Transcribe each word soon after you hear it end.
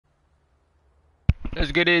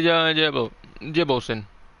Let's get it, Gibbleson.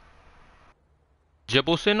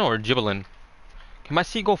 Gibbleson or Gibbelin? Can my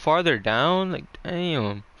seat go farther down? Like,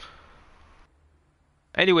 damn.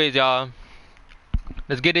 Anyways, y'all.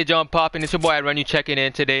 Let's get it, jump popping. It's your boy, iRunYew, checking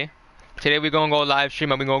in today. Today we're gonna go live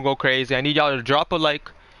stream and we're gonna go crazy. I need y'all to drop a like,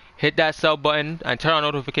 hit that sub button, and turn on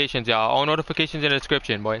notifications, y'all. All notifications in the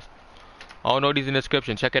description, boys. All notices in the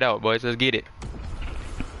description. Check it out, boys. Let's get it.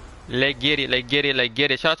 Let's get it, let's get it, let's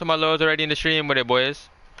get it. Shout out to my lows already in the stream with it, boys.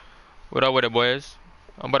 What up with it, boys?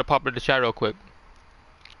 I'm about to pop into the chat real quick.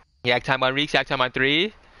 Yak time on Reeks, yak time on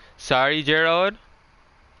 3. Sorry, Gerald.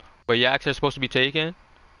 But yaks are supposed to be taken.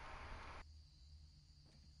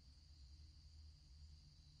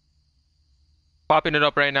 Popping it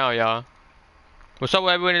up right now, y'all. What's up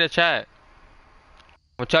with everyone in the chat?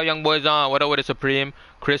 What's up, young boys on? What up with the Supreme,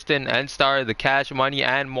 Kristen, N-Star, The Cash Money,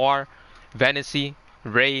 and more. Venicy,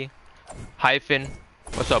 Ray, Hyphen.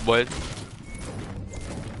 What's up, boys?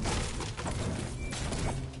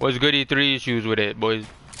 What's good E3 issues with it, boys?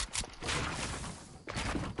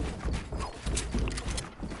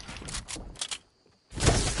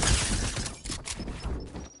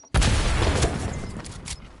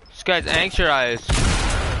 This guy's anxious.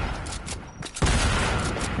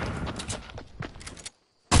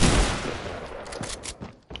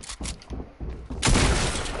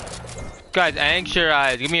 Guys,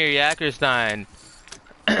 anxious. Give me your Yakkerstein.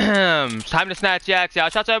 It's time to snatch yaks, y'all.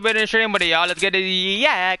 Shout out to everybody in the stream, buddy, y'all. Let's get it.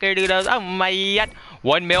 Yacker, dude. Oh my god.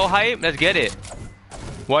 1 mil hype? Let's get it.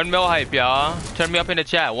 1 mil hype, y'all. Turn me up in the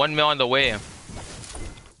chat. 1 mil on the way.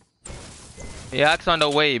 Yaks on the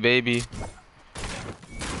way, baby.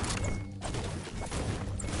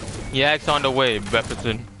 Yaks on the way,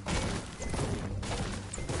 Bepperson.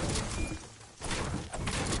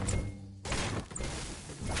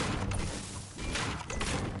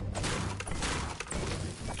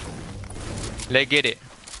 Let's get it.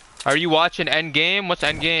 Are you watching Endgame? What's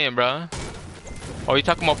Endgame, bro? Oh, you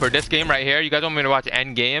talking about for this game right here? You guys want me to watch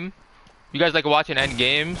Endgame? You guys like watching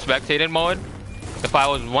Endgame spectated mode? If I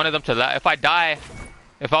was one of them to if I die,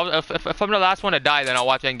 if I'm the last one to die, then I'll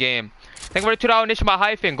watch Endgame. Thank you for the $2 donation by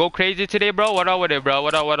Hyphen. Go crazy today, bro. What up with it, bro?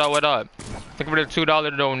 What up? What up? What up? Thank you for the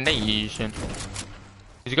 $2 donation.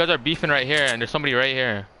 These guys are beefing right here, and there's somebody right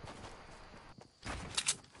here.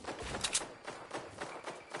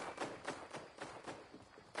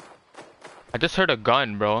 I just heard a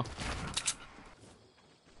gun, bro.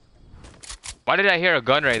 Why did I hear a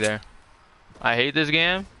gun right there? I hate this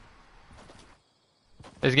game.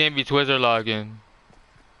 This game be Twizzler logging.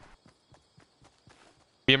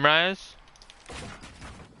 Beam rise.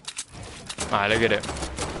 Alright, look at it.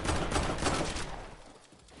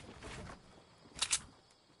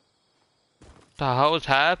 What the hell is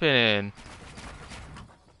happening?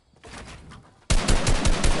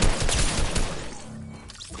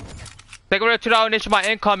 Thank you for the $2 donation by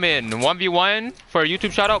incoming. 1v1 for a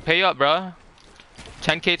YouTube shout out. Pay up, bro.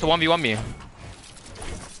 10k to 1v1 me.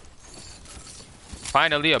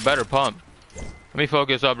 Finally, a better pump. Let me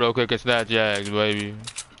focus up real quick and snatch Jags, baby.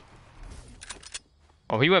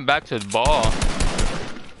 Oh, he went back to the ball.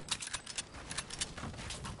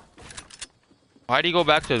 Why'd he go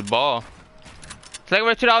back to the ball? Thank you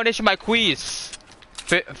for the $2 donation by Queez.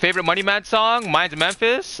 Favorite Money Man song? Mine's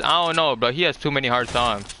Memphis? I don't know, bro. He has too many hard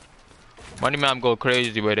songs. Money Man go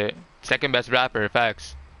crazy with it. Second best rapper,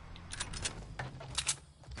 facts.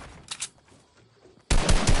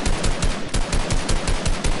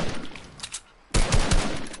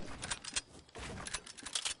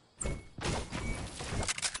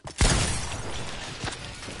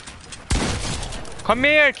 Come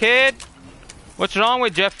here, kid. What's wrong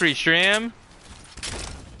with Jeffrey Stream?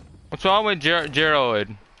 What's wrong with Gerald?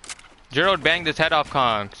 Gerald banged his head off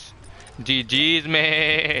conks. GG's,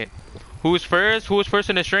 man. Who's first? Who's first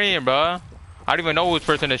in the stream, bro? I don't even know who's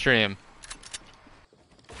first in the stream.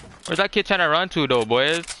 Where's that kid trying to run to, though,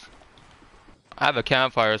 boys? I have a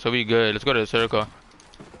campfire, so we good. Let's go to the circle.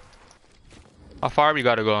 How far we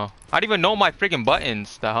gotta go? I don't even know my freaking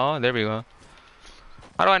buttons. The hell? There we go.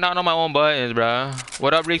 How do I not know my own buttons, bro?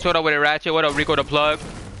 What up, Reeks? What up with it, Ratchet? What up, Rico the Plug?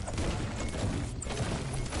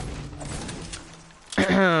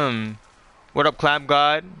 What up, Clamp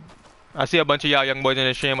God? I see a bunch of y'all young boys in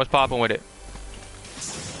the stream. What's poppin' with it?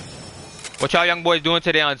 What y'all young boys doing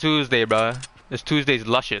today on Tuesday, bro? This Tuesday's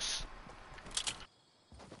luscious.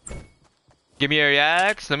 Give me your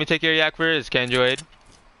yaks. Let me take your yak first, Kendroid.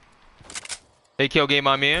 AKO game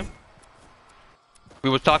on me. We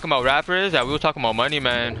was talking about rappers. Yeah, we was talking about money,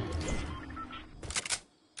 man.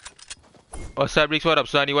 What's up, Reeks? What up,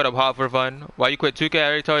 Sonny? What up, Hot for Fun? Why you quit 2K? I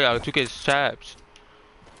already told y'all. 2K's chaps.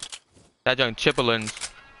 That young Chippelins.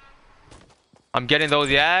 I'm getting those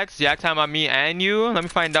yaks. Yak time on me and you. Let me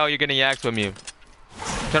find out you're getting yaks with me.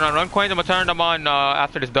 Turn on run coins. I'm gonna turn them on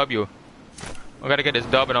after this W. I gotta get this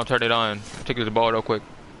dub and I'll turn it on. Take this ball real quick.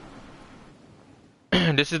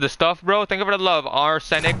 This is the stuff, bro. Thank you for the love.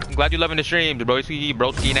 Arsenic. I'm glad you're loving the stream,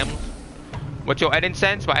 broski them. What's your edit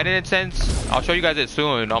sense? My edit sense? I'll show you guys it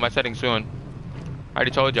soon. All my settings soon. I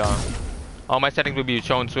already told y'all. All my settings will be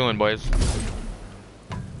shown soon, boys.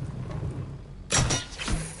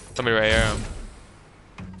 Somebody right here.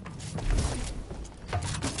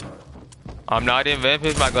 I'm not in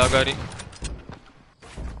Memphis, my glove buddy.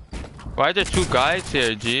 Why are there two guys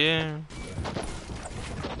here, G?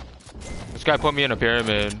 This guy put me in a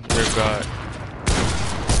pyramid. Dear God.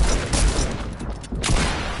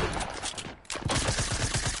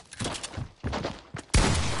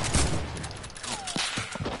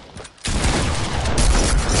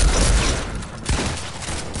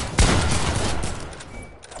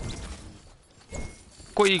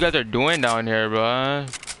 What you guys are doing down here, bro?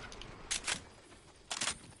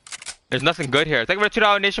 There's nothing good here. Thank you for the $2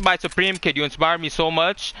 donation by Supreme Kid. You inspire me so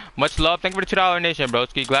much. Much love. Thank you for the $2 donation,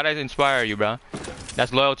 broski. Glad I inspire you, bro.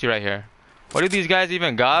 That's loyalty right here. What do these guys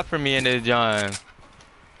even got for me in this John?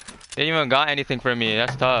 They ain't even got anything for me.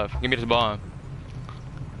 That's tough. Give me this ball.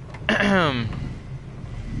 The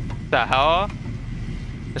hell?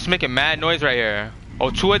 It's making mad noise right here.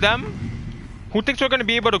 Oh, two of them? Who thinks we're gonna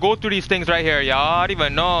be able to go through these things right here, y'all? I don't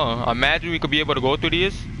even know. Imagine we could be able to go through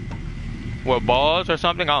these. What, balls or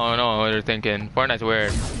something? I don't know what they're thinking. Fortnite's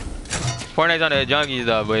weird. Fortnite's on the junkies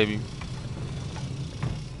though, baby.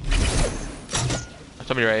 There's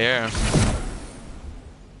somebody right here.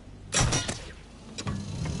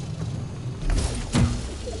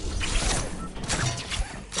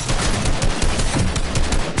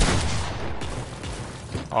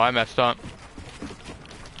 Oh, I messed up.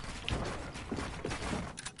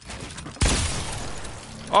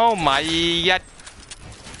 Oh my yet.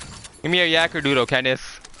 Give me a yakker doodle,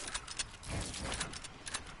 Kenneth.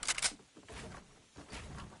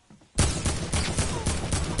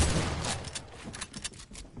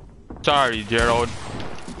 Sorry, Gerald.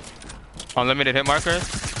 Unlimited hit markers.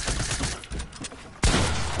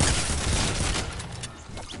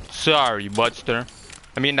 Sorry, Budster.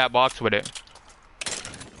 I mean that box with it.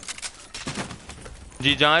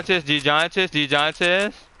 G Johnson, G Johnson, G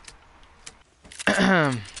Johnson.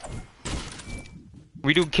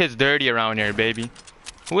 We do kids dirty around here, baby.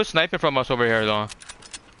 Who is sniping from us over here, though?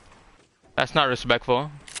 That's not respectful.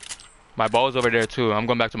 My ball's over there, too. I'm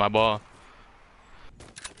going back to my ball.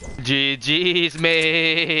 GG's,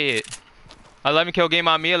 mate. 11 kill game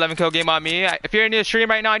on me. 11 kill game on me. If you're in the stream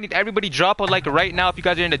right now, I need everybody drop a like right now if you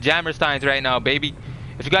guys are in the Jammersteins right now, baby.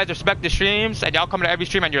 If you guys respect the streams and y'all come to every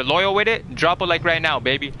stream and you're loyal with it, drop a like right now,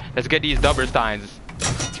 baby. Let's get these Dubbersteins.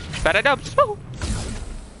 Better dubs. Woo!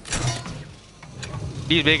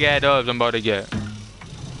 These big ass dubs I'm about to get.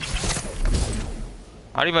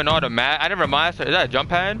 I don't even know how to I never mastered. Is that a jump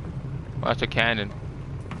pad? Oh, that's a cannon.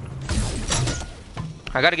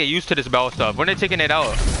 I gotta get used to this bell stuff. When they taking it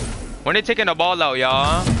out? When they taking the ball out,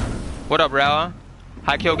 y'all? What up, bro?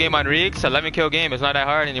 High kill game on Reeks. 11 kill game. It's not that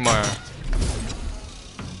hard anymore.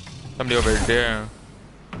 Somebody over there.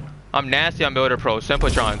 I'm nasty on Builder Pro.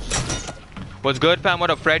 Simpletrons. What's good, fam? What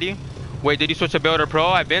up, Freddy? Wait, did you switch to Builder Pro?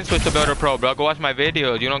 I've been switched to Builder Pro, bro. Go watch my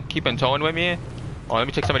videos. You don't keep in tone with me? Oh, let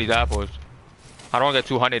me take some of these apples. I don't want to get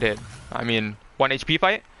 200 hit. I mean, 1 HP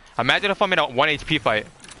fight? Imagine if I'm in a 1 HP fight.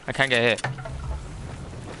 I can't get hit.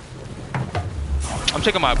 I'm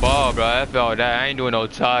taking my ball, bro. I felt that. I ain't doing no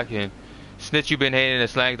talking. Snitch, you been hating the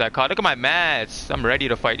slangs I caught. Look at my mats. I'm ready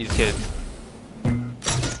to fight these kids.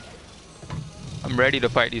 I'm ready to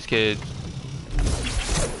fight these kids.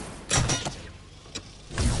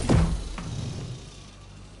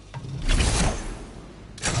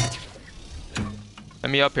 Let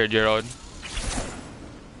me up here, Gerald.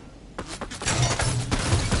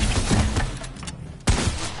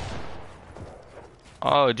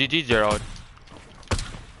 Oh, GG, Gerald.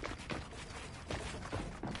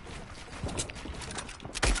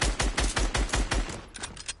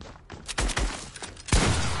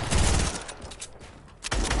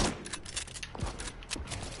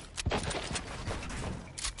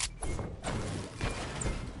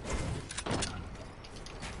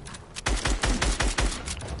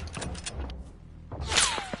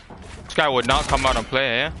 This guy would not come out and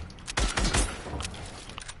play, eh?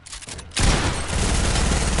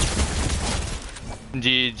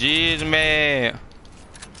 GG's, man.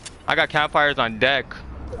 I got campfires on deck.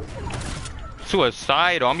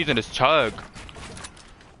 Suicidal. I'm using this chug.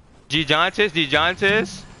 G Johnson, G Johnson.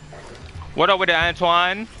 What up with it,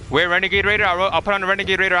 Antoine? We're Renegade Raider. I'll put on a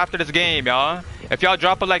Renegade Raider after this game, y'all. If y'all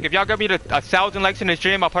drop a like, if y'all give me 1,000 likes in the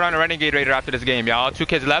stream, I'll put on a Renegade Raider after this game, y'all. 2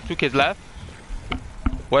 kids left, 2 kids left.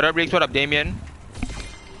 What up, Reeks? What up, Damien?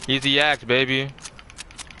 Easy axe, baby.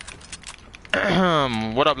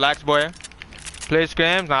 What up, Lax boy? Play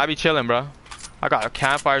scrims? Nah, I be chilling, bro. I got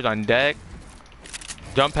campfires on deck.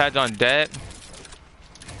 Jump pads on deck.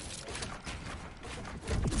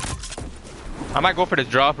 I might go for this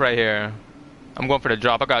drop right here. I'm going for the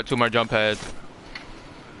drop. I got 2 more jump pads.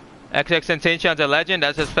 XX Sensation's a legend.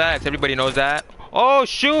 That's his facts. Everybody knows that. Oh,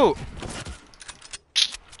 shoot!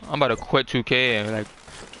 I'm about to quit 2K. Like,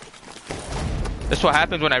 that's what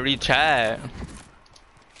happens when I read chat.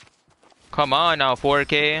 Come on now,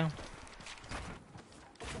 4K.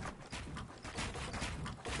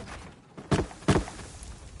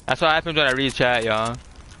 That's what happens when I read chat, y'all.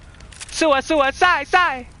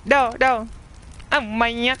 Suicide. No. Oh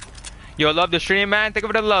my. Yo, love the stream, man. Think of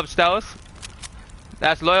it as love, Stealth.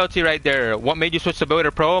 That's loyalty right there. What made you switch to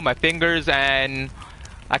Builder Pro? My fingers, and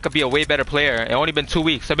I could be a way better player. It only been 2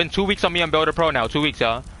 weeks. It's been 2 weeks on me on Builder Pro now. 2 weeks,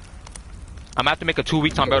 y'all. I'm gonna have to make a 2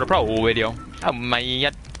 weeks on Builder Pro video. Oh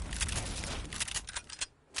my.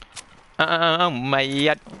 Oh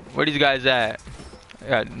my. Where these guys at? I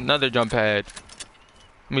got another jump pad.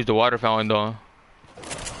 Let me use the water fountain though.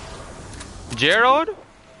 Gerald?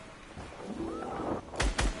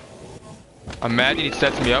 I'm mad that he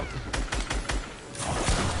sets me up.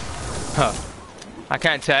 Huh. I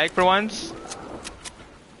can't tag for once.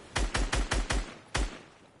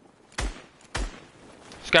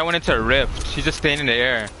 This guy went into a rift. He's just staying in the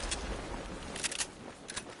air.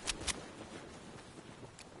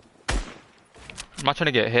 I'm not trying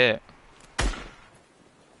to get hit.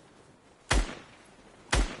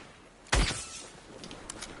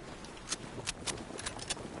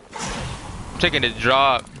 I'm taking this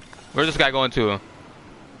drop. Where's this guy going to?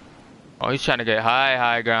 Oh, he's trying to get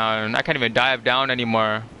high ground. I can't even dive down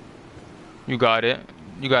anymore. You got it.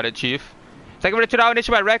 You got it, Chief. Thank you for the 2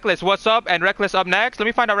 donation by Reckless. What's up? And Reckless up next? Let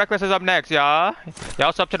me find out Reckless is up next, y'all.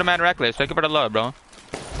 Y'all up to the man Reckless. Thank you for the love, bro.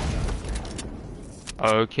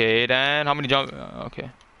 Okay, then. How many jump? Okay.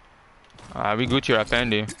 We Gucci or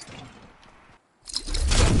Fendi.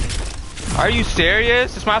 Are you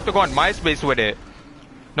serious? This might have to go on MySpace with it.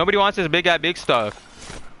 Nobody wants this big stuff.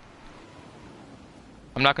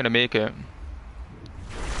 I'm not gonna make it.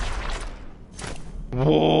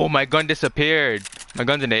 Whoa, my gun disappeared. My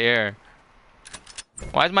gun's in the air.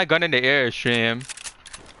 Why is my gun in the air, stream?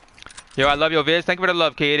 Yo, I love your vids. Thank you for the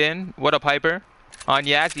love, Kaden. What up, Hyper? On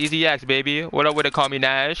Yaks, easy Yaks, baby. What up with it? Call me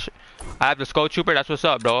Nash. I have the Skull Trooper. That's what's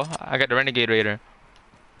up, bro. I got the Renegade Raider.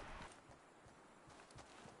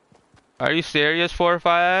 Are you serious? 4 or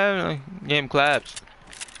 5? Game claps.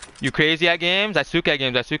 You crazy at games? I suck at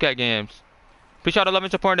games. I suck at games. Appreciate the love and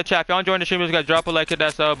support in the chat. If y'all enjoying the stream, guys, drop a like, hit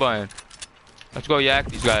that sub button. Let's go yak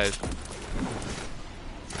these guys.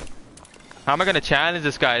 How am I gonna challenge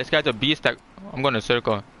this guy? This guy's a beast. I'm going to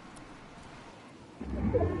circle.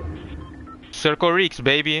 Circle reeks,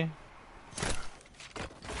 baby.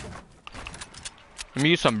 Let me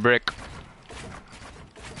use some brick.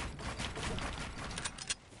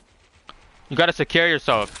 You gotta secure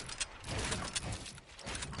yourself.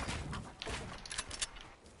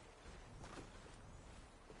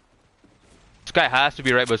 This guy has to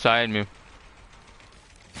be right beside me.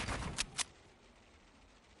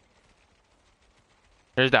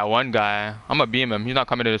 There's that one guy. I'm gonna beam him. He's not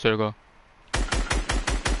coming to the circle.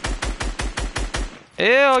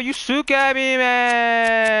 Ew, you suck at me,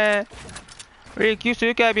 man. Rick, you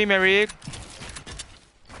suck at me, man, Rick.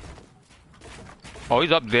 Oh,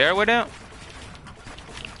 he's up there with him?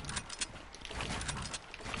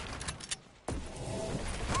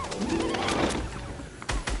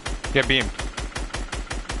 Get beam.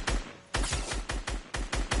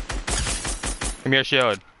 Give me a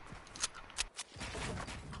shield.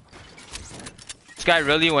 This guy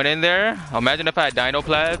really went in there. Imagine if I had dino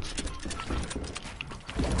plaids.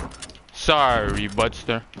 Sorry,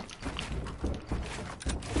 Budster.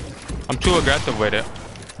 I'm too aggressive with it.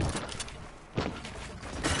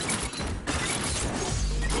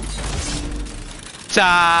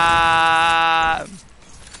 Stop!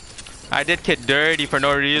 I did get dirty for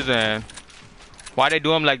no reason. Why they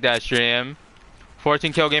do him like that, stream?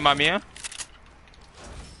 14 kill game on me?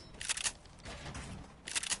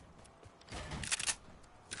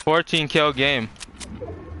 14 kill game.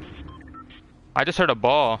 I just heard a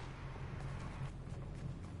ball.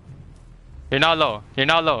 You're not low. You're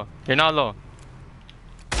not low. You're not low.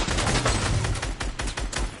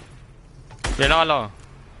 You're not low.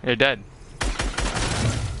 You're dead.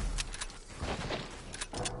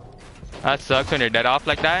 That sucks when you're dead off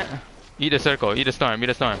like that. Eat the circle, eat the storm, eat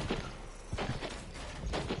the storm.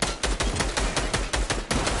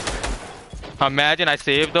 Imagine I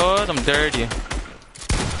saved those, I'm dirty.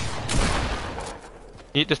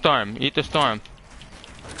 Eat the storm, eat the storm.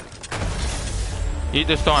 Eat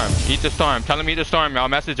the storm, eat the storm. Tell him eat the storm, y'all.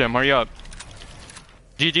 Message him, hurry up.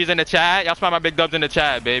 GG's in the chat. Y'all spot my big dubs in the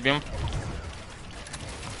chat, baby.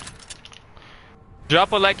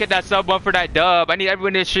 Drop a like, hit that sub one for that dub. I need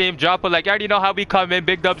everyone in the stream. Drop a like. You already know how we come in.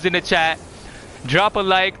 Big dubs in the chat. Drop a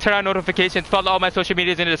like. Turn on notifications. Follow all my social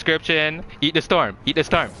medias in the description. Eat the storm. Eat the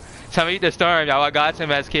storm. Tell me eat the storm, y'all. I got some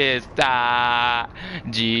as kids. Ah,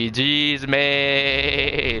 GG's,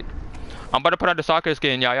 mate. I'm about to put on the soccer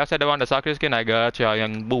skin, y'all. Y'all said they want the soccer skin. I got y'all,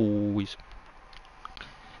 young boys.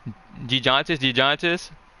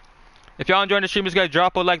 G-Jontis. If y'all enjoying the stream, just guys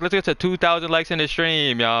drop a like. Let's get to 2,000 likes in the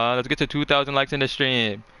stream, y'all. Let's get to 2,000 likes in the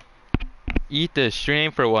stream. Eat the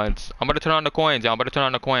stream for once. I'm about to turn on the coins, y'all. I'm about to turn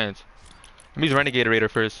on the coins. Let me use Renegade Raider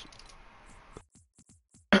first.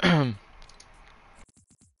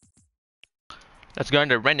 Let's go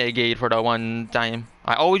into Renegade for the one time.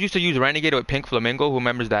 I always used to use Renegade with Pink Flamingo. Who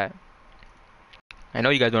remembers that? I know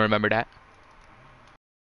you guys don't remember that.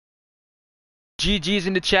 GG's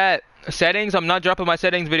in the chat. Settings, I'm not dropping my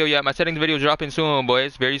settings video yet. My settings video is dropping soon,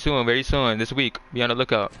 boys. Very soon, this week. Be on the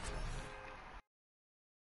lookout.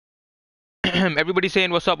 Everybody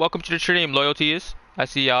saying what's up. Welcome to the stream. Loyalties. I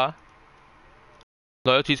see y'all.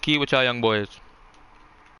 Loyalties key with y'all young boys.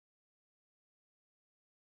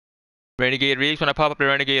 Renegade Reeks. When I pop up the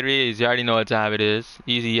Renegade Reeks, you already know what time it is.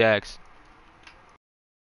 Easy X.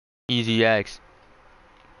 Easy X.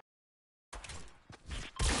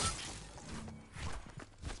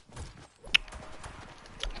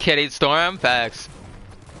 Kid ate Storm? Facts.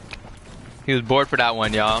 He was bored for that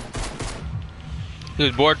one, y'all. He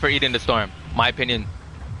was bored for eating the Storm. My opinion.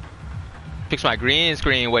 Fix my green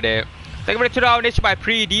screen with it. Thank you for the $2 by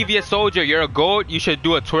Pre-Devious Soldier. You're a goat. You should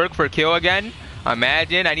do a twerk for kill again.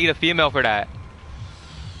 Imagine. I need a female for that.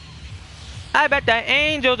 I bet the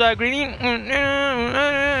angels are green. And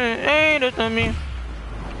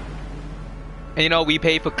you know, we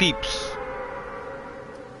pay for keeps.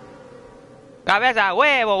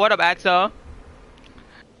 What up, Axel?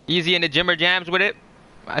 Easy in the Jimmer Jams with it.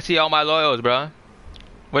 I see all my loyals, bro.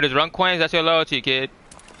 With his run coins, that's your loyalty, kid.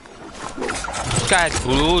 This guy's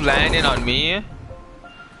blue landing on me.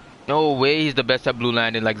 No way he's the best at blue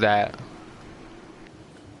landing like that.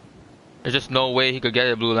 There's just no way he could get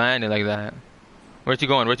a blue landing like that. Where's he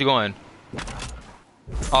going? Where's he going?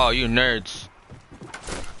 Oh, you nerds.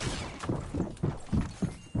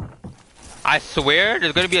 I swear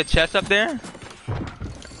there's gonna be a chest up there.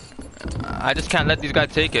 I just can't let these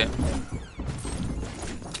guys take it.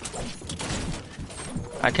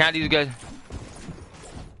 I can't these guys.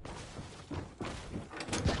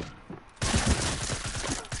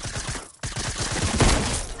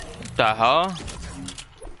 What the hell?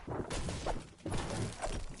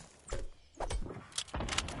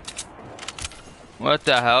 What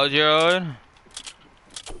the hell, Gerald?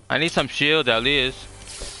 I need some shields at least.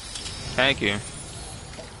 Thank you.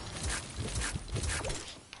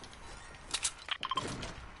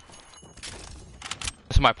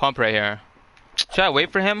 This is my pump right here. Should I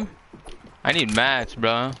wait for him? I need mats,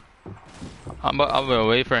 bro. I'm gonna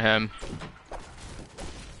wait for him.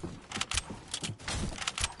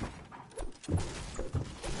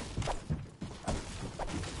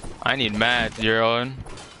 I need mats, Gerald.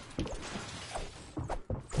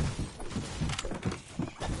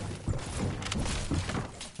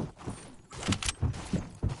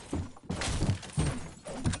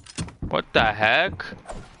 What the heck?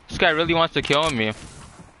 This guy really wants to kill me.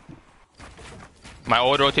 My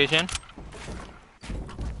old rotation.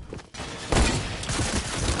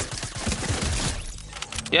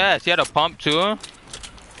 Yes, he had a pump too.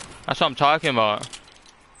 That's what I'm talking about.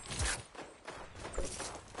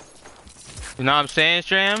 You know what I'm saying,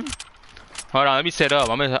 stream? Hold on, let me set up.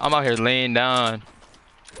 I'm out here laying down.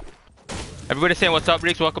 Everybody saying what's up,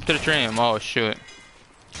 Reeks? Welcome to the stream. Oh shoot.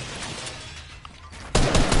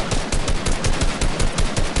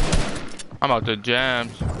 I'm out the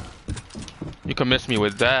jams. You can miss me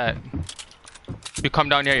with that. If you come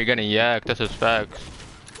down here, you're getting yacked. That's just facts.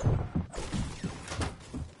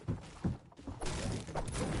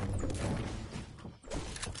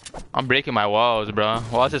 I'm breaking my walls, bro.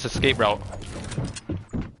 Watch this escape route.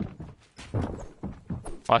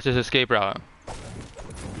 Watch this escape route.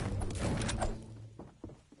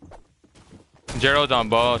 Gerald's on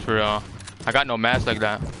balls for real. I got no mask like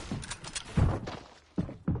that.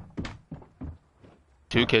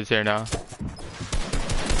 2 kids here now.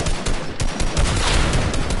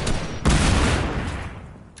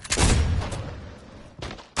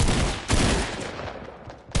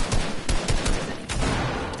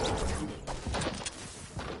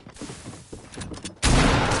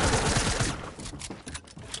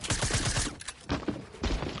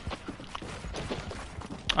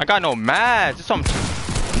 I got no mats. It's some.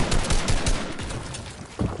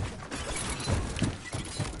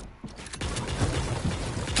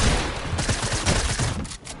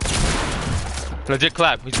 Legit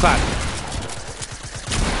clap. He's clapped.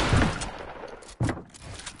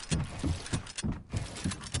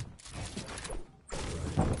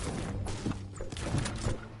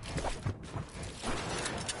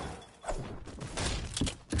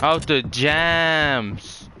 Out the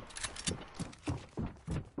jams.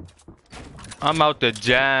 I'm out the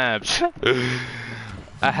jams.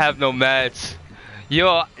 I have no mats.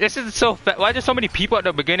 Yo, this is so fat. Why are there so many people at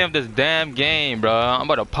the beginning of this damn game, bro? I'm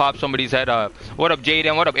about to pop somebody's head up. What up,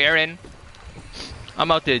 Jaden? What up, Aaron?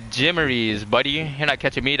 I'm out the jimmeries, buddy. You're not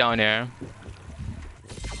catching me down there.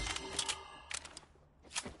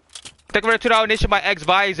 Thank you for the $2 donation by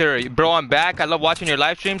X-Visor. Bro, I'm back. I love watching your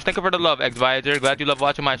live streams. Thank you for the love, X-Visor. Glad you love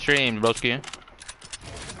watching my streams, broski.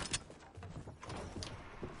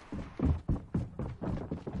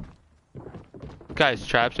 Guys,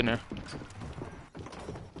 traps in there.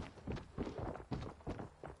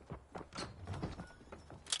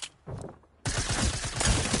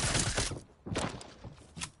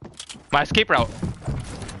 My escape route.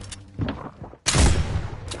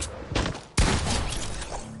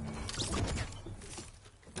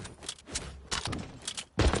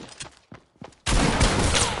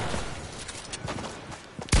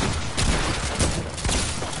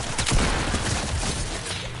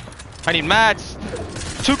 I need mats.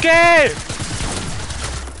 2K!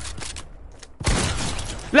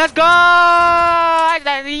 Let's go!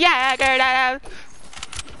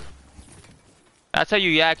 That's how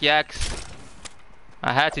you yaks.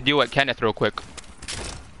 I had to deal with Kenneth real quick.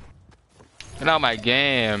 Get out my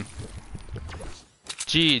game.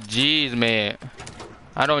 GG's, man.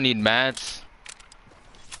 I don't need mats.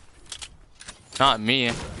 Not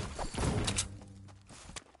me.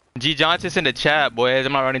 G Johnson's in the chat, boys.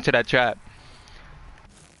 I'm not running to that trap.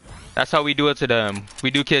 That's how we do it to them.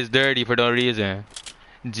 We do kids dirty for no reason.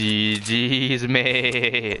 GG's,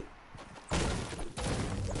 mate.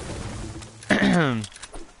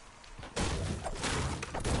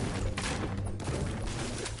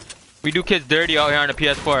 We do kids dirty out here on the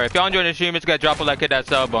PS4. If y'all enjoying the stream, it's gonna drop a like, hit that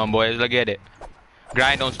sub button, boys. Look at it.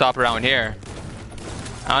 Grind don't stop around here.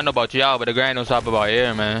 I don't know about y'all, but the grind don't stop about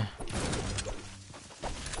here, man.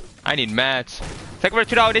 I need mats. Thank you for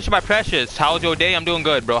the $2 donation, my precious. How's your day? I'm doing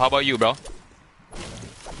good, bro. How about you, bro?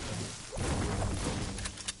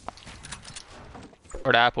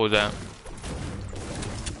 Where the apples at?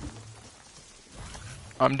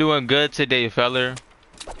 I'm doing good today, fella.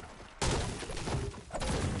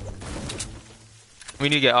 We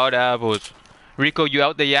need to get all the apples. Rico, you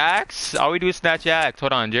out the yaks? All we do is snatch yaks.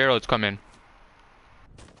 Hold on, Gerald's coming.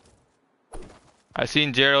 I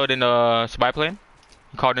seen Gerald in the spy plane.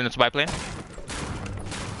 He called in the spy plane.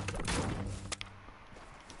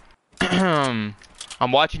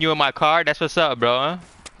 I'm watching you in my car. That's what's up, bro.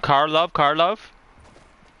 Car love, car love.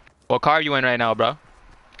 What car are you in right now, bro?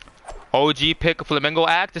 OG pick flamingo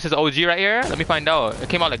act. This is OG right here. Let me find out. It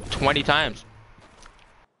came out like 20 times.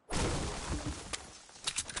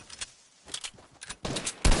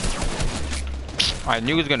 I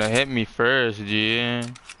knew he was gonna hit me first, G.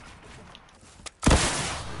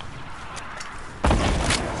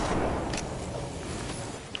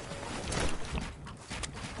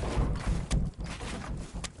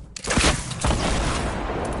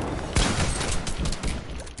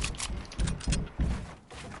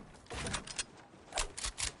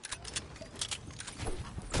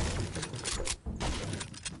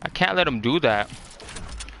 I can't let him do that.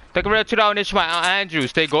 Thank you for the $2 donation by Andrew.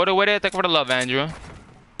 Stay golden with it. Thank you for the love, Andrew.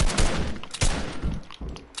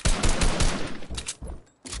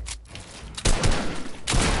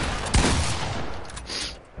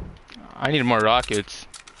 I need more rockets.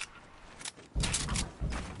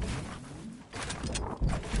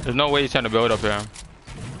 There's no way he's trying to build up here.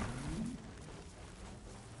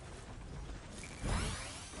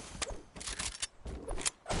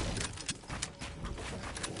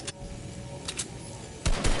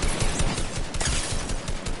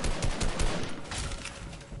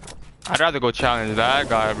 I'd rather go challenge that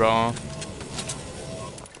guy, bro.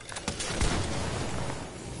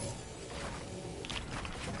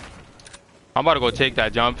 I'm about to go take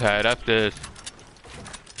that jump pad. F this.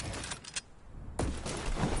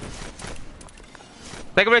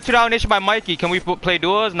 Thank you for the $2 donation by Mikey. Can we play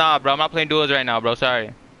duos? Nah, bro. I'm not playing duos right now, bro.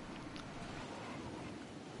 Sorry.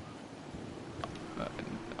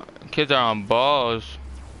 Kids are on balls.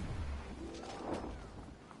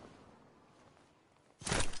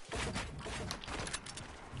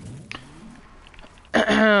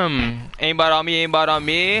 Aimbot on me, aimbot on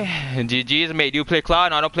me. GG's, mate. Do you play Claw?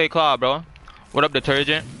 No, I don't play Claw, bro. What up,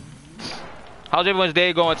 Detergent? How's everyone's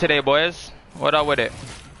day going today, boys? What up with it?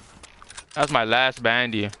 That's my last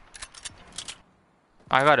bandy.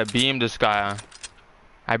 I gotta beam this guy.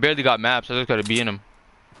 I barely got maps, so I just gotta beam him.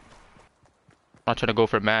 I'm not trying to go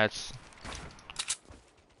for mats.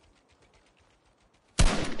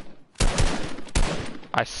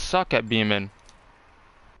 I suck at beaming.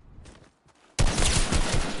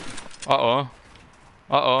 Uh-oh.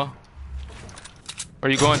 Uh-oh. Where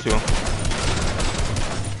are you going to?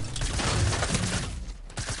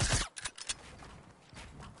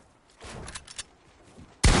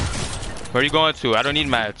 Where are you going to? I don't need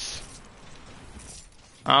mats.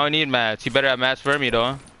 I don't need mats. You better have mats for me,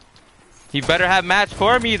 though. You better have mats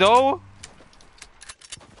for me, though.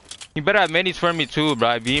 You better have minis for me, too, bro.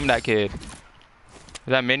 I beamed that kid. Is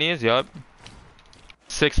that minis? Yup.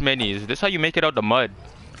 6 minis. This is how you make it out the mud.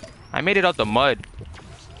 I made it out the mud.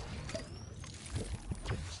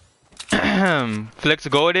 Flicks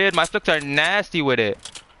goated. My flicks are nasty with it.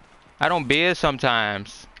 I don't biz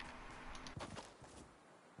sometimes.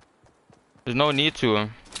 There's no need to.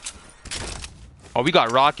 Oh, we got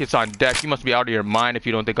rockets on deck. You must be out of your mind if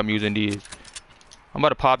you don't think I'm using these. I'm about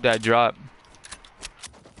to pop that drop.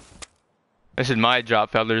 This is my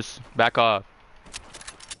drop, fellas. Back off.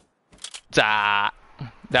 That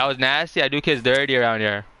was nasty. I do kids dirty around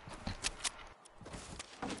here.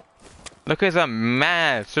 Look at some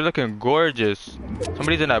mats. They're looking gorgeous.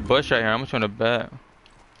 Somebody's in that bush right here. I'm just trying to bet.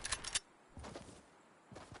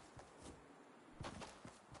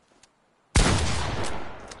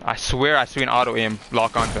 I swear I see an auto aim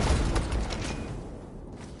lock onto.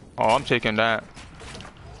 Oh, I'm taking that.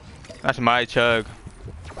 That's my chug.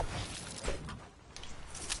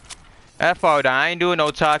 F out, I ain't doing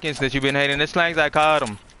no talking since you've been hating this slangs. I caught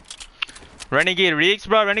him. Renegade Reeks,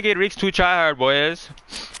 bro. Renegade Reeks too tryhard, boys.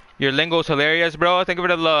 Your lingo's hilarious, bro. Thank you for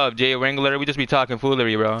the love, Jay Wrangler. We just be talking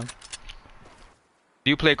foolery, bro. Do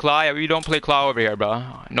you play Claw? Yeah, we don't play Claw over here, bro.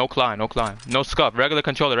 No Claw, no Claw. No scuff. Regular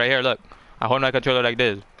controller right here, look. I hold my controller like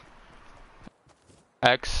this.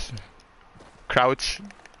 X. Crouch.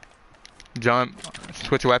 Jump.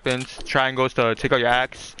 Switch weapons. Triangles to take out your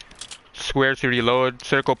axe. Square to reload.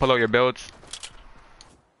 Circle, pull out your builds.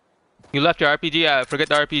 You left your RPG? Yeah, forget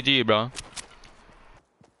the RPG, bro.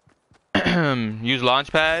 Use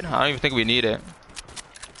launchpad? I don't even think we need it.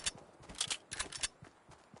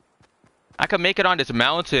 I could make it on this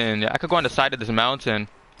mountain. I could go on the side of this mountain.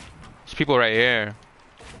 There's people right here.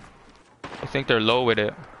 I think they're low with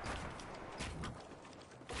it.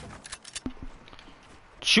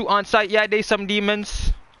 Shoot on sight. Yeah, they some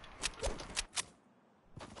demons.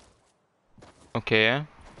 Okay.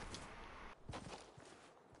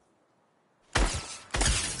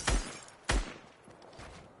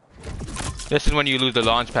 This is when you lose the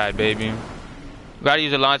launch pad, baby. You gotta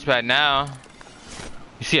use the launch pad now.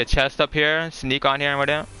 You see a chest up here? Sneak on here and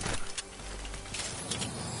whatever.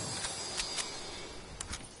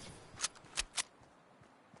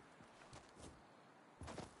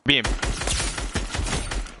 Beam.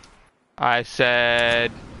 I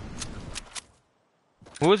said...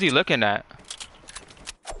 Who was he looking at?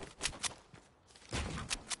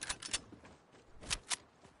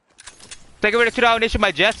 Thank you for the 2 donation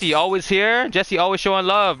by Jesse. Always here. Jesse always showing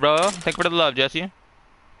love, bro. Thank you for the love, Jesse.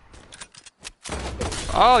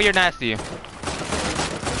 Oh, you're nasty.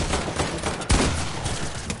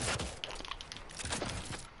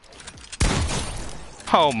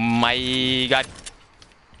 Oh my god.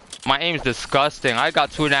 My aim's disgusting. I got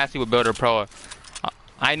too nasty with Builder Pro.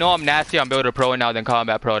 I know I'm nasty on Builder Pro now than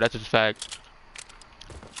Combat Pro. That's just a fact.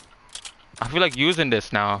 I feel like using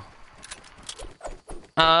this now.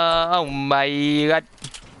 Oh my god.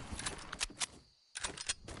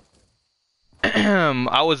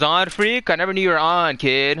 I was on, freak. I never knew you were on,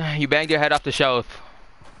 kid. You banged your head off the shelf.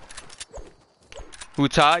 Who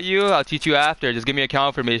taught you? I'll teach you after. Just give me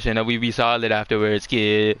account information and we be solid afterwards,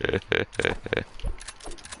 kid.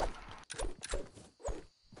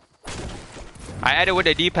 I added with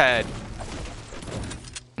the D-pad.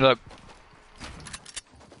 Look.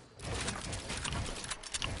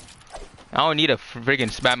 I don't need to friggin'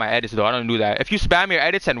 spam my edits though. I don't do that. If you spam your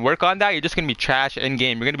edits and work on that, you're just gonna be trash in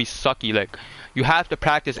game. You're gonna be sucky. Like, you have to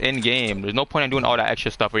practice in game. There's no point in doing all that extra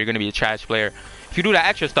stuff where you're gonna be a trash player. If you do that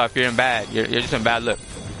extra stuff, you're in bad. You're just in bad luck.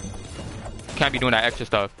 You can't be doing that extra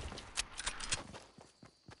stuff.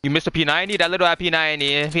 You missed a P90? That little at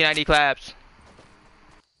P90. P90 claps.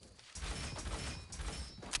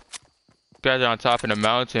 You guys are on top of the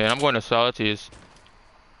mountain. I'm going to Salties.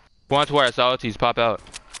 Who wants to wear Salties? Pop out.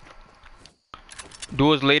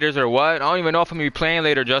 Duels laters or what? I don't even know if I'm gonna be playing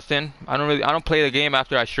later, Justin. I don't play the game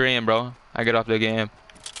after I stream, bro. I get off the game.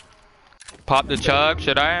 Pop the chug,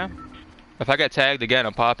 should I? If I get tagged again,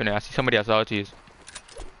 I'm popping it. I see somebody has salties.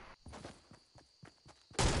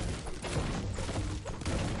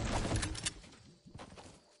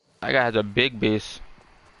 That guy has a big base.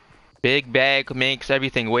 Big bag makes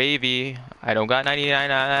everything wavy. I don't got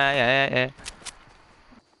 99.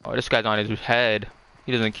 Oh, this guy's on his head.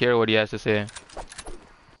 He doesn't care what he has to say.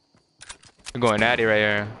 We're going natty right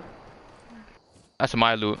here. That's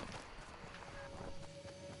my loot.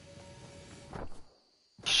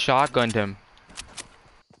 Shotgunned him.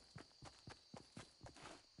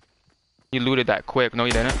 He looted that quick. No,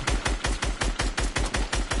 he didn't.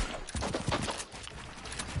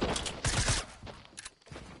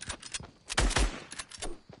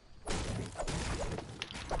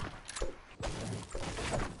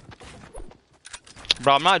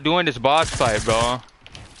 Bro, I'm not doing this boss fight, bro.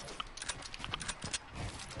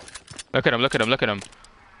 Look at him, look at him, look at him.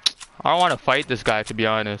 I don't want to fight this guy, to be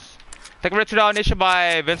honest. Take a $2 donation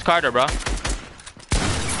by Vince Carter, bro.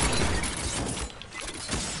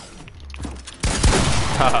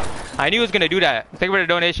 I knew he was gonna do that. Thank you for the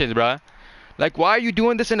donations, bro. Like, why are you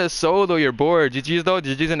doing this in a solo? You're bored. GG's though.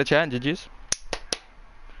 GG's in the chat. GG's.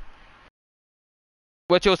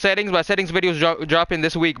 What's your settings? My settings videos dropping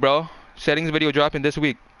this week, bro. Settings video dropping this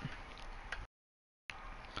week.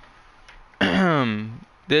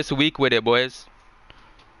 This week with it, boys.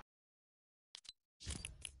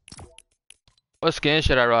 What skin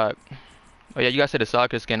should I rock? Oh yeah, you guys said the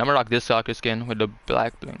soccer skin. I'm gonna rock this soccer skin with the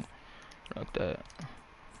black bling. Rock that.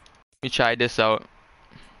 Let me try this out.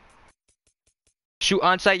 Shoot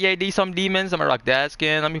on site, yeah, some demons. I'm gonna rock that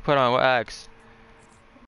skin. Let me put on what axe?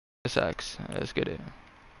 This axe. Let's get it.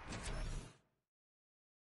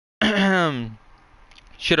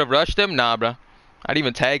 Should have rushed him? Nah, bro. I didn't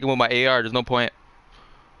even tag him with my AR. There's no point.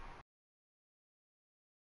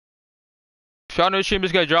 If y'all know the stream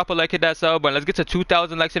is gonna drop a like, hit that sub button. Let's get to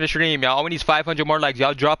 2,000 likes in the stream, y'all. All we need is 500 more likes.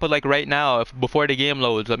 Y'all drop a like right now before the game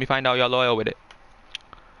loads. Let me find out y'all loyal with it.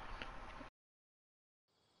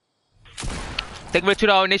 Thank you for the $2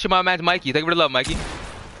 donation, my man's Mikey. Thank you for the love, Mikey.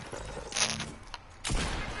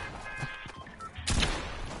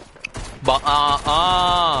 But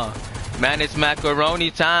man, it's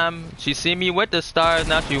macaroni time. She see me with the stars,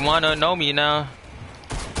 now she wanna know me now.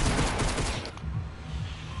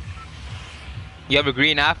 You have a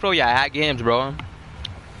green afro? Yeah, I had games, bro.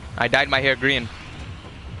 I dyed my hair green.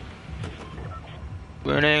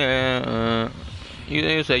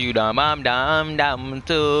 You say you dumb, I'm dumb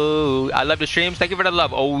too. I love the streams. Thank you for the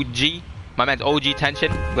love, OG. My man's OG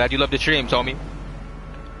Tension. Glad you love the streams, homie.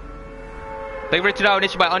 Thank you for the $2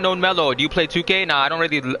 donation by Unknown Mellow. Do you play 2K? Nah, I don't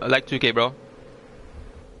really like 2K, bro.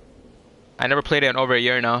 I never played it in over a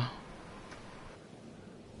year now.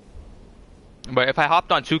 But if I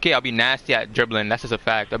hopped on 2K, I'll be nasty at dribbling. That's just a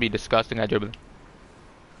fact. I'll be disgusting at dribbling.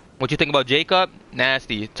 What you think about Jacob?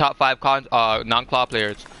 Nasty. Top 5 non-claw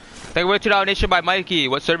players. Thank you for the $2 donation by Mikey.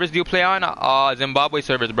 What servers do you play on? Zimbabwe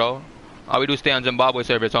servers, bro. All we do is stay on Zimbabwe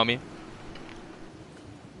servers, homie.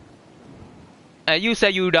 And you say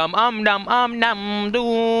you dumb, I'm dumb, do.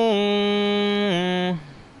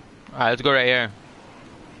 Alright, let's go right here.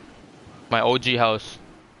 My OG house.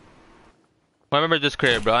 I remember this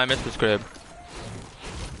crib, bro. I miss this crib.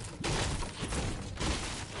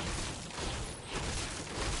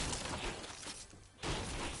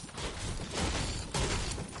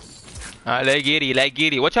 Alright, let's get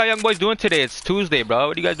it. What y'all young boys doing today? It's Tuesday, bro.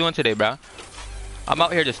 What are you guys doing today, bro? I'm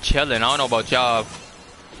out here just chilling. I don't know about y'all.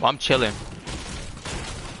 Well, I'm chilling.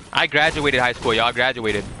 I graduated high school, y'all.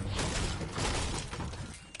 Graduated.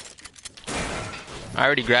 I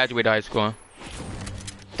already graduated high school.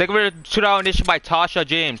 Thank you for the $2 donation by Tasha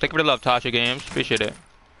James. Thank you for the love, Tasha James. Appreciate it.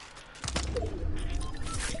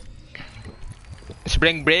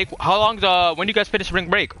 Spring break. How long's when do you guys finish spring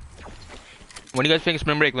break? When do you guys finish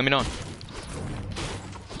spring break? Let me know.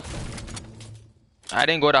 I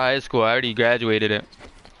didn't go to high school. I already graduated it.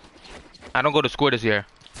 I don't go to school this year.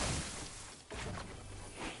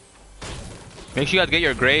 Make sure you guys get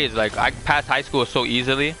your grades. Like, I passed high school so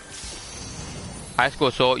easily. High school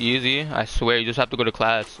is so easy. I swear, you just have to go to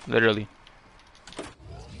class. Literally.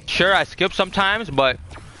 Sure, I skip sometimes, but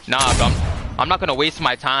nah, bro, I'm not gonna waste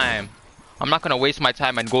my time. I'm not gonna waste my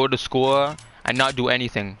time and go to school and not do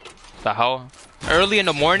anything. The hell? Early in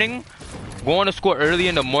the morning? Going to school early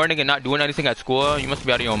in the morning and not doing anything at school? You must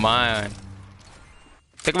be out of your mind.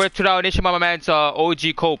 Thank you for the $2 donation by my man's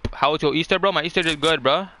OG Cope. How was your Easter, bro? My Easter did good,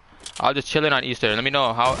 bro. I was just chilling on Easter. Let me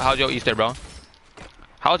know. How's your Easter, bro?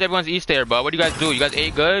 How's everyone's Easter, bro? What do you guys do? You guys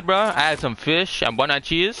ate good, bro? I had some fish and bun and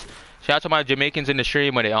cheese. Shout out to my Jamaicans in the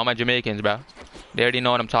stream with it. All my Jamaicans, bro. They already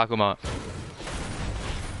know what I'm talking about.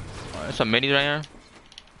 There's some minis right here.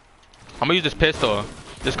 I'm gonna use this pistol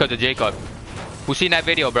just cause of Jacob. Who seen that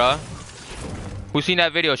video, bro? Who seen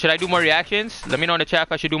that video? Should I do more reactions? Let me know in the chat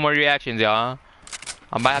if I should do more reactions, y'all.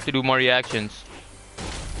 I might have to do more reactions.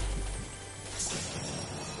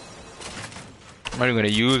 I'm not even gonna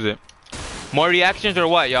use it. More reactions or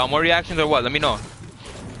what, y'all? More reactions or what? Let me know.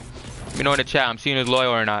 Let me know in the chat. I'm seeing who's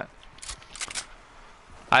loyal or not.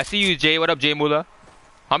 I see you, Jay. What up, Jay Mula?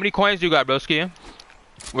 How many coins do you got, broski?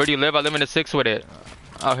 Where do you live? I live in the 6 with it.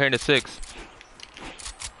 Out here in the 6.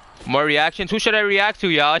 More reactions? Who should I react to,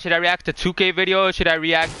 y'all? Should I react to 2K videos? Should I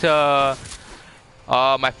react to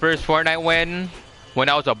my first Fortnite win? When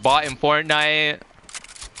I was a bot in Fortnite?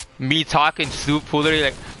 Me talking foolery?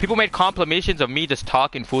 Like, people made compilations of me just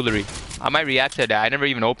talking foolery. I might react to that. I never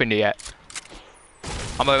even opened it yet.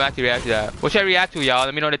 I'm gonna have to react to that. What should I react to, y'all?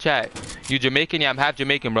 Let me know in the chat. You Jamaican? Yeah, I'm half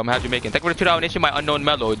Jamaican, bro. I'm half Jamaican. Thank you for the 2 donation, my unknown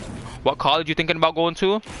mellow. What college you thinking about going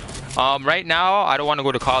to? Right now, I don't want to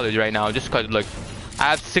go to college right now, just cause like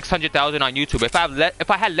I have 600,000 on YouTube.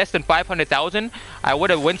 If I had less than 500,000, I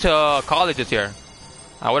would have went to college this year.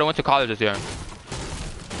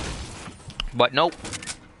 But nope.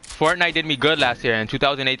 Fortnite did me good last year in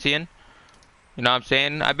 2018. You know what I'm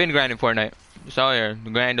saying? I've been grinding Fortnite. Just out here, the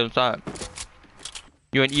grind don't stop.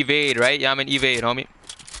 You an Evade, right? Yeah, I'm an Evade, homie.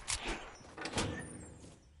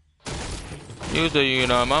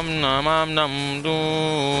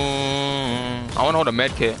 I wanna hold a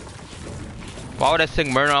med kit. Why would I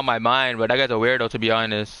sing Murder on My Mind? But that guy's a weirdo, to be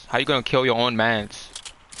honest. How you gonna kill your own mans?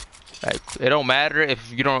 Like, it don't matter if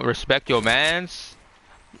you don't respect your mans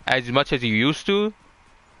as much as you used to.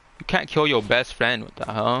 You can't kill your best friend. What the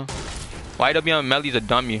hell? YW Melly's a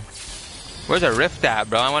dummy. Where's a rift at,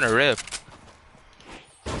 bro? I want a rift.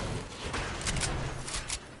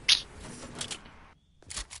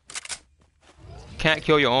 Can't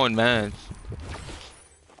kill your own mans.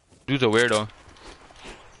 Dude's a weirdo.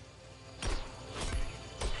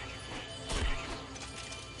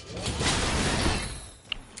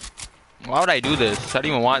 Why would I do this? I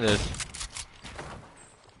don't even want this.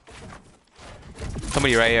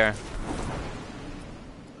 Somebody right here.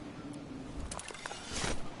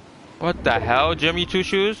 What the hell, Jimmy Two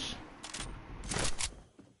Shoes?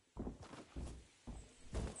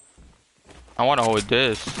 I want to hold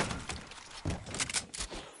this.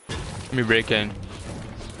 Let me break in.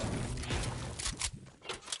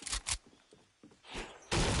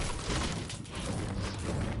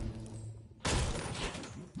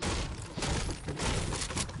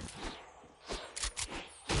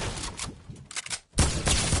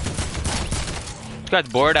 This guy's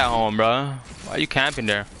bored at home, bro. Why are you camping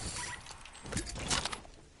there?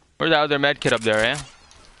 Where's that other med kit up there, eh?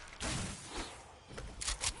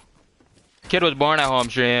 Kid was born at home,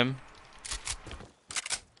 stream.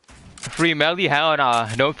 Free Melly? Hell nah.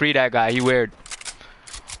 Don't free that guy. He weird.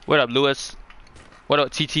 What up, Lewis? What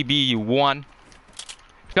up, TTB1?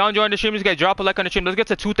 If y'all enjoying the stream, just guys drop a like on the stream. Let's get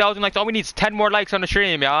to 2,000 likes. All we need is 10 more likes on the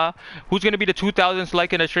stream, y'all. Who's gonna be the 2,000th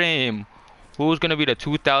like in the stream? Who's gonna be the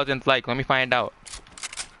 2,000th like? Let me find out.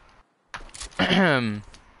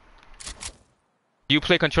 You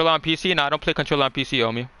play controller on PC? No, I don't play controller on PC,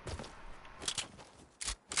 homie.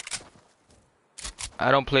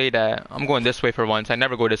 I don't play that. I'm going this way for once. I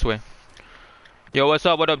never go this way. Yo, what's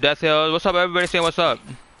up? What up, Death Hills? What's up, everybody saying what's up?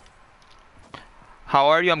 How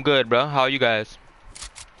are you? I'm good, bro. How are you guys?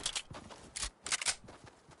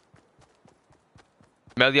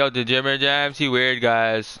 Melly out the Jimmer Jams. He weird,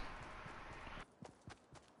 guys.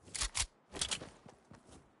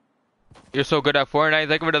 You're so good at Fortnite.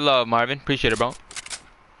 Thank you for the love, Marvin. Appreciate it, bro.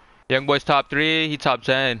 Young boy's top 3. He top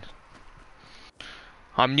 10.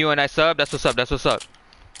 I'm new and I sub. That's what's up. That's what's up.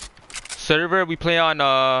 Server, we play on,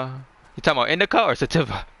 you talking about Indica or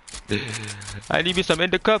Sativa? I need me some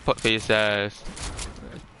Indica, put face ass.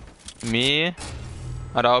 Me?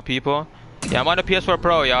 Out of all people? Yeah, I'm on the PS4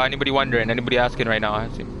 Pro, y'all. Anybody wondering? Anybody asking right now? I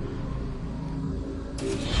see.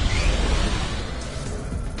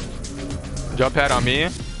 Jump pad on me?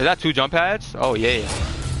 Is that 2 jump pads? Oh, yeah.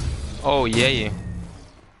 Oh, yeah.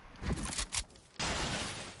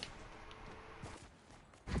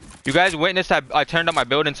 You guys witnessed that I turned up my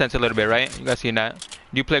building sense a little bit, right? You guys seen that?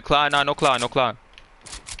 Do you play Claw? No, no Claw, no Claw.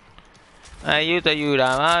 I used to use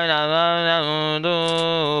that.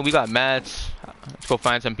 We got mats. Let's go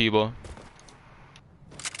find some people.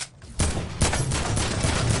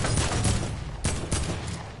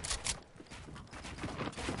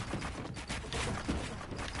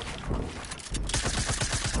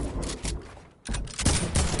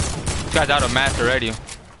 This guy's out of mass already.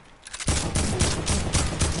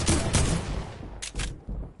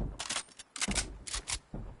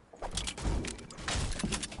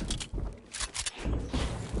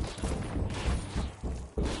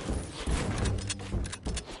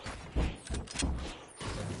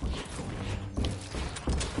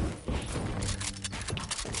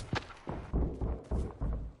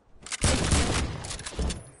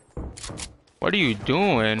 What are you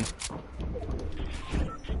doing?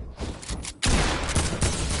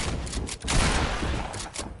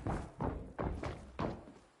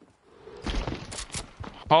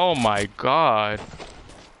 Oh my god.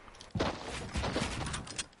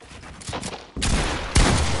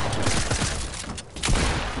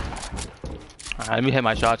 Alright, let me hit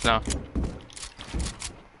my shots now.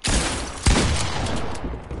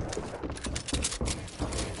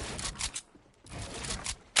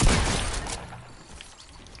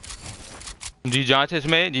 G Johntis,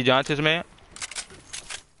 mate. G Johntis, mate.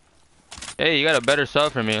 Hey, you got a better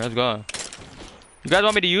sub for me. Let's go. You guys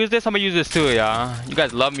want me to use this? I'm gonna use this too, y'all. You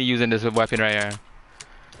guys love me using this weapon right here.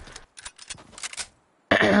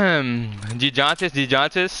 G Johntis, G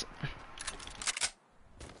Johntis.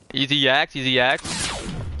 Easy yaks, easy yaks.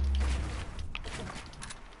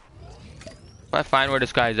 If I find where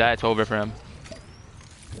this guy's at, it's over for him.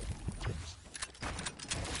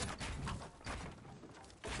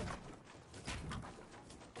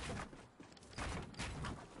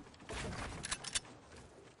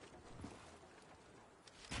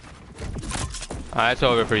 Alright, it's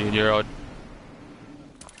over for you, Gerald.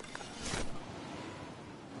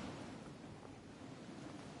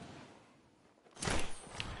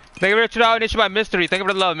 Thank you for the $2 issue by Mystery. Thank you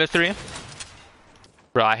for the love, Mystery.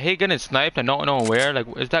 Bro, I hate getting sniped. I don't know where. Like,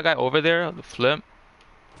 is that guy over there? The flip.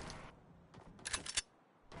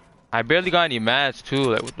 I barely got any mats too,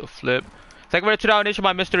 like with the flip. Thank you for the $2 issue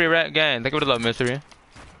by Mystery again. Thank you for the love, Mystery.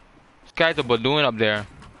 This guy's a balloon up there.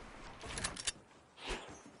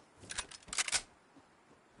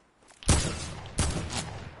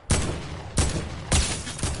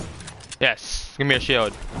 Yes, give me a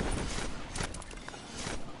shield.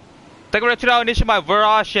 Thank you for the $2 initial by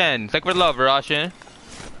Verashen. Thank you for the love, Verashen.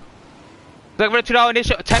 Thank you for the $2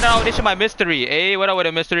 initial, $10 initial by Mystery. Hey, what up with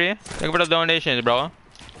a Mystery? Thank you for the donations, bro.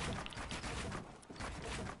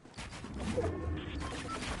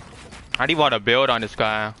 I do want to build on this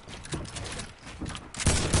guy.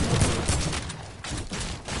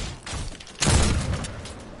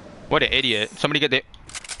 What an idiot. Somebody get the...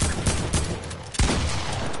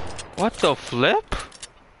 What the flip?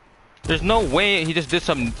 There's no way he just did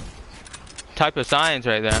some type of science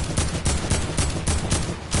right there.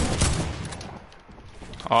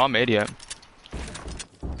 Oh, I'm an idiot.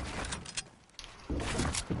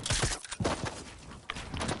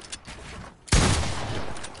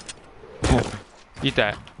 Eat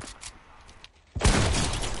that.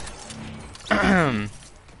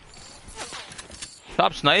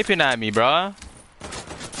 Stop sniping at me, bruh.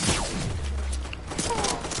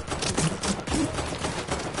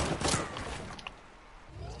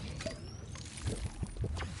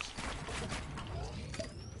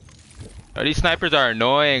 Oh, these snipers are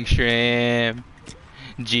annoying, Shrimp.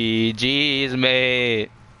 GG's, mate.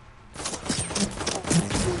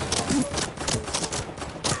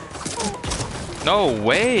 No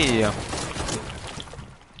way.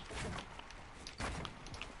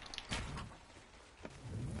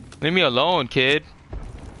 Leave me alone, kid.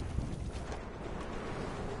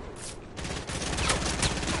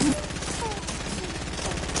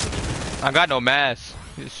 I got no mask.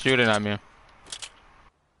 He's shooting at me.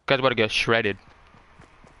 Guy's about to get shredded.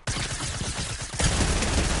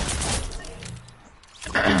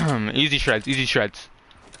 Easy shreds, easy shreds.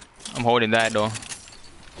 I'm holding that though.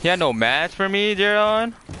 He had no match for me,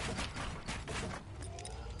 Gerald.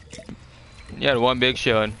 He had one big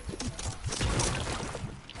shield.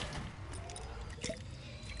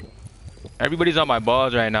 Everybody's on my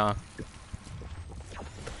balls right now.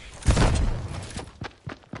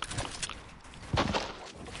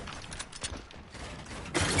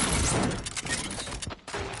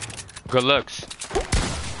 Good looks.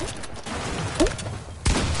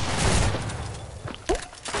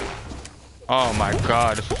 Oh my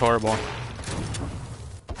god, this is horrible.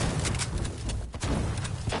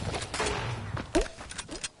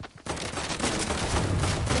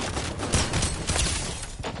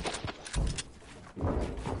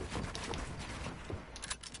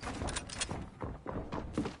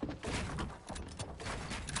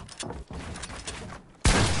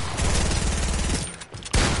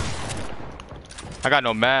 I got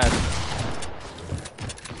no mask.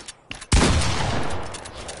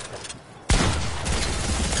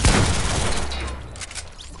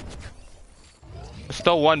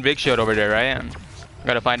 still one big shield over there, right?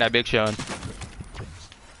 Gotta find that big shield.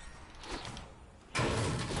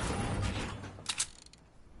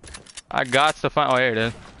 I got to find. Oh, here it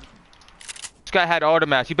is. This guy had all the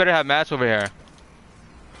mats. You better have mats over here.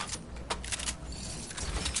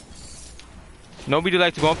 Nobody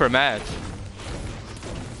likes to go for mats.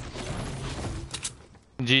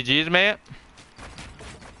 GG's, mate.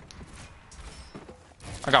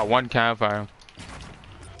 I got one campfire.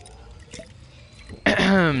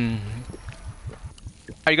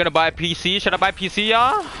 Are you gonna buy a PC? Should I buy a PC,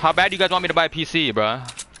 y'all? How bad do you guys want me to buy a PC, bro?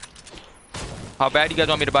 How bad do you guys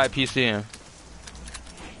want me to buy a PC?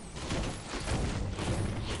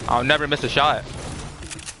 I'll never miss a shot.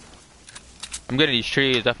 I'm getting these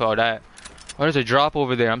trees, I feel that. Oh, there's a drop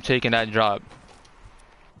over there. I'm taking that drop.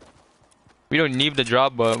 We don't need the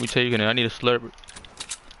drop, but we taking it. I need a slurp.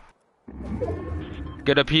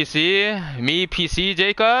 Get a PC? Me, PC,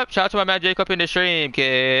 Jacob? Shout out to my man Jacob in the stream,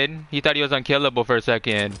 kid. He thought he was unkillable for a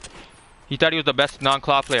second. He thought he was the best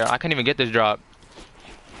non-claw player. I can't even get this drop.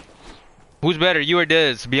 Who's better, you or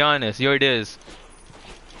Diz? Be honest, you or Diz?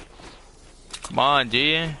 Come on,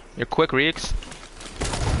 G. You're quick, Reeks.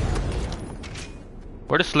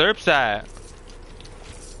 Where the slurps at?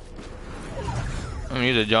 I'm gonna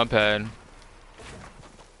use a jump pad.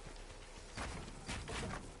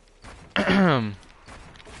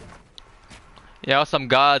 Yeah, some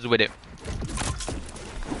gods with it.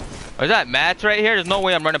 Oh, is that mats right here? There's no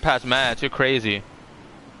way I'm running past mats. You're crazy.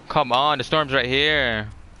 Come on, the storm's right here.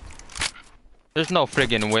 There's no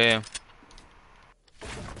friggin' way.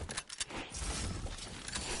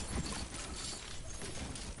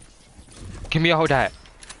 Give me a hold that.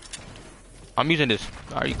 I'm using this.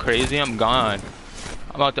 Are you crazy? I'm gone.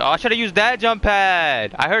 I'm about to. Oh, I should have used that jump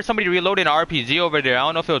pad. I heard somebody reloading an RPG over there. I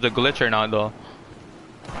don't know if it was a glitch or not though.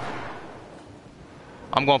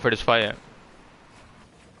 I'm going for this fight.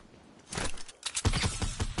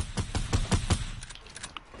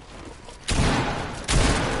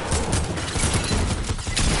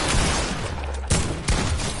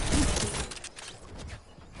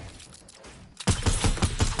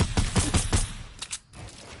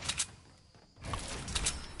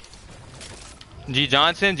 G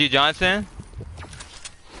Johnson, G Johnson.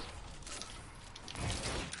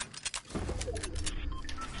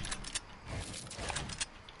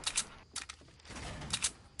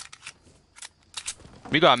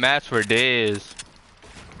 We got mats for days.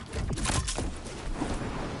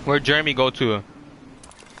 Where'd Jeremy go to?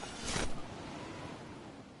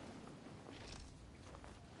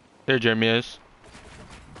 There Jeremy is.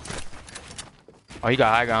 Oh, he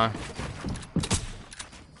got high gun.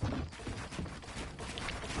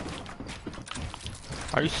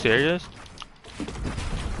 Are you serious?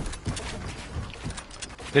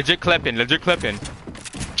 Legit clipping, legit clipping.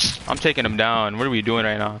 I'm taking him down. What are we doing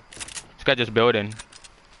right now? This guy just building.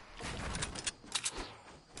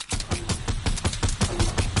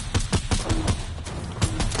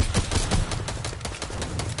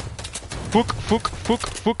 Fuck.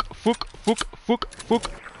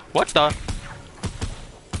 What the?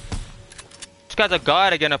 This guy's a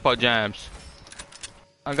god again about jams.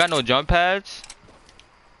 I got no jump pads.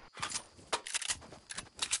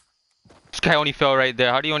 This guy only fell right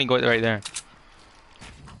there. How do you only go right there?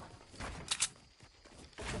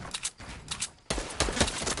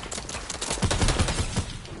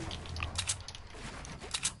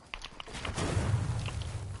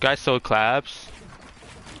 Guy sold claps.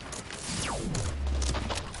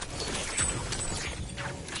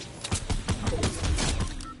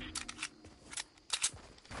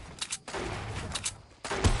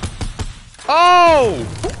 Oh!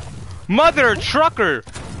 Mother trucker!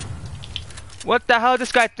 What the hell is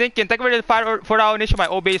this guy thinking? Thank you for the $4 initial by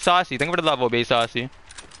Obey Saucy. Thank you for the love, Obey Saucy.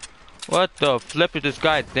 What the flip is this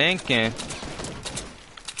guy thinking?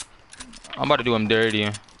 I'm about to do him dirty.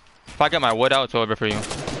 If I get my wood out, it's over for you.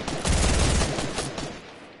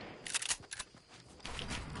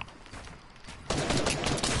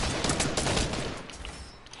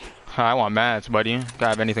 I want mats, buddy. Gotta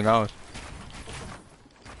have anything else.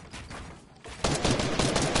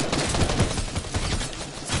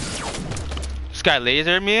 This guy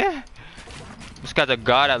lasered me? This guy's a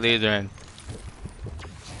god at lasering.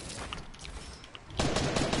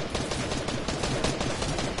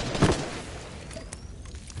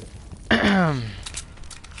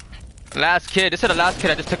 Last kid. This is the last kid.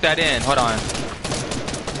 I just took that in. Hold on.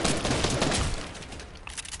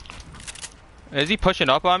 Is he pushing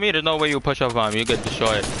up on me? There's no way you push up on me. You get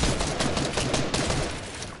destroyed.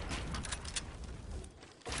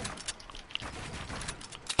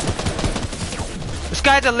 This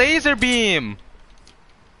guy's a laser beam.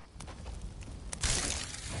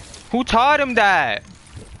 Who taught him that?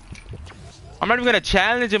 I'm not even gonna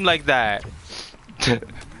challenge him like that.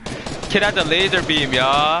 Kid has a laser beam,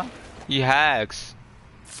 y'all. He hacks.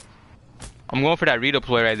 I'm going for that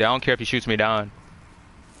redeploy right there. I don't care if he shoots me down.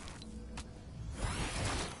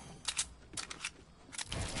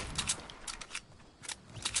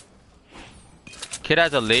 Kid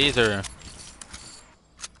has a laser.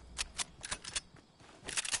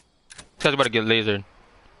 This guy's about to get lasered.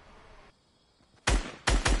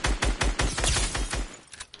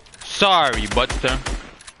 Sorry, Butster.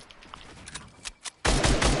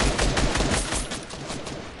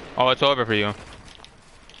 Oh, it's over for you.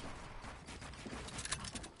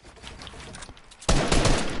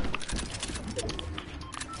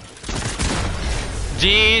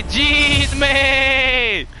 GG's,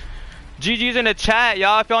 man! GG's in the chat,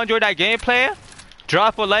 y'all. If y'all enjoyed that gameplay,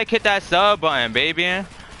 drop a like, hit that sub button, baby.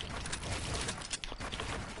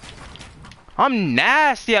 I'm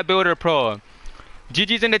nasty at Builder Pro.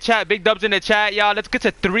 GG's in the chat, big dubs in the chat, y'all. Let's get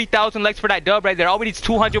to 3,000 likes for that dub right there. All we need is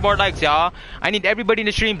 200 more likes, y'all. I need everybody in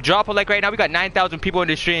the stream. Drop a like right now. We got 9,000 people in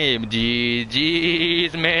the stream.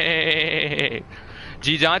 GG's, man.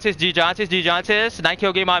 G Johntis,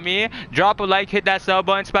 9-kill game on me. Drop a like, hit that sub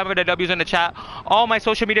button, spam with the W's in the chat. All my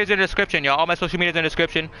social medias in the description, y'all. All my social medias in the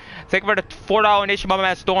description. Thank you for the $4 donation by my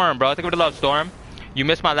man Storm, bro. Thank you for the love, Storm. You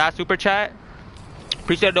missed my last super chat.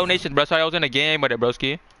 Appreciate the donations, bro. Sorry I was in a game with it,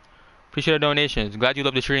 broski. Appreciate the donations. Glad you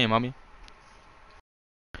love the stream, homie.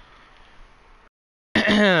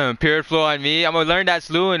 Period flow on me. I'm gonna learn that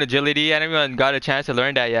slew in agility. I haven't even got a chance to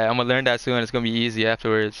learn that yet. I'm gonna learn that soon. It's gonna be easy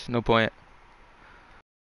afterwards. No point.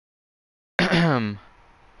 Thank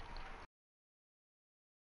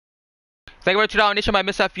you for the donation by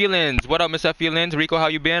Miss F Feelings. What up, Miss F Feelings? Rico, how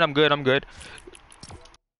you been? I'm good. I'm good.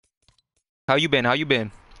 How you been? How you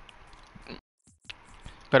been?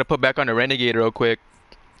 Gotta put back on the Renegade real quick.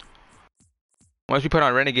 Once we put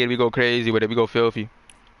on Renegade, we go crazy with it. We go filthy.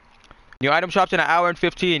 New item shops in an hour and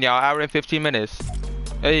 15, y'all. Hour and 15 minutes.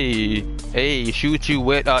 Hey, shoot you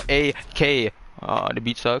with AK. The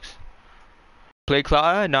beat sucks. Play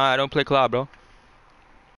Claw? Nah, I don't play Claw, bro.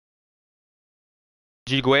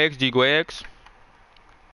 G-Gwex.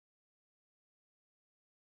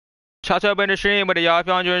 Shout out in the stream with it, y'all. If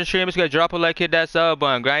y'all enjoying the stream, just gonna drop a like, hit that sub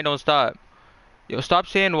button. Grind don't stop. Yo, stop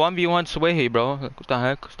saying 1v1 sway, bro. What the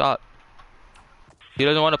heck? Stop. He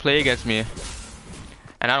doesn't want to play against me.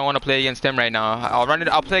 And I don't want to play against him right now.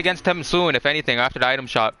 I'll play against him soon, if anything, after the item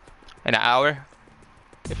shop. In an hour.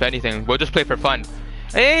 If anything. We'll just play for fun.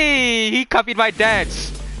 Hey! He copied my dance.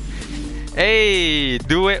 Hey!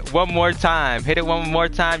 Do it one more time. Hit it one more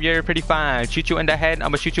time. You're pretty fine. Shoot you in the head.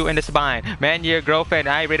 I'ma shoot you in the spine. Man, your girlfriend.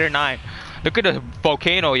 I rate her 9. Look at the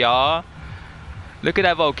volcano, y'all. Look at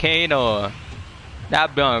that volcano.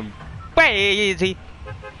 That blunt crazy.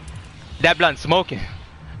 That blunt smoking.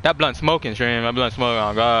 That blunt smoking, stream. That blunt smoking.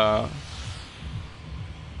 Oh God.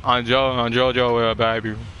 On JoJo,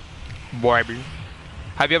 baby. Baby.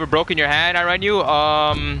 Have you ever broken your hand? iRunYew?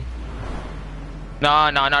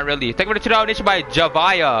 Nah, not really. Thank you for the $2 donation by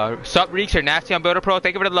Javaya. Sup, Reeks, you're nasty on Builder Pro.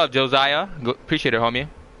 Thank you for the love, Josiah. Appreciate it, homie.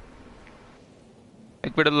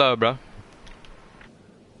 Thank you for the love, bro.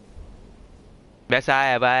 Best I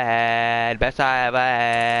ever had, best I ever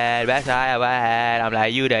had, best I ever had. I'm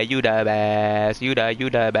like, you the best, you the best, you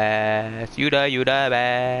the best,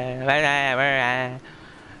 best I ever had.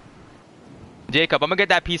 Jacob, I'm gonna get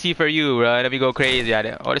that PC for you, bro. Let me go crazy at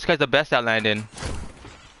it. Oh, this guy's the best at landing.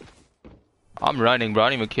 I'm running, bro. I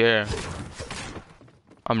don't even care.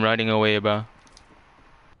 I'm running away, bro.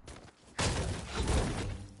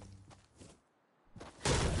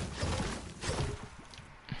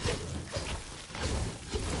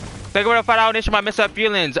 Thank you for the $5 donation, my Miss Up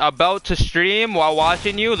Feelings. About to stream while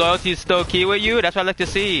watching you. Loyalty is still key with you. That's what I like to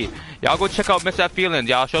see. Y'all go check out Miss Up Feelings.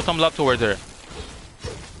 Y'all show some love towards her.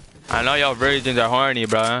 I know y'all virgins are horny,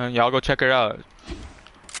 bro. Y'all go check her out.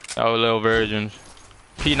 Y'all little virgins.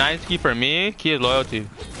 P9's key for me. Key is loyalty.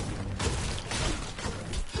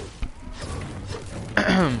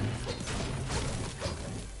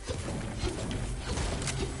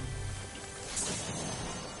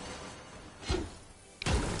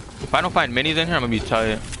 If I don't find minis in here, I'm gonna be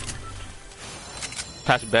tight.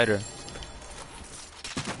 That's better.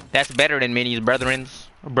 That's better than minis, brethrens.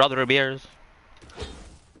 Brother beers.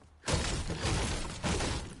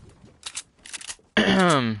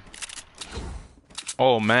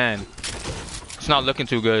 Oh man. It's not looking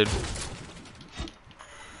too good.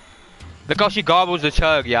 Look how she gobbles the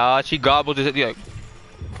chug, y'all. She gobbles the like.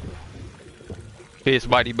 Face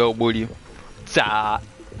body built booty. Zah.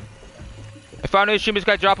 If I know the stream, just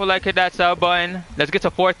guys drop a like, hit that sub button. Let's get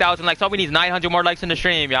to 4,000 likes. All we need is 900 more likes in the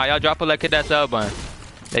stream, y'all. Y'all drop a like, hit that sub button.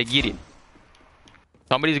 They get it.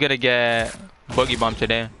 Somebody's gonna get boogie bumped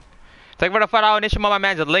today. Thank you for the $5 initiative. My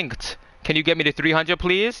man's linked. Can you get me to 300,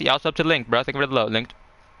 please? Y'all sub to link, bro. Thank you for the love. Linked.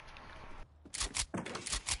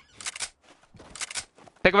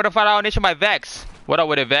 Thank you for the $5 donation by Vex. What up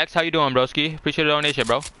with it, Vex? How you doing, broski? Appreciate the donation,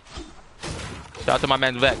 bro. Shout out to my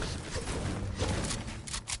man Vex.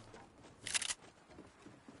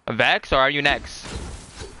 Vex, or are you next?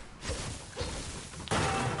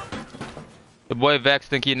 The boy Vex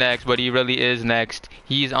think he next, but he really is next.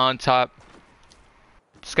 He's on top.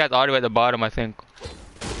 This guy's all the way at the bottom, I think.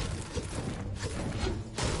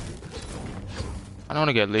 I don't want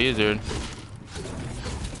to get lasered.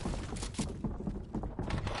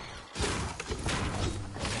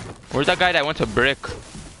 Where's that guy that went to brick?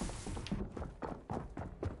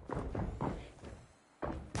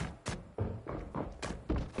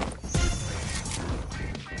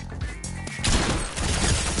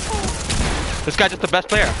 This guy's just the best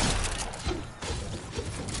player.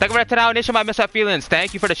 Thank you for the 10-hour nation, my Mr. Feelings.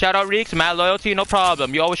 Thank you for the shout-out, Reeks. Mad loyalty, no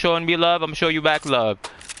problem. You always showing me love. I'm gonna show you back love.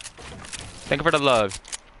 Thank you for the love.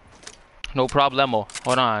 No problemo.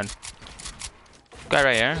 Hold on. Guy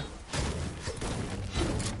right here.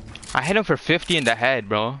 I hit him for 50 in the head,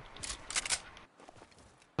 bro. It's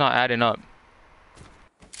not adding up.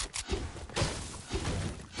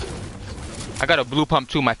 I got a blue pump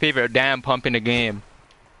too, my favorite damn pump in the game.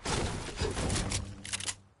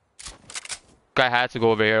 Guy had to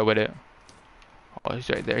go over here with it. Oh, he's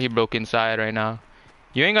right there. He broke inside right now.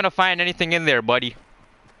 You ain't gonna find anything in there, buddy.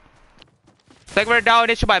 Thank you for the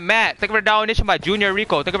donation by Matt. Thank you for the donation by Junior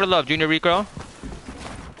Rico. Thank you for the love, Junior Rico.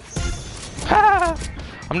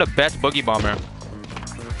 I'm the best boogie bomber.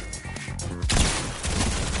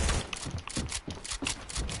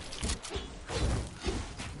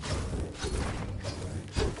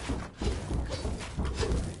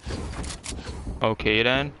 Okay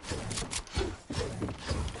then.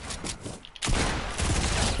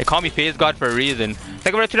 They call me Phase God for a reason.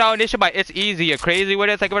 Thank you for the $2 initiative by It's Easy. You're crazy with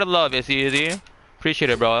it. Thank you for the love, It's Easy. Appreciate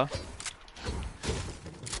it, bro.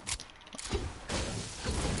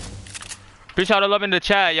 Appreciate all the love in the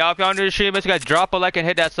chat, y'all. If y'all under the stream, let's guys drop a like and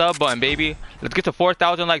hit that sub button, baby. Let's get to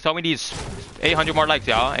 4,000 likes. All we need is 800 more likes,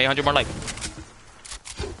 y'all. 800 more likes.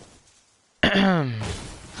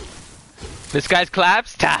 This guy's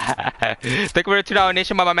claps. Thank you for the $2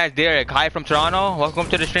 donation by my man Derek. Hi from Toronto. Welcome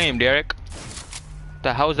to the stream, Derek.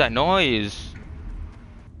 The hell's that noise?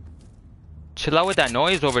 Chill out with that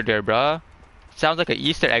noise over there, bruh. Sounds like an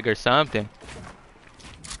Easter egg or something.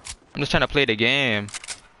 I'm just trying to play the game.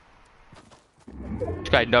 This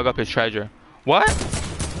guy dug up his treasure. What?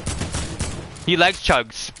 He likes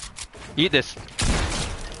chugs. Eat this.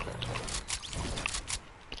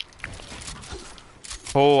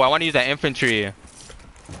 Oh, I want to use that infantry.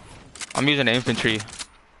 I'm using the infantry.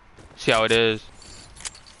 See how it is.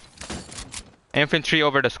 Infantry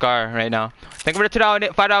over the Scar right now. Thank you for the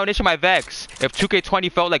 $5 donation by Vex. If 2K20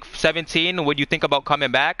 felt like 17, would you think about coming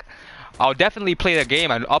back? I'll definitely play the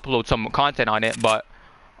game and upload some content on it, but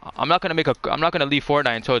I'm not gonna leave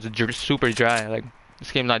Fortnite until it's super dry. Like,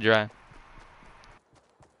 this game's not dry.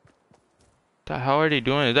 The hell are they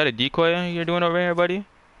doing? Is that a decoy you're doing over here, buddy?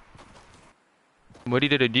 Buddy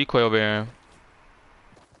did a decoy over here.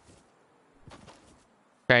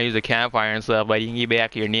 Trying to use a campfire and stuff, but you can get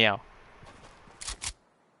back here now.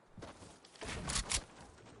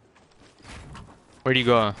 Where'd he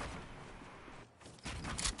go?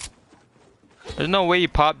 There's no way you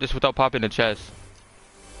pop this without popping the chest.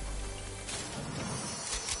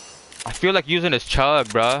 I feel like using this chug,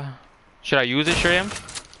 bruh. Should I use it, Shrim?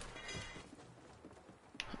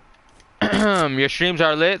 Your streams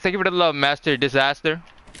are lit. Thank you for the love, Master Disaster.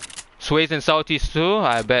 Sway's in Southeast too?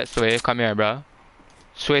 I bet, Sway. Come here, bruh.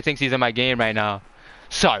 Sway thinks he's in my game right now.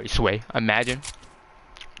 Sorry, Sway. Imagine.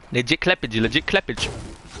 Legit clippage, legit clippage.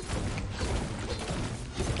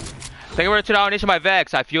 Thank you for the $2 donation by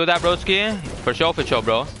Vex. I feel that, broski. For sure,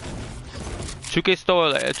 bro.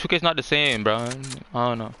 2K's not the same, bro. I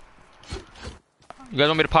don't know. You guys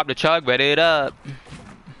want me to pop the chug? Ready it up.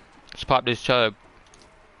 Let's pop this chug.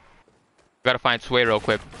 Gotta find Sway real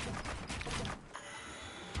quick.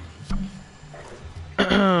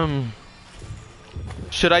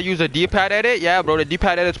 Should I use a D-pad edit? Yeah, bro. The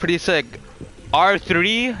D-pad edit's pretty sick.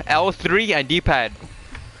 R3, L3, and D-pad.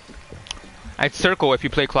 I'd circle if you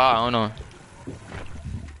play Claw, I don't know.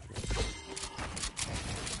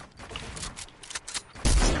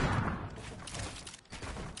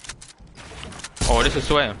 Oh, this is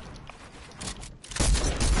Sway.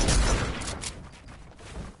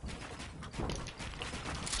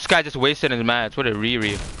 guy just wasted his mats. What a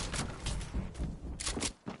Riri.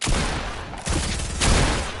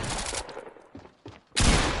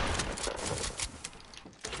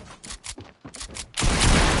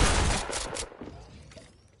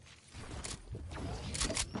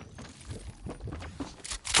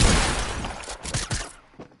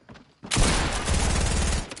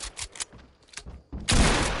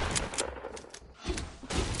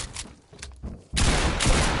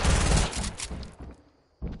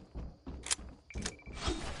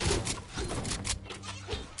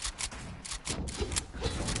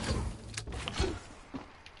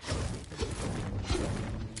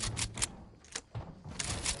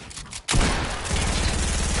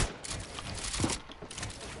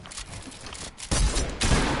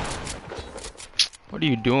 What are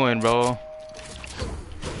you doing, bro?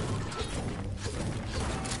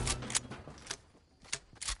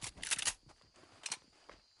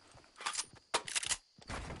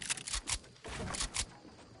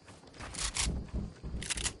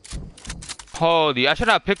 Holy, I should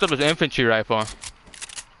have picked up his infantry rifle.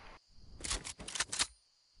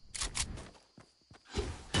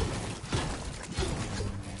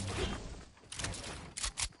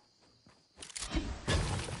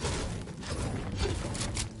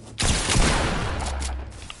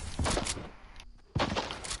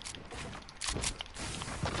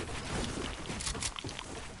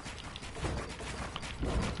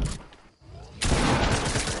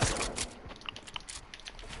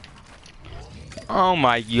 Oh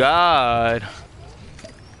my god.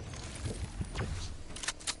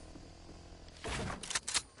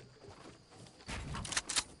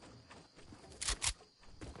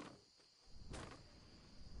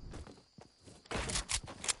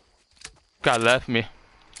 Guy left me.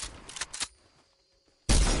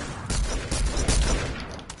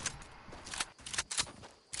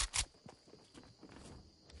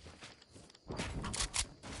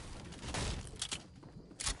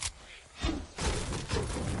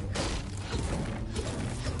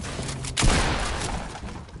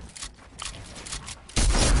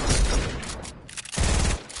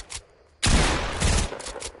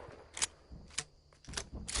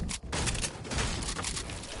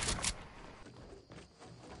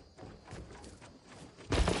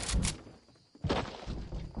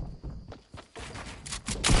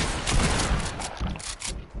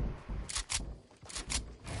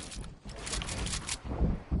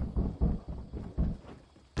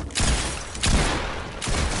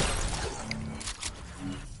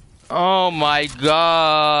 Oh my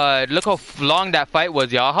god. Look how long that fight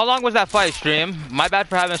was, y'all. How long was that fight, stream? My bad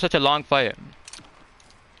for having such a long fight.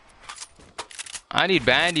 I need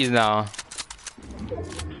bandies now.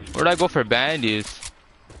 Where'd I go for bandies?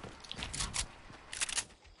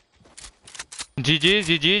 GG's,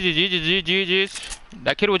 GG's, GG's, GG's.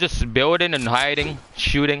 That kid was just building and hiding,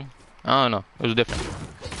 shooting. I don't know. It was different.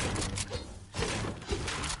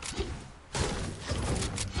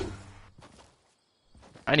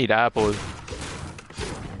 I need apples.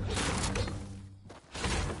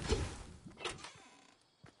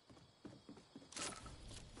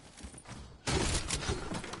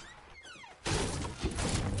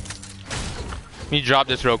 Let me drop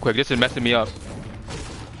this real quick. This is messing me up.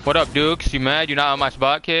 What up, Dukes? You mad? You not on my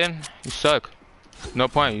spot, kid? You suck. No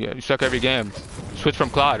point. You suck every game. Switch from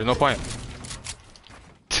Claude. There's no point.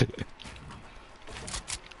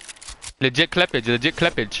 Legit clippage. Legit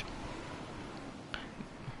clippage.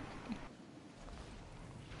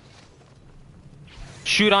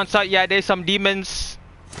 Shoot on sight, yeah, there's some demons.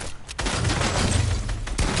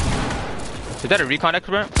 Is that a recon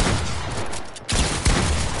expert?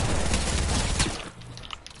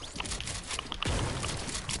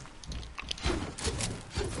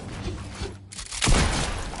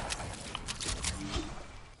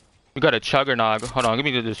 We got a chuggernog. Hold on, give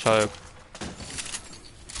me this chug.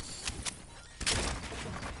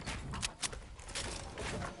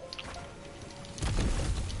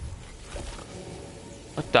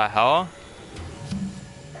 What the hell?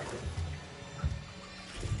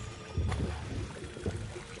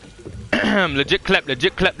 Legit clip,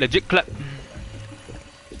 legit clip, legit clip.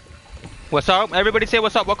 What's up? Everybody say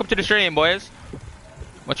what's up. Welcome to the stream, boys.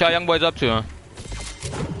 What y'all young boys up to?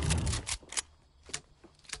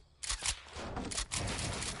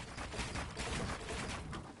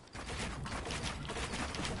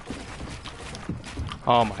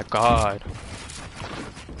 Oh my god.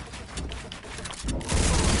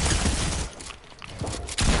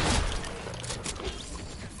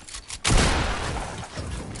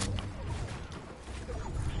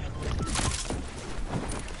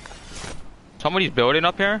 Somebody's building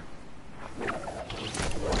up here?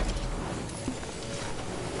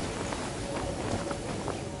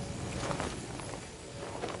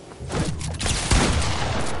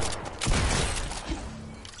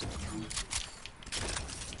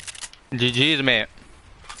 GG's, mate.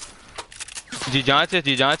 Gigantes,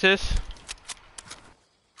 Gigantes.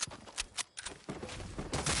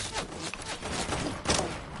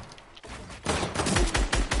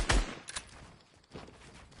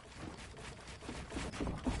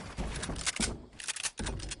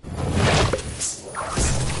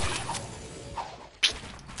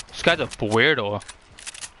 This guy's a weirdo.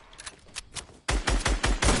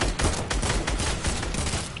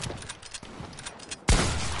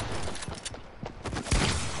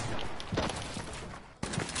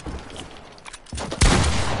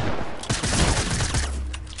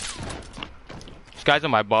 This guy's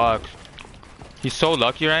in my box. He's so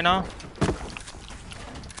lucky right now.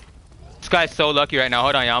 This guy's so lucky right now.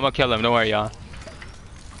 Hold on, y'all. I'm gonna kill him. Don't worry, y'all.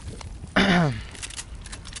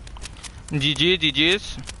 GG,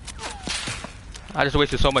 GG's. I just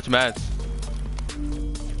wasted so much meds.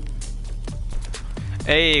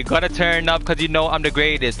 Hey, gotta turn up cause you know I'm the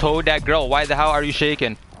greatest. Told that girl, why the hell are you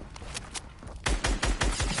shaking?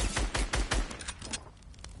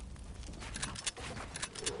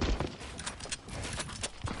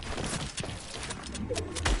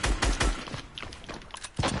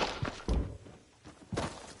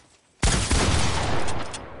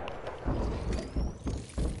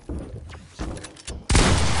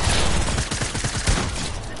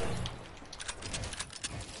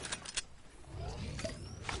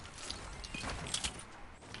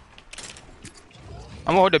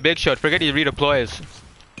 I'm gonna hold the big shot. Forget these redeploys.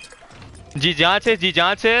 Gigantes,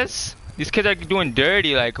 Gigantes. These kids are doing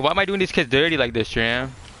dirty. Like, why am I doing these kids dirty like this,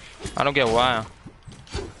 man? I don't get why.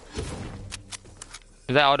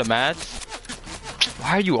 Is that all the mats?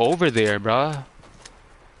 Why are you over there, bruh?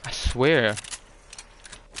 I swear.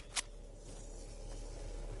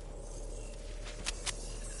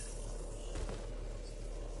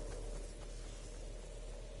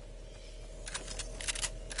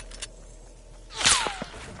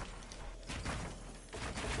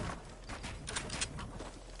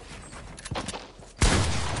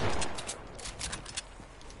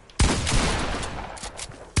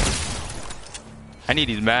 I need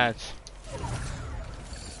these mats.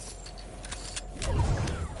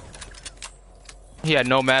 He had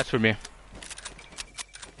no mats for me.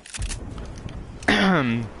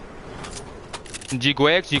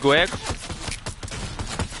 Giguex, Giguex.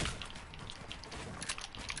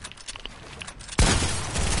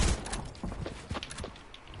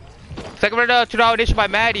 Thank you for the 2 audition by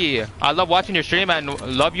Maddie. I love watching your stream and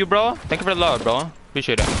love you, bro. Thank you for the love, bro.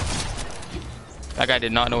 Appreciate it. That guy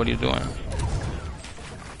did not know what he was doing.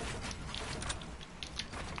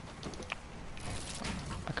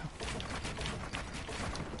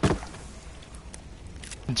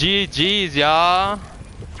 GG's, y'all.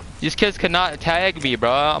 These kids cannot tag me, bro.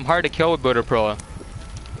 I'm hard to kill with Butter Pro.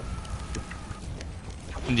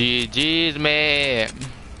 GG's, man.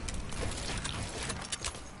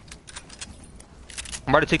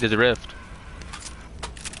 I'm about to take this rift.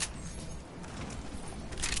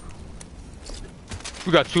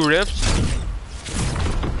 We got 2 rifts.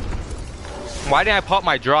 Why didn't I pop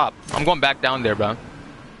my drop? I'm going back down there, bro.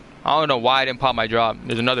 I don't know why I didn't pop my drop.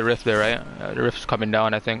 There's another rift there, right? The rift's coming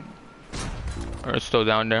down, I think. Or it's still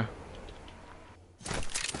down there.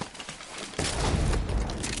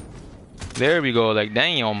 There we go, like,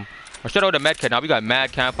 damn. I should have the med kit now. We got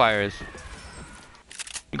mad campfires.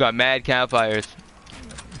 We got mad campfires.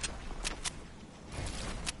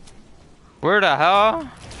 Where the hell?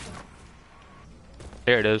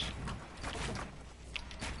 There it is.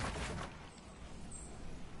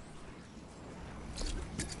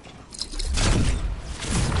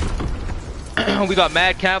 We got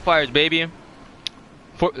mad campfires, baby.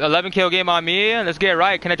 11 kill game on me. Let's get it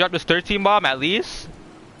right. Can I drop this 13 bomb at least?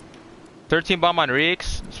 13 bomb on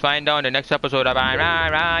Reeks. Let's find out in the next episode of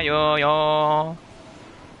iRunYew.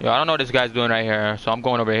 Yo, I don't know what this guy's doing right here, so I'm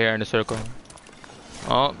going over here in the circle.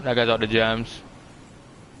 Oh, that guy's out the gems.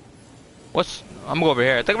 I'm gonna go over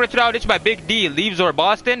here. Think about it, this is my Big D. Leafs or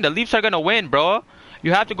Boston? The Leafs are gonna win, bro.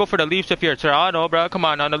 You have to go for the Leafs if you're Toronto, bro. Come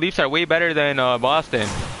on now, the Leafs are way better than Boston.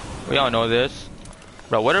 We all know this.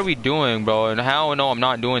 Bro, what are we doing, bro? And how no, I'm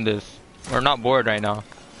not doing this. We're not bored right now.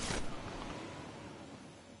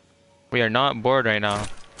 We are not bored right now.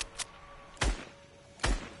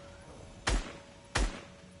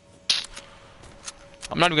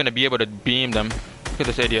 I'm not even gonna be able to beam them. Look at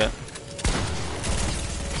this idiot.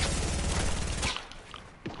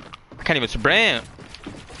 I can't even spray him.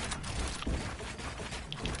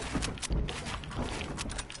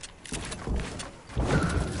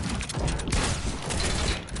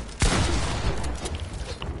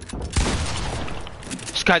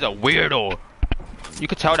 This guy's a weirdo. You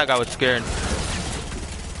could tell that guy was scared.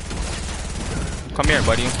 Come here,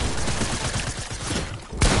 buddy.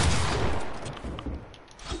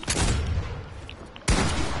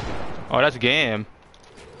 Oh, that's game.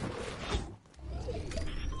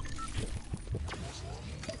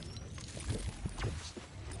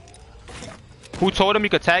 Who told him you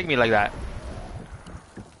could tag me like that?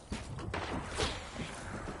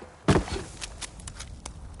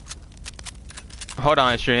 Hold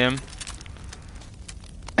on, stream.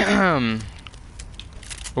 We're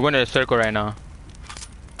going to the circle right now.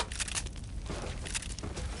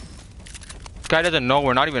 This guy doesn't know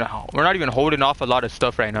we're not even holding off a lot of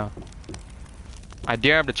stuff right now. I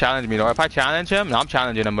dare him to challenge me though. If I challenge him, no, I'm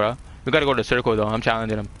challenging him, bro. We gotta go to the circle though. I'm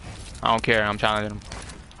challenging him. I don't care. I'm challenging him.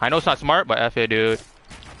 I know it's not smart, but F it, dude.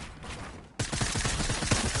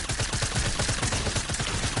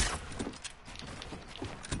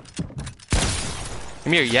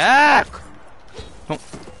 Come here, yak! Don't.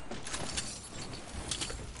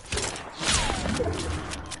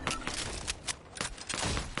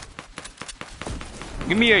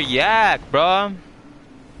 Give me your yak, bro.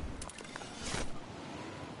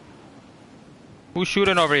 Who's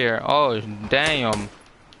shooting over here? Oh, damn.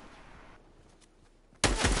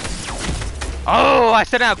 Oh, I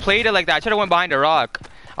shouldn't have played it like that. I should have went behind a rock.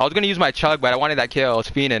 I was gonna use my chug, but I wanted that kill. I was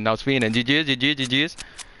fiending. GG's, GG's, GG's.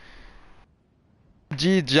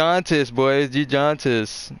 G-Jontis, boys.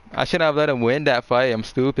 G-Jontis. I shouldn't have let him win that fight. I'm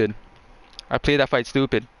stupid. I played that fight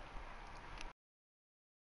stupid.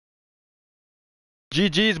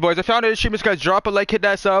 GG's, boys. I found it. Streamers, guys. Drop a like, hit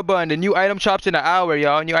that sub button. The new item shops in an hour,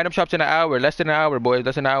 y'all. New item shops in an hour. Less than an hour, boys.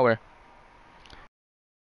 Less than an hour.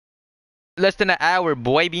 Less than an hour,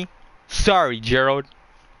 baby. Sorry, Gerald.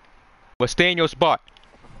 But stay in your spot.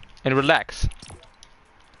 And relax.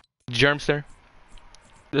 Germster.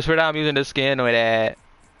 Just for now, I'm using this skin with that.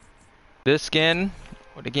 This skin.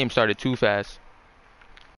 Oh, the game started too fast.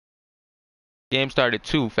 Game started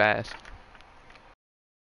too fast.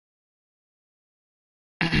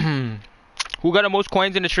 Who got the most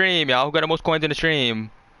coins in the stream, y'all? Who got the most coins in the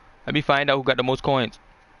stream? Let me find out who got the most coins.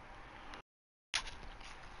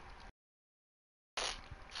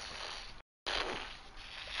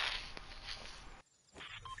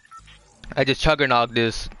 I just chuggernogged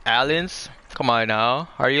this. Allens? Come on now.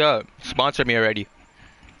 Hurry up. Sponsor me already.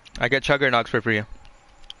 I get chuggernogs for free.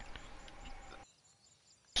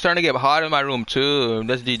 Starting to get hot in my room too.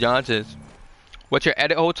 That's D Johnson's. What's your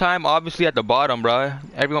edit hold time? Obviously at the bottom, bro.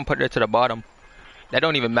 Everyone put it to the bottom. That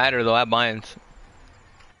don't even matter though. I have mines.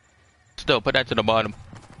 Still, put that to the bottom.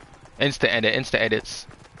 Insta edit. Insta edits.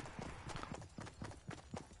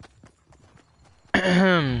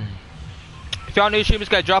 If y'all new streamers,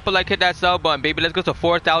 guys, drop a like, hit that sub button, baby. Let's go to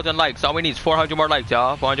 4,000 likes. All we need is 400 more likes,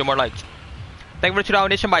 y'all. 400 more likes. Thank you for the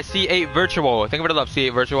donation by C8 Virtual. Thank you for the love,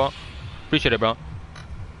 C8 Virtual. Appreciate it, bro.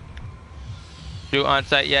 Do on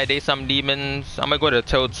site, yeah, they some demons. I'm gonna go to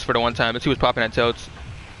Totes for the one time. Let's see what's popping at Totes.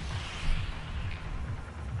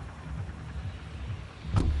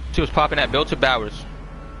 See what's popping at Bill to Bowers.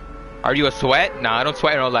 Are you a sweat? Nah, I don't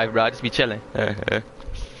sweat in real life, bro. I just be chilling.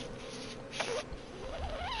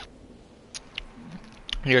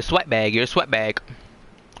 You're a sweat bag. You're a sweat bag.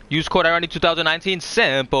 Use code iRunYew 2019.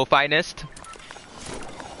 Simple, finest.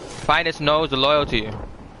 Finest knows the loyalty.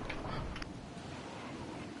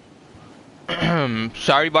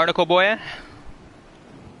 Sorry, Barnacle boy.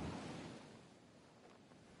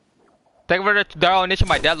 Thank you for the donation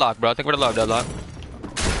by Deadlock, bro. Thank you for the love, Deadlock.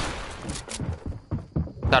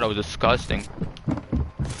 Thought it was disgusting.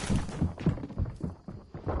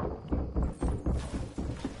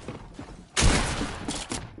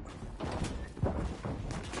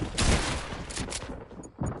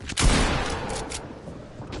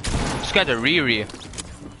 This guy's a Riri.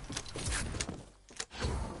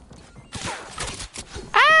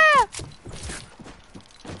 Ah!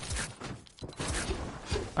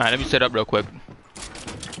 Alright, let me set up real quick.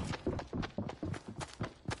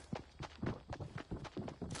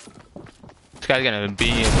 This guy's gonna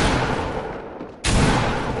be.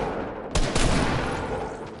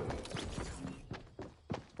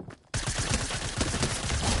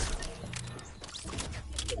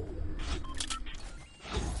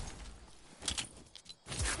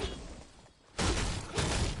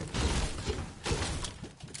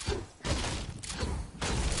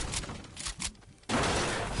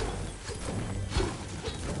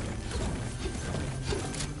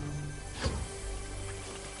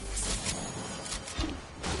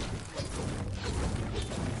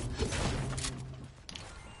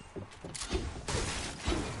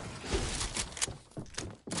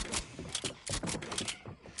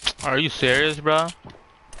 Are you serious, bro?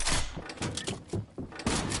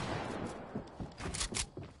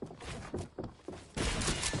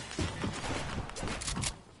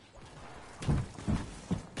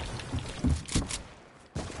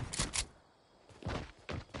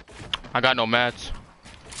 I got no mats.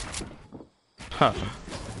 Huh.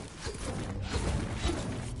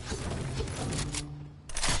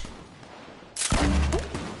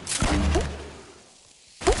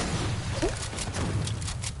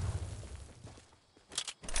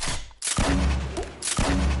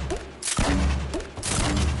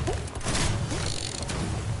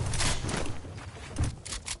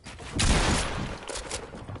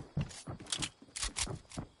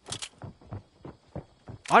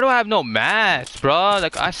 Why do I have no mats, bro?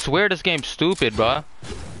 Like, I swear this game's stupid, bro.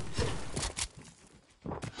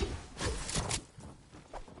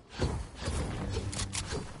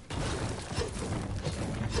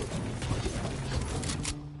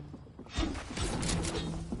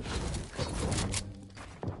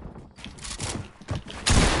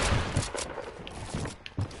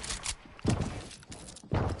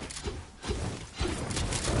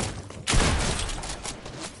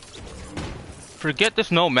 Forget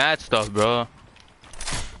this no mat stuff, bro.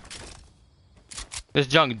 This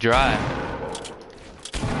junk dry.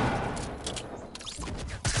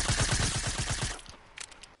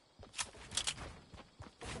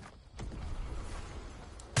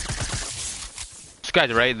 This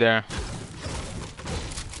guy's right there.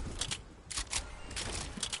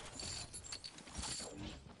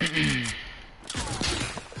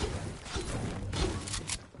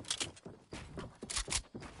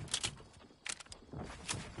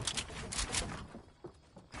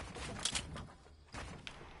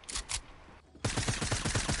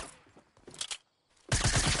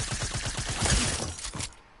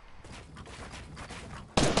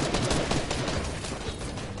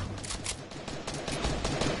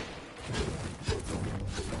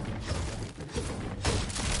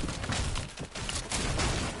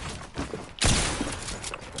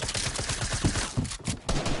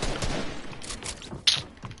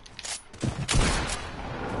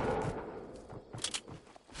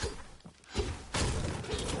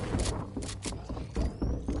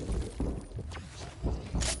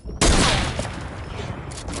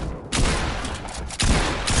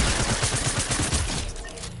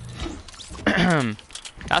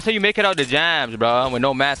 That's how you make it out the jams, bro, with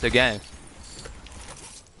no mats again.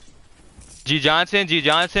 G Johnson, G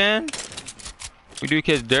Johnson. We do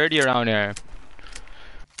kids dirty around here.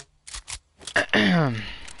 If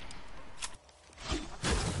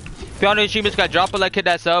y'all know streamers got drop a like, hit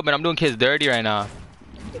that sub, but I'm doing kids dirty right now.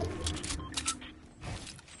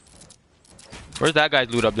 Where's that guy's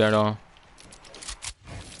loot up there, though?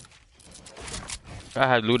 I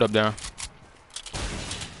had loot up there.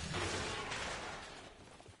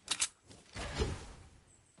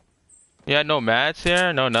 Yeah, no mats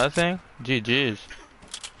here, no nothing. GG's.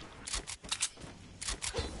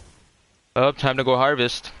 Oh, time to go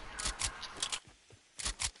harvest.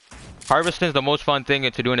 Harvesting is the most fun thing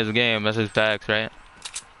to do in this game. That's his facts, right?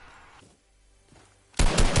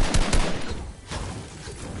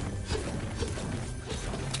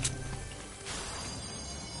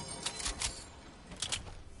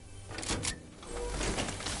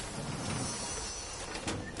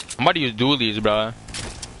 I'm about to use dualies, bro.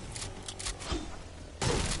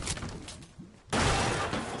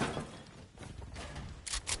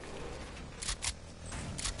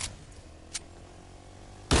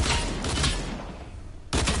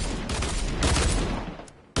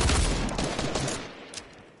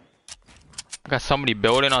 Got somebody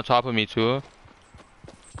building on top of me too.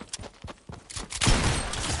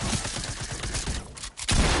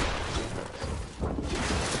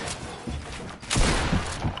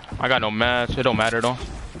 I got no mats, it don't matter though.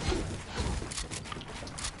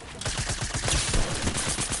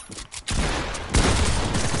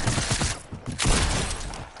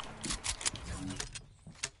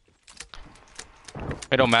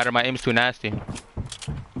 It don't matter, my aim's too nasty.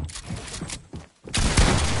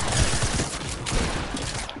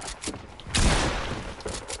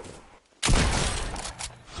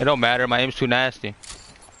 It don't matter, my aim's too nasty. You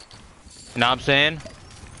know what I'm saying?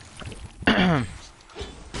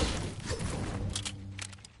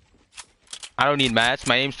 I don't need mats,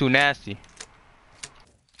 my aim's too nasty.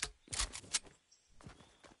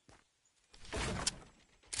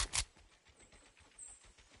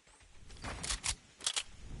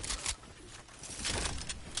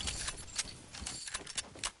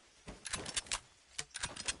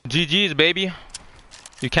 GG's, baby.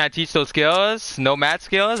 You can't teach those skills? No mat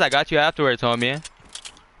skills? I got you afterwards, homie.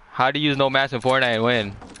 How to use no mats in Fortnite and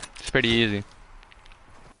win? It's pretty easy.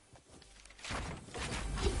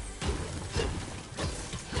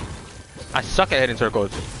 I suck at hitting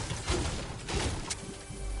circles.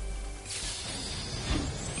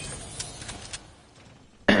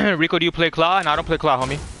 Rico, do you play Claw? No, I don't play Claw,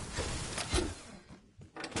 homie.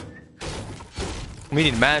 We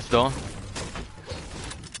need mass though.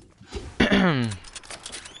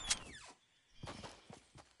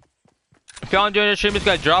 If y'all enjoying the stream, just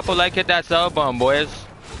gotta drop a like, hit that sub button, boys.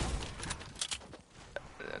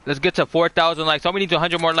 Let's get to 4,000 likes. All we need is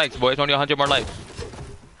 100 more likes, boys. Only 100 more likes.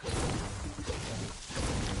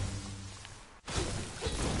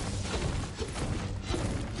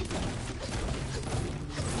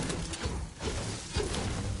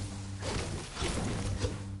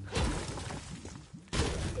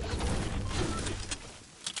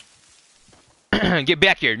 Get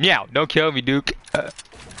back here, now! Don't kill me, Duke.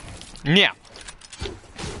 Now!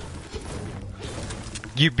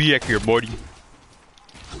 Get back here, buddy.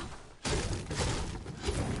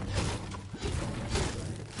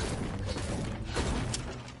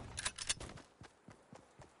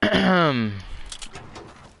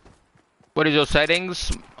 What is your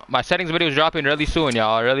settings? My settings video is dropping really soon,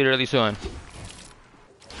 y'all. Really soon.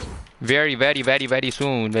 Very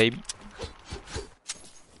soon, baby.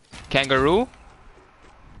 Kangaroo?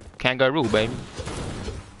 Kangaroo, baby.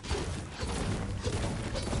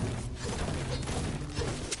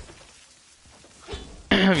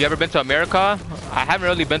 Have you ever been to America? I haven't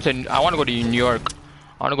really been to... I want to go to New York.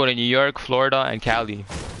 I want to go to New York, Florida, and Cali.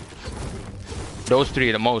 Those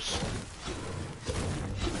three the most.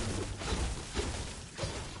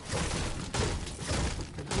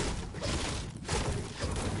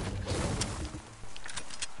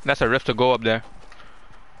 That's a rift to go up there.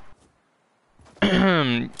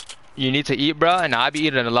 You need to eat, bro, and I be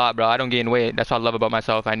eating a lot, bro. I don't gain weight. That's what I love about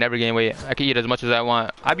myself. I never gain weight. I can eat as much as I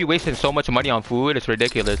want. I be wasting so much money on food. It's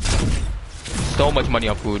ridiculous. So much money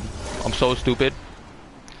on food. I'm so stupid.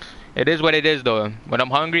 It is what it is, though. When I'm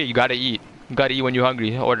hungry, you gotta eat. You gotta eat when you're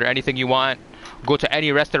hungry. Order anything you want. Go to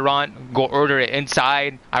any restaurant. Go order it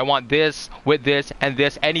inside. I want this, with this, and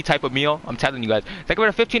this. Any type of meal. I'm telling you guys. Think of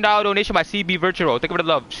it a $15 donation by CB Virtual. Think of it a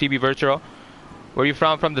love, CB Virtual. Where you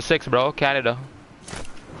from? From the 6, bro. Canada.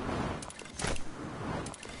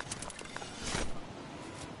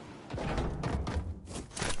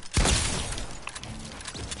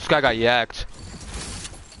 This guy got yacked.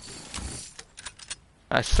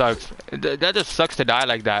 That sucks. That just sucks to die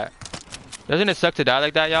like that. Doesn't it suck to die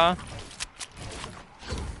like that, y'all?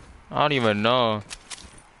 I don't even know.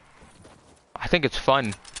 I think it's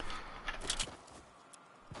fun.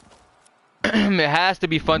 It has to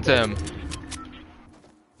be fun to him.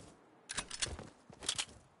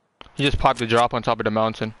 He just popped the drop on top of the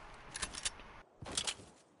mountain.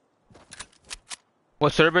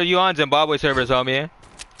 What server are you on? Zimbabwe servers, homie.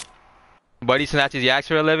 Buddy snatches yaks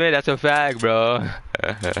for a living? That's a fact, bro.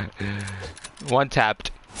 One tapped.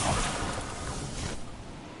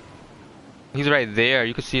 He's right there.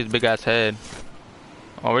 You can see his big ass head.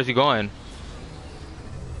 Oh, where's he going?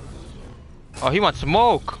 Oh, he wants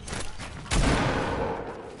smoke.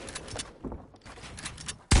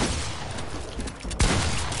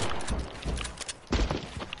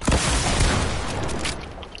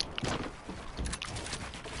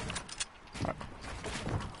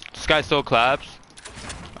 This guy still claps.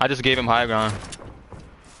 I just gave him high ground.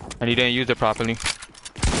 And he didn't use it properly.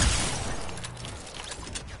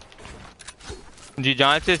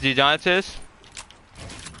 G-Giantis, G-Giantis.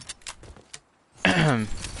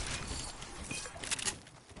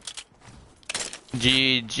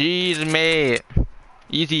 GG's, mate.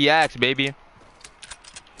 Easy yaks, baby.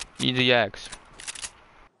 Easy yaks.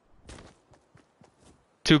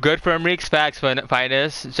 Too good for Amrik's facts,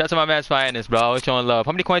 finest. Shout out to my man's finest, bro. Showing love.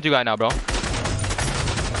 How many coins you got now, bro?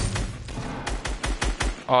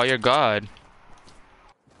 Oh, you're God.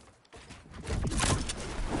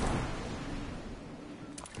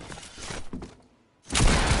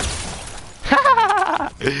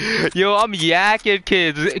 Yo, I'm yakking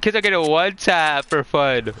kids. Kids are getting one tap for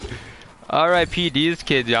fun. R.I.P. these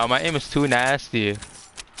kids, y'all. My aim is too nasty.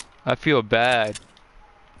 I feel bad.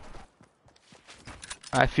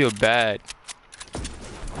 I feel bad.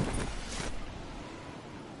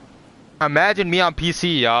 Imagine me on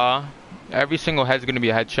PC, y'all. Every single head's gonna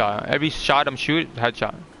be a headshot. Every shot I'm shooting,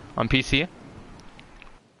 headshot. On PC.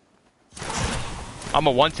 I'm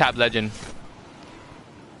a one-tap legend.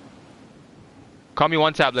 Call me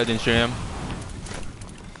one-tap legend, stream.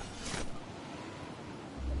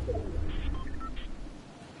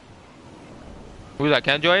 Who's that,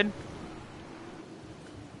 Kenjoid?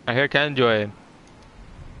 I hear Kenjoid.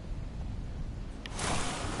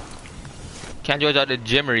 Kenjoid's out the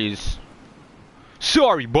Jimmeries.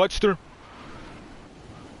 Sorry, Butster.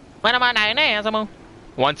 What am I doing?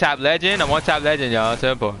 One-tap legend? I'm one-tap legend, y'all.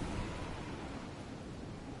 Simple.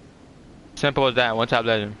 Simple as that. One-tap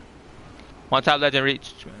legend. One-tap legend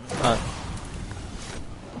reached.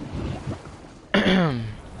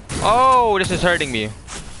 Oh, this is hurting me.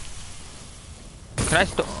 Can I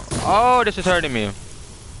still? Oh, this is hurting me.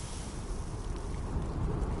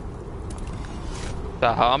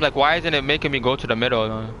 The hell? I'm like, why isn't it making me go to the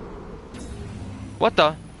middle? What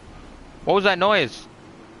the? What was that noise?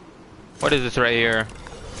 What is this right here?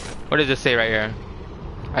 What does this say right here?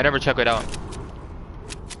 I never check it out.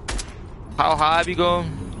 How high you go?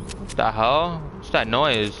 What the hell? What's that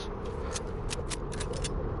noise?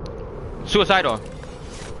 Suicidal.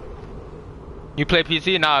 You play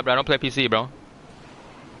PC? Nah, bro. I don't play PC, bro.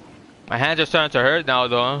 My hands are starting to hurt now,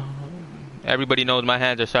 though. Everybody knows my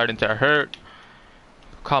hands are starting to hurt.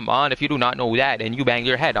 Come on, if you do not know that, then you bang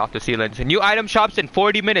your head off the ceiling. New item shops in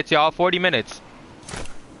 40 minutes, y'all. 40 minutes.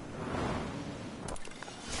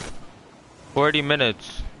 40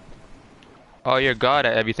 minutes. Oh, you're god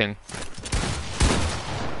at everything.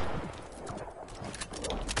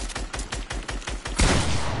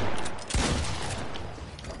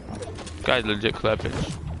 This guy's legit clapping.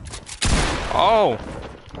 Oh!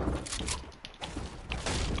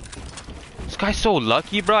 This guy's so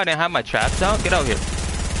lucky, bro. I didn't have my traps out. Get out here.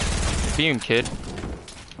 Beam, kid.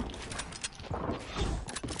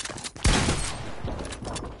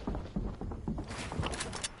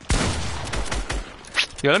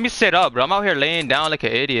 Yo, let me sit up, bro. I'm out here laying down like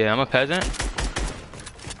an idiot. I'm a peasant.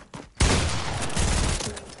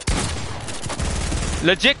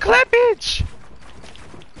 Legit clippage!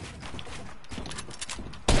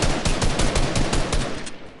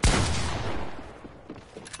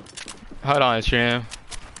 Hold on, stream.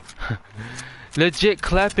 Legit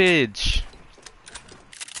clippage.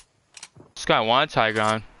 This guy one tiger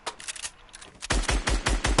on.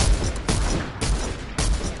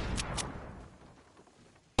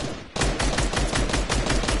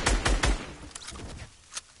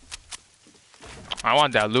 I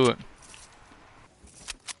want that loot.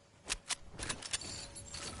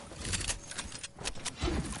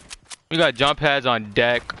 We got jump pads on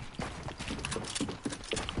deck.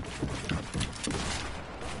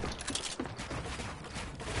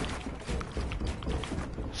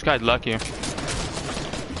 This guy's lucky.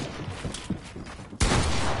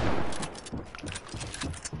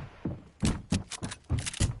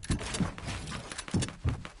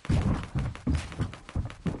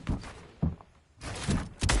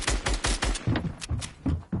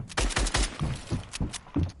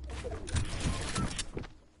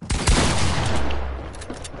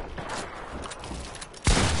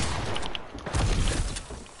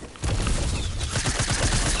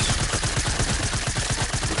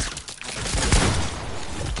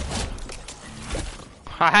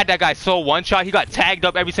 I had that guy so one shot, he got tagged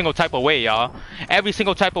up every single type of way, y'all. Every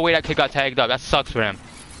single type of way that kid got tagged up. That sucks for him.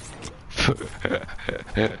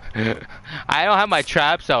 I don't have my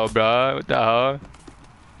traps out, bro. What the hell?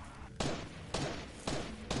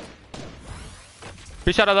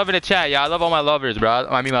 Appreciate the love in the chat, y'all. I love all my lovers, bro.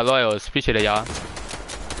 I mean, my loyals. Appreciate it, y'all.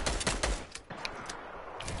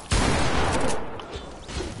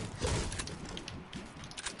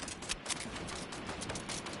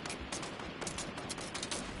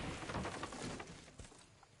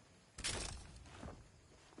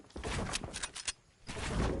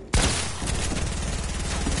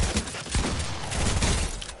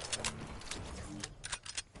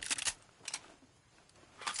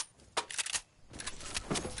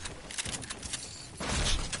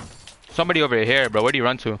 Somebody over here, bro. Where do you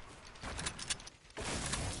run to?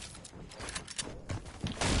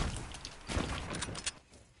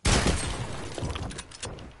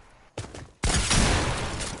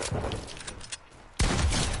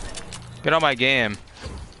 Get on my game.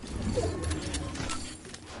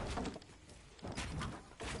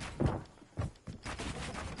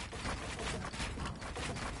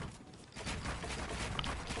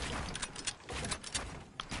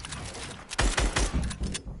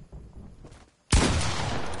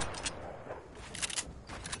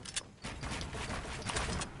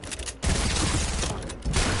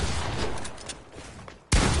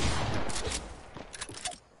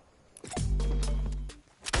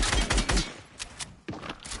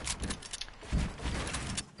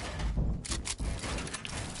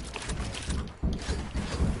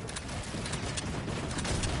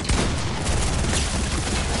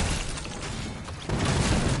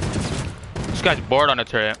 This guy's bored on the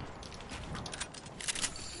turret.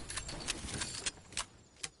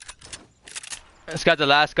 This guy's the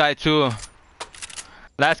last guy too.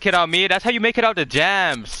 Last kid on me. That's how you make it out the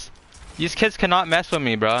jams. These kids cannot mess with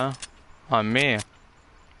me, bro. On me.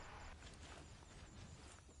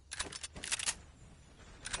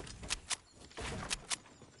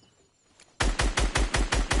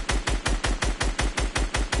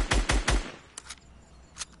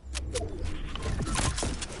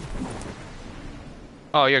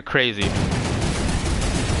 Oh, you're crazy.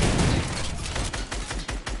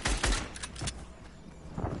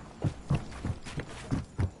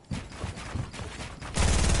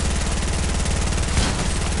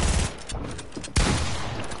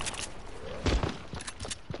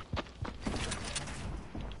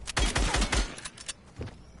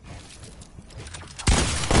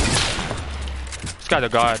 This guy's a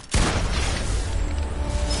god.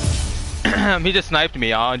 He just sniped me,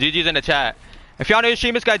 y'all. GG's in the chat. If y'all new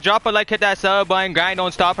streamers, guys, drop a like, hit that sub button, grind,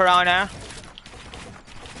 don't stop around there.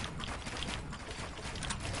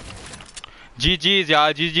 GG's,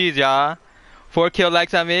 y'all. GG's, y'all. 4K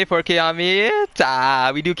likes on me, 4K on me.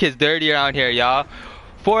 We do kids dirty around here, y'all.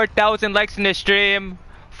 4,000 likes in the stream.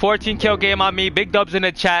 14 kill game on me. Big dubs in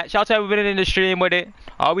the chat. Shout out to everybody in the stream with it.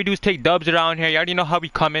 All we do is take dubs around here. You already know how we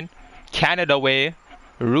coming. Canada way.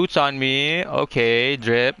 Roots on me. Okay,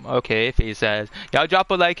 drip. Okay, face says. Y'all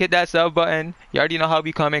drop a like, hit that sub button. You already know how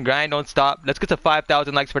we coming. Grind, don't stop. Let's get to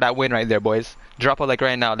 5,000 likes for that win right there, boys. Drop a like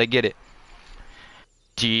right now. Let's get it.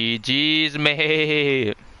 GG's,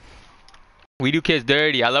 mate. We do kids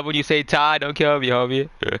dirty. I love when you say Todd. Don't kill me, homie.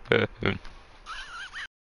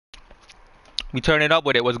 We turn it up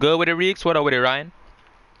with it. What's good with it, Reeks? What up with it, Ryan?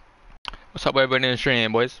 What's up with everybody in the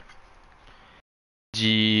stream, boys?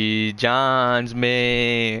 G Johns,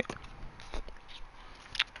 mate.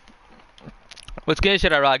 What skin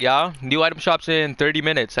should I rock, y'all? New item shops in 30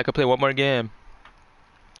 minutes. I could play one more game.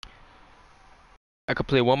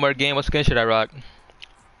 What skin should I rock?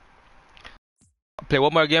 Play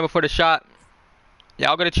one more game before the shot.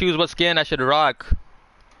 Y'all gotta choose what skin I should rock.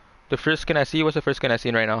 The first skin I see, what's the first skin I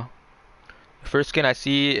seen right now? The first skin I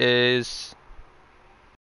see is...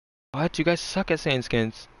 What? You guys suck at saying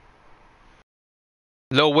skins.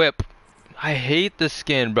 Low whip. I hate this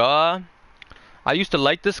skin, bruh. I used to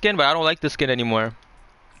like this skin, but I don't like this skin anymore.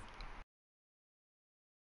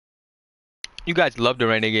 You guys love the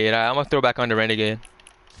Renegade. I'm gonna throw back on the Renegade.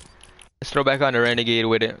 Let's throw back on the Renegade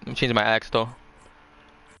with it. I'm changing my axe though.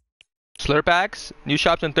 Slurp axe? New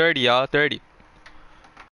shops in 30, y'all. 30.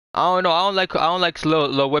 I don't know. I don't like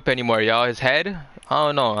low whip anymore, y'all. His head? I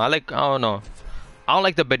don't know. I don't know. I don't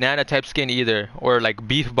like the banana type skin either. Or like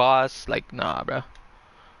beef boss. Like, nah, bruh.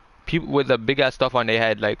 People with the big ass stuff on their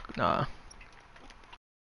head, like, nah.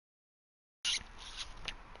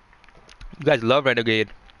 You guys love Renegade.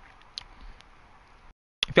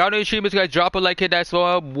 If y'all know streamers, guys, drop a like, hit that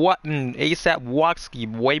sub. What? ASAP Walkski,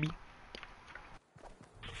 baby.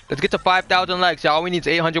 Let's get to 5,000 likes, y'all. We need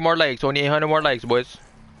 800 more likes. Only 800 more likes, boys.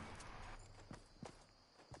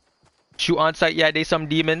 Shoot on site, yeah, they some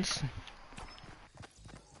demons.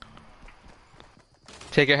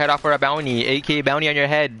 Take your head off for a bounty. AK bounty on your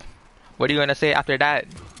head. What are you gonna say after that?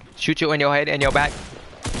 Shoot you in your head and your back.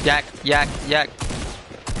 Yak, yak, yak.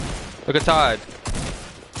 Look at Todd.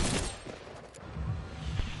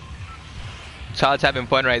 Todd's having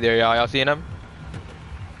fun right there, y'all. Y'all seeing him?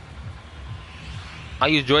 I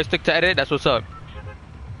use joystick to edit. That's what's up.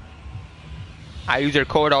 I use your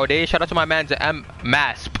code all day. Shout out to my man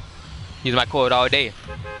MASP. Use my code all day.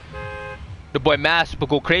 The boy MASP will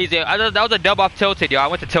go crazy. That was a dub off Tilted, yo. I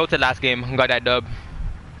went to Tilted last game and got that dub.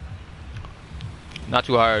 Not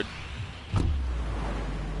too hard.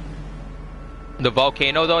 The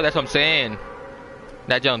volcano though, that's what I'm saying.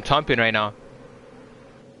 That jump thumping right now.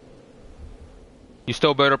 You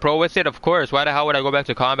still better pro with it? Of course. Why the hell would I go back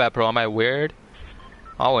to Combat Pro? Am I weird?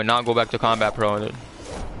 I would not go back to Combat Pro, dude.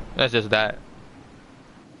 That's just that.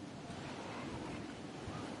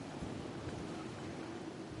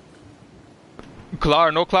 Claw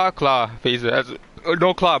or no claw? Claw. Face it.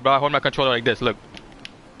 No claw, bro. I hold my controller like this. Look.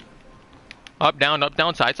 Up, down,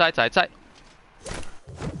 side, side, side, side.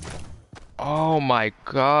 Oh my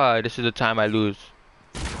god. This is the time I lose.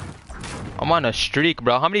 I'm on a streak,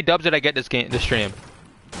 bro. How many dubs did I get this stream?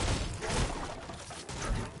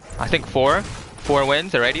 I think 4. 4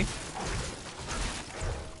 wins already.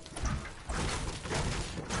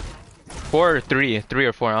 4 or 3. 3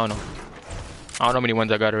 or 4. I don't know. I don't know how many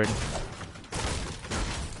wins I got already.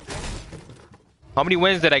 How many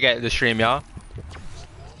wins did I get this stream, y'all?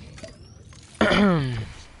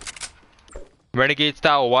 Renegade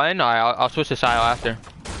style 1? I'll switch the style after.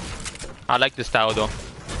 I like this style though.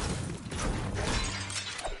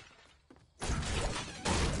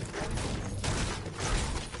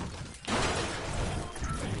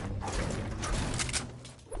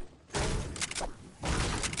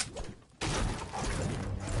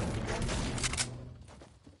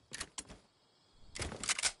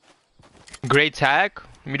 Great tag.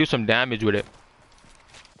 Let me do some damage with it.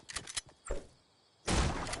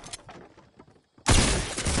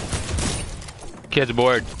 Kid's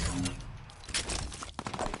bored.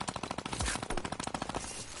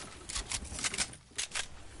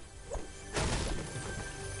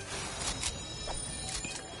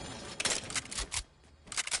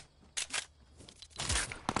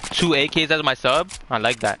 2 AKs as my sub? I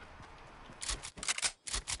like that.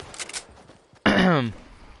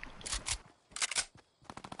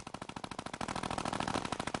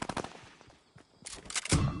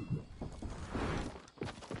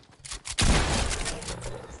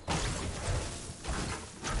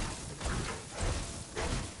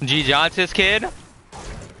 G Johnson's kid?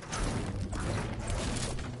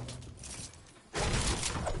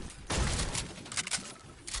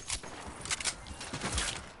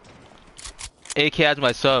 AK as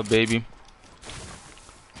my sub, baby.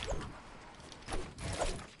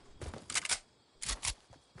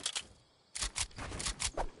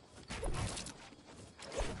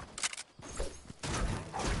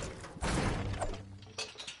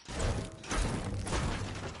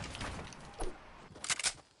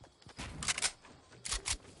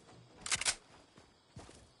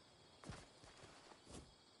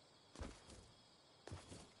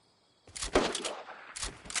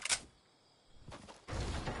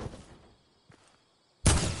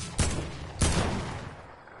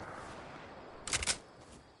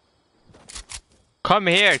 Come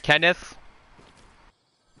here, Kenneth.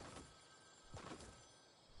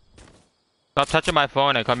 Stop touching my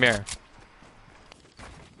phone and come here.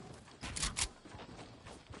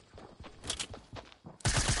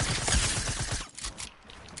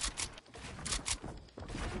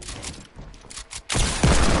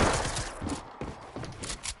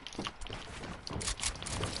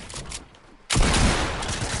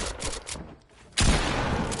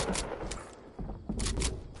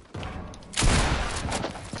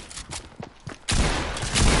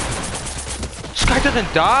 This guy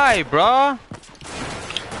doesn't die, bruh.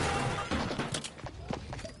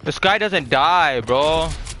 This guy doesn't die, bro.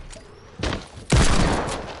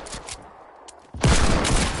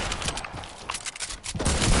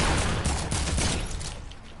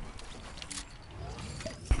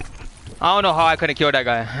 I don't know how I couldn't kill that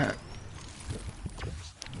guy.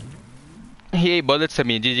 He ate bullets to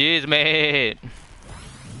me. GG's, mate.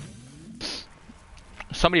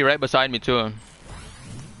 Somebody right beside me, too.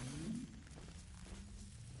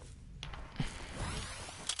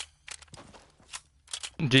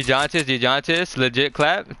 G Johnson's, legit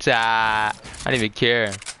clap. I don't even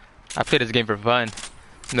care. I play this game for fun.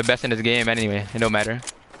 I'm the best in this game anyway. It don't matter.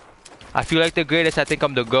 I feel like the greatest. I think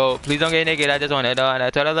I'm the GOAT. Please don't get naked. I just want it on.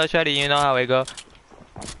 I told a little shorty, you know how it go.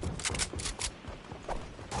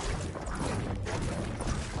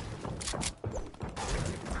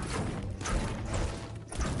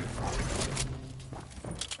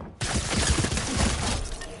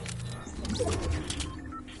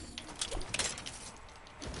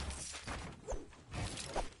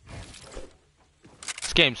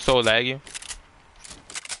 This game's so laggy.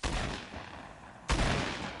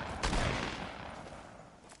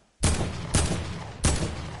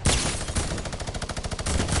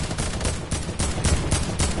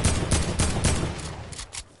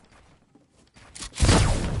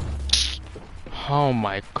 Oh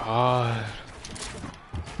my god.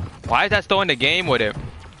 Why is that still in the game with it?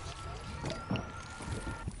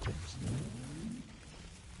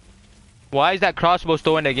 Why is that crossbow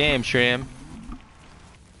still in the game, Shrim?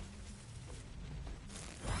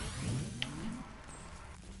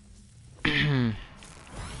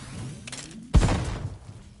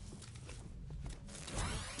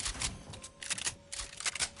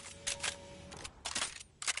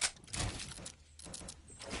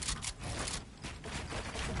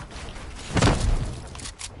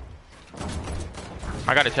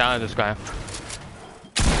 I gotta challenge this guy.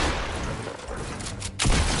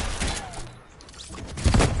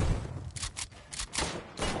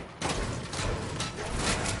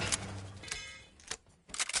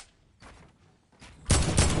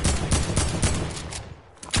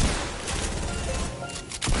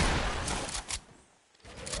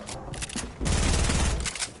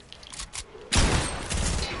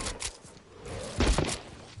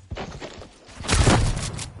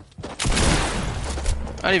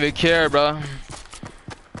 I don't even care, bro.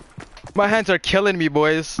 My hands are killing me,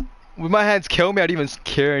 boys. When my hands kill me, I don't even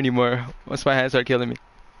care anymore. Once my hands are killing me.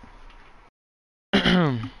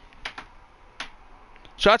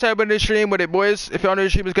 Shout out to everybody in the stream with it, boys. If you're on the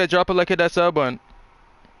stream, just gotta drop a like, hit that sub button.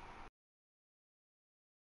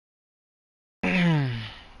 I'm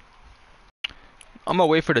gonna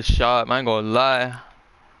wait for the shot, I ain't gonna lie.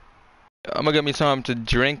 I'm gonna get me something to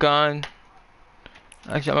drink on.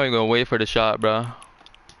 Actually, I'm not even gonna wait for the shot, bro.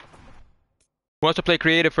 Who wants to play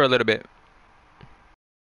creative for a little bit?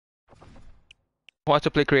 Who wants to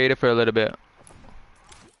play creative for a little bit?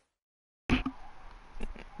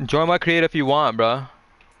 Join my creative if you want, bro.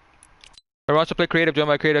 Whoever wants to play creative, join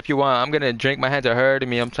my creative if you want. I'm gonna drink. My hands are hurting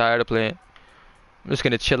me. I'm tired of playing. I'm just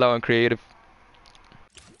gonna chill out on creative.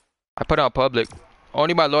 I put it on public.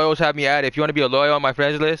 Only my loyals have me added. If you want to be a loyal on my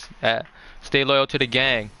friends list, stay loyal to the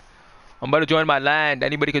gang. I'm about to join my land.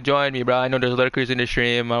 Anybody could join me, bro. I know there's lurkers in the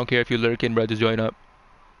stream. I don't care if you're lurking, bro. Just join up.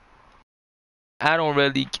 I don't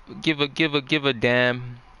really give a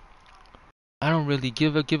damn. I don't really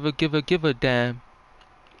give a damn.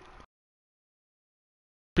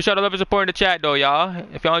 Appreciate all the love and support in the chat, though, y'all.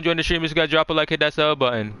 If y'all enjoying the stream, just gotta drop a like, hit that sub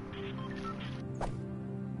button.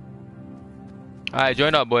 Alright,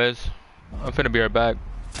 join up, boys. I'm finna be right back.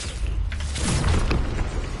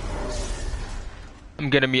 I'm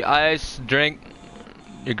getting me ice, drink.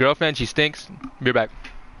 Your girlfriend, she stinks. Be right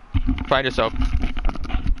back. Find yourself.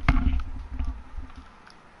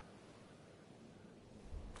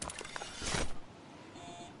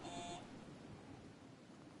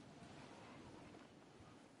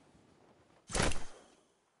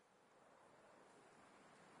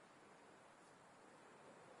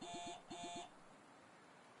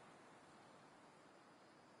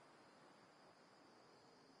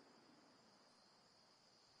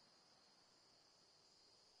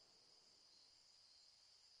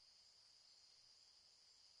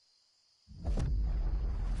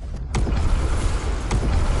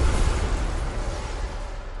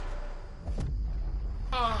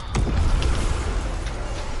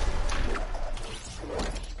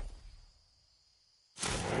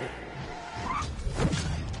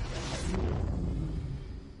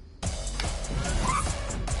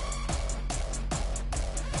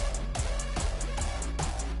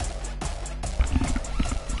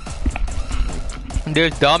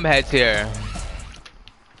 There's dumb heads here.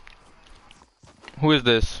 Who is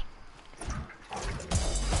this?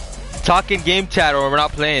 Talk in game chat or we're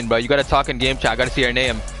not playing, bro. You gotta talk in game chat. I gotta see your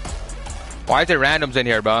name. Why is there randoms in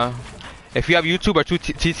here, bro? If you have YouTube or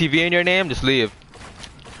TTV in your name, just leave.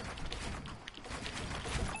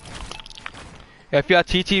 If you have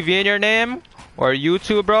TTV in your name or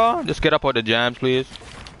YouTube, bro, just get up with the jams, please.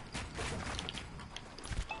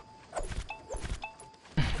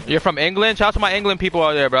 You're from England? Shout out to my England people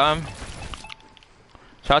out there, bro.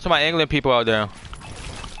 Shout out to my England people out there.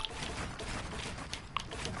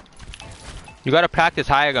 You gotta practice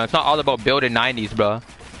higher gun. It's not all about building 90s, bro.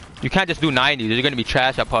 You can't just do 90s. You're gonna be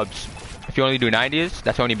trash at pubs. If you only do 90s,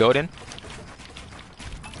 that's only building.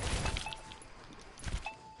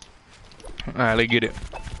 Alright, let's get it.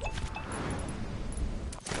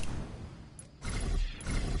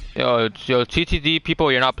 Yo, TTD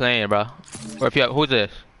people, you're not playing, bro. Or if you have, who's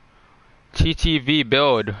this? TTV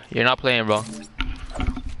build, you're not playing, bro.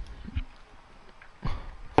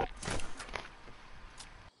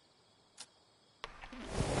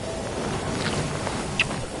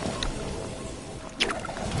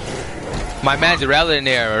 My man's Rel in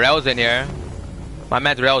here. Rel's in here. My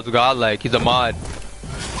man's Rel's godlike. He's a mod.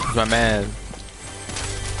 He's my man.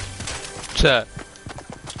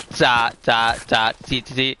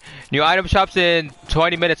 TTT. New item shops in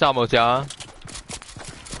 20 minutes almost, y'all.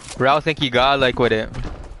 Rel think he godlike with it.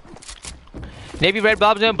 Navy red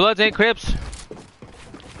blobs and bloods and crips.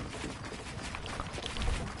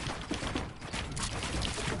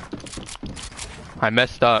 I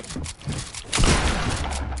messed up.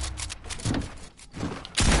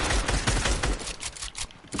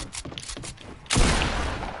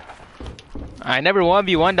 I never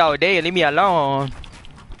 1v1'd all day, leave me alone.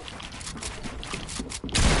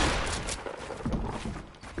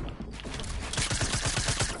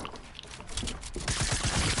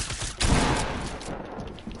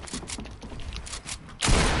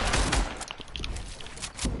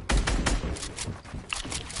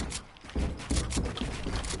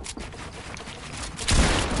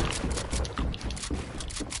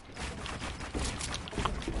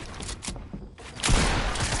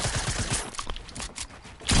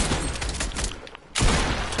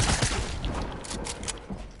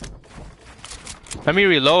 Let me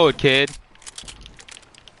reload, kid.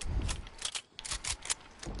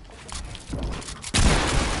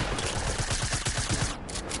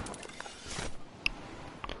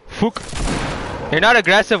 Fuck. You're not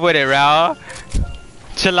aggressive with it, Rao.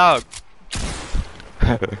 Chill out.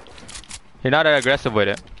 You're not aggressive with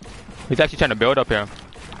it. He's actually trying to build up here.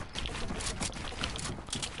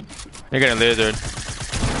 You're getting lasered.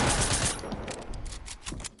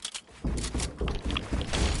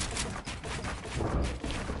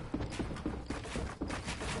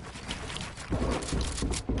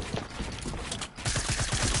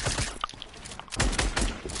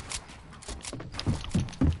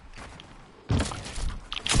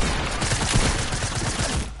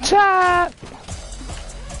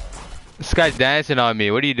 This guy's dancing on me.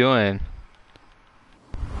 What are you doing?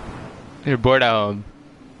 You're bored at home.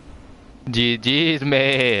 GG's,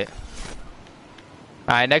 mate.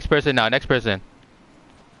 Alright, next person now. Next person.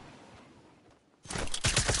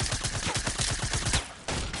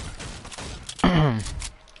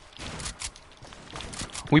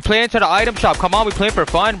 We play into the item shop. Come on, we playing for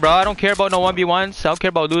fun, bro. I don't care about no 1v1s. I don't care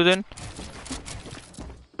about losing.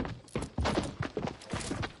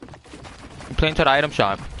 We play into the item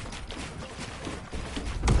shop.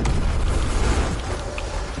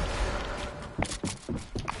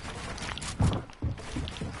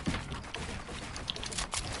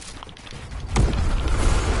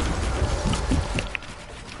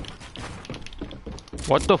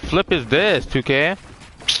 What the flip is this, 2K?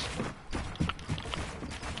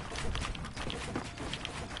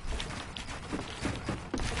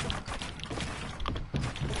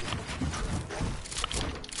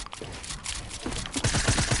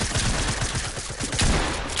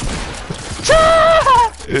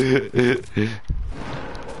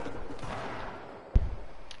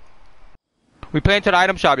 We play into the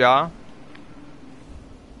item shop, y'all.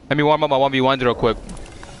 Let me warm up my 1v1s real quick.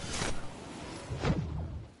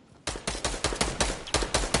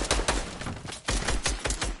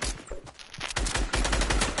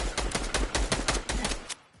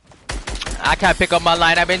 I can't pick up my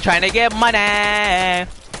line. I've been trying to get money.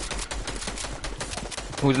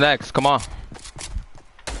 Who's next? Come on.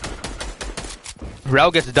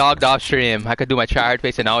 Rel gets dogged off stream. I could do my try hard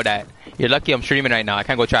face and all that. You're lucky I'm streaming right now. I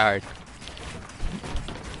can't go try hard.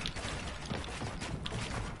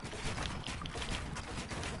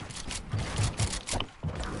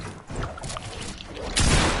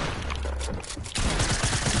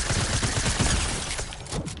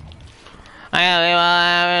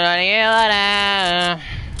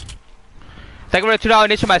 Thank you for the $2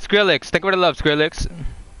 donation by Skrillex. Thank you for the love, Skrillex.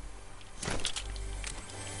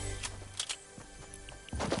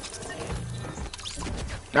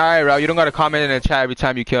 Alright, Rao, you don't gotta comment in the chat every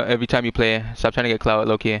time you kill, every time you play. Stop trying to get clout,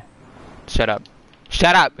 low-key. Shut up.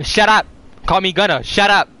 Shut up! Shut up! Call me Gunna. Shut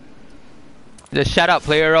up! Just shut up,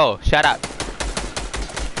 play your role. Shut up.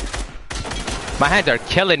 My hands are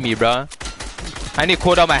killing me, bro. I need to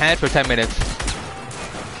cool down my hands for 10 minutes.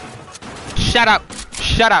 Shut up!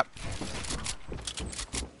 Shut up!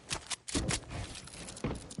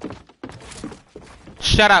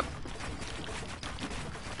 Shut up!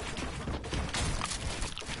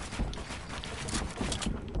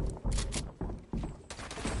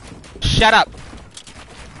 Shut up!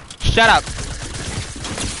 Shut up!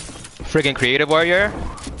 Friggin' creative warrior.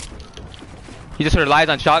 He just relies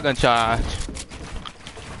on shotgun shots.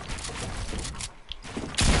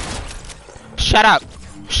 Shut up!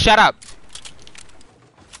 Shut up!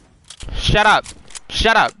 Shut up!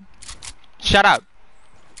 Shut up! Shut up!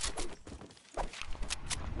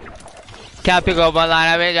 Can't pick up a line,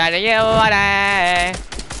 I've been trying to get money.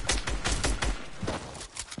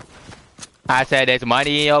 I said it's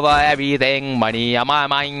money over everything, money on my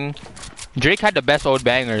mind. Drake had the best old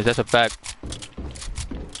bangers, that's a fact.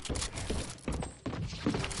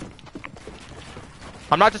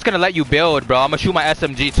 I'm not just gonna let you build, bro. I'm gonna shoot my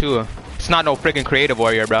SMG too. It's not no freaking creative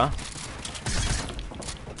warrior, bro.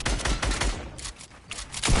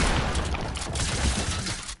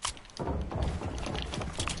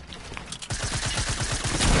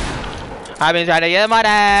 I've been trying to get money.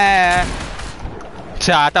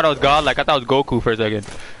 I thought it was God, like I thought it was Goku for a second.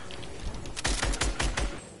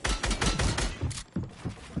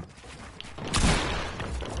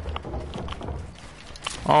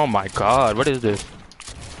 Oh my God, what is this?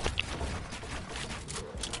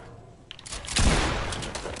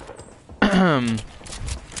 Can't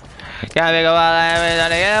think about it, trying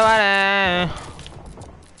to get money.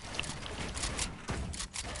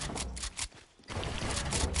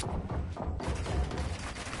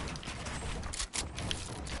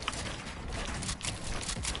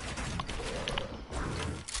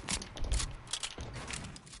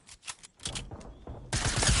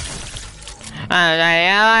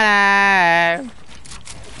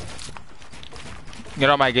 Get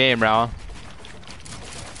on my game, bro.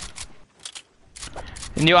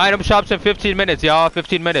 New item shops in 15 minutes, y'all.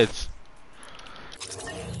 15 minutes.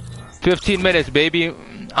 15 minutes, baby.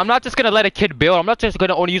 I'm not just gonna let a kid build. I'm not just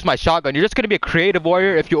gonna only use my shotgun. You're just gonna be a creative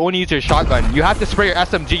warrior if you only use your shotgun. You have to spray your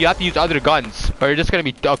SMG. You have to use other guns, or you're just gonna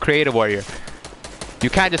be a creative warrior. You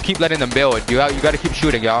can't just keep letting them build. You gotta keep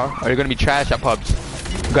shooting, y'all, or you're gonna be trash at pubs.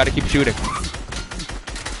 You gotta keep shooting.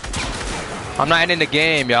 I'm not ending the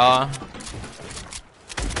game, y'all.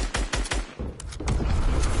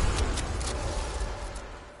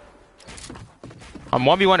 I'm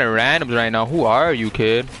 1v1 at randoms right now. Who are you,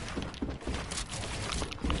 kid?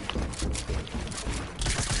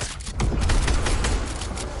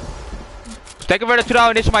 Thank you for the $2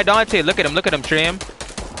 donation, my Dante. Look at him, stream.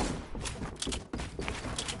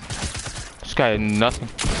 This guy had nothing.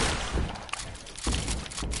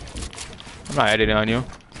 I'm not editing on you.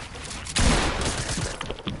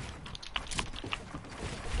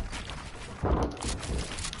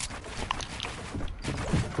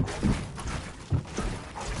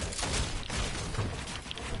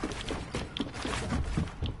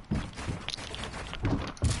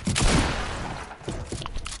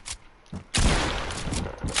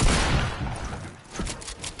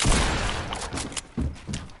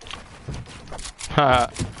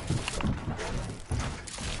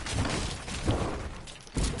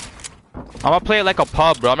 I'm gonna play it like a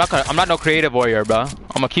pub, bro. I'm not no creative warrior, bro. I'm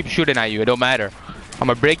gonna keep shooting at you. It don't matter. I'm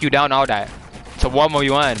gonna break you down, all that. It's a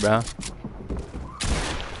 1v1, bro.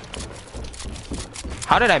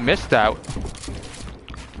 How did I miss that?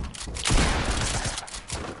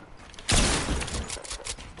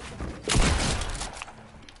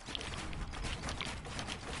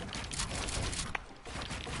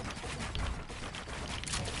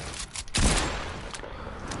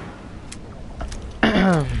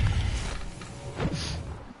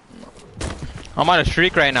 I'm on a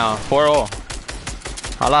streak right now, 4-0.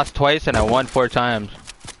 I lost twice and I won 4 times.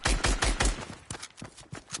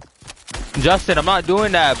 Justin, I'm not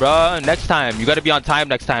doing that, bro. Next time, you gotta be on time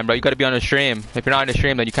next time, bro. You gotta be on the stream. If you're not on the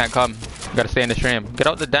stream, then you can't come. You gotta stay in the stream. Get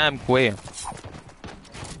out the damn way.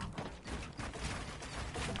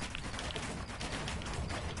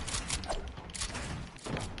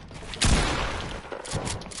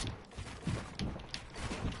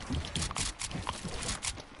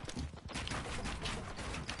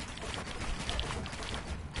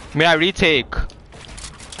 Me, I retake.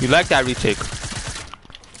 You like that retake?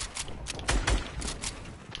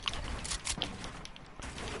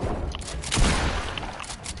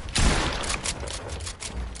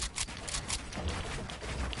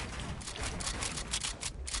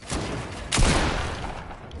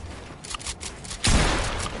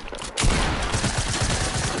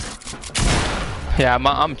 Yeah,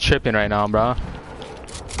 I'm tripping right now, bro.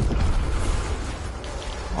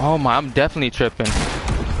 Oh my, I'm definitely tripping.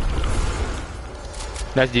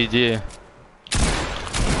 That's GG.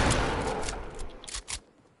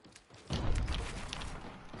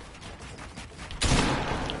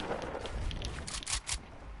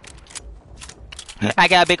 I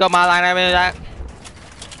gotta pick up my line. I mean that.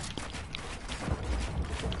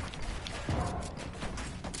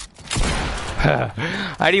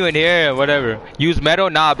 I didn't even hear it, whatever. Use metal?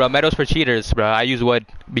 Nah, bro. Metal's for cheaters, bro. I use wood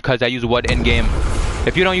because I use wood in game.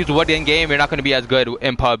 If you don't use wood in game, you're not gonna be as good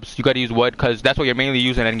in pubs. You gotta use wood because that's what you're mainly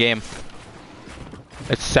using in game.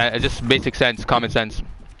 It's just basic sense, common sense.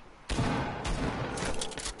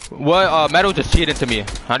 What? Metal just cheated to me. I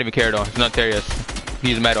don't even care though. It's not serious.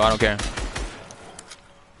 Use metal. I don't care.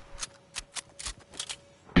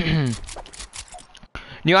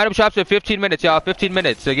 New item shops in 15 minutes, y'all. 15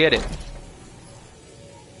 minutes to get it.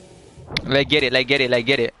 Like get it, like get it, like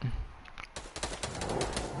get it.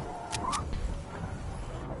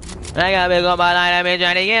 I gotta pick up my line, I've been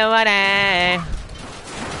trying to get money.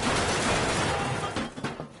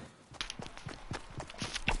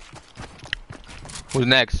 Who's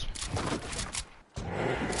next?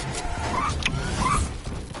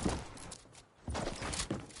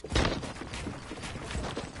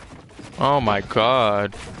 Oh my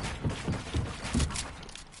god.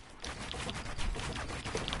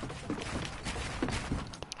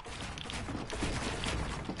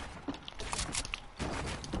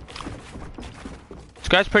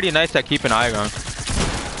 This guy's pretty nice at keeping an eye on.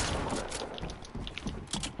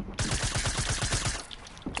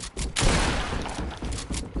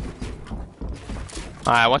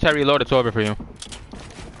 Alright, once I reload, it's over for you.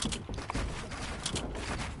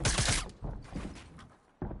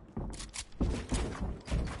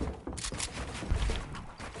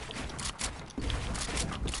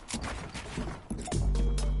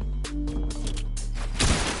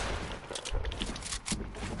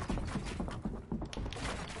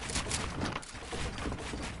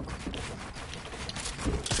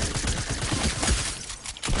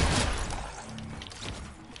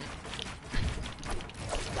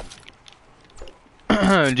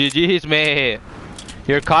 GG's, mate.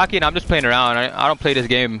 You're cocky and I'm just playing around. I don't play this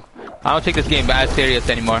game. I don't take this game as serious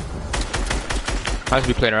anymore. I just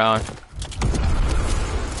be playing around.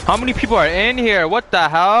 How many people are in here? What the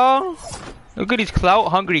hell? Look at these clout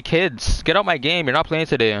hungry kids. Get out my game. You're not playing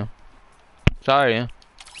today. Sorry.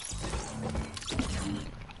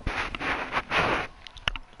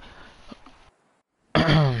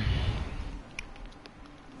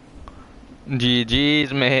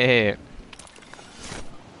 GG's, mate.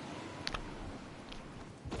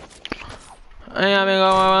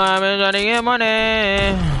 I'm trying to get money.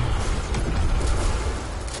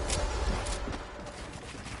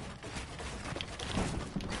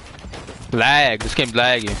 Lag. This game's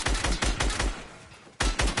laggy.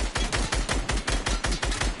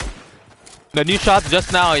 The new shots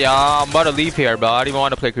just now, y'all. I'm about to leave here, bro. I don't even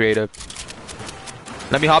want to play creative.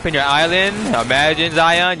 Let me hop in your island. Imagine,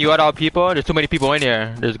 Zion, you got all people. There's too many people in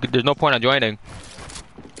here. There's no point on joining.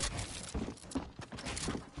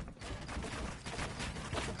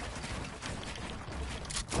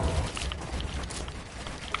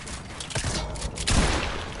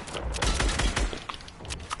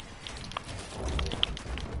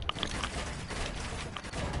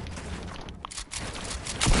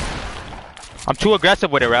 I'm too aggressive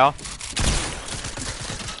with it, Rao.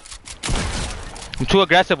 I'm too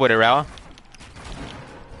aggressive with it, Rao.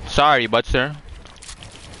 Sorry, Butster.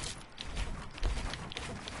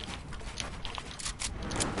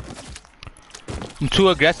 I'm too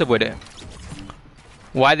aggressive with it.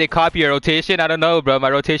 Why they copy your rotation? I don't know, bro. My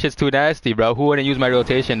rotation's too nasty, bro. Who wouldn't use my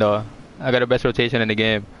rotation, though? I got the best rotation in the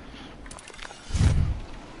game.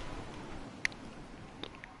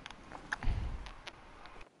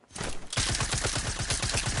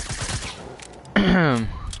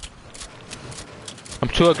 I'm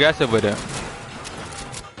too aggressive with it.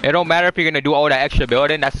 It don't matter if you're gonna do all that extra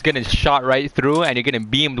building. That's getting shot right through, and you're getting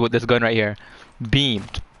beamed with this gun right here.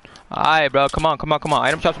 Beamed. Alright, bro. Come on, come on, come on.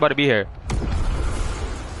 Item shop's about to be here.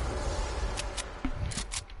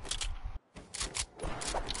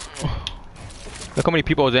 Look how many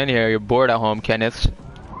people's in here. You're bored at home, Kenneth.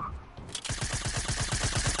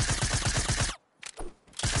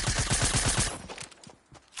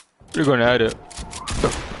 You're gonna add it.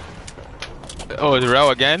 Oh, it's Rel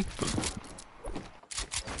again?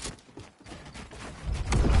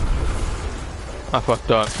 I fucked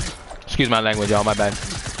up. Excuse my language, y'all. My bad.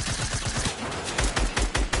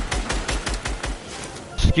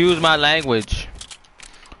 Excuse my language.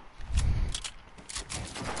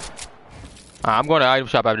 I'm going to item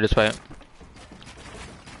shop after this fight.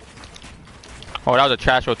 Oh, that was a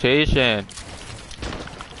trash rotation.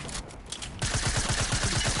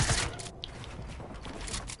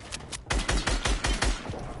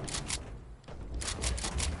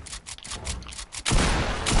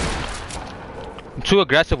 I'm too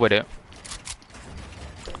aggressive with it.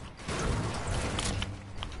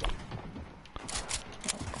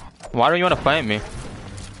 Why don't you want to fight me?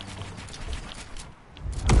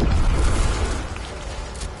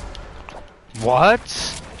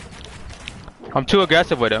 What? I'm too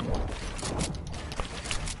aggressive with him.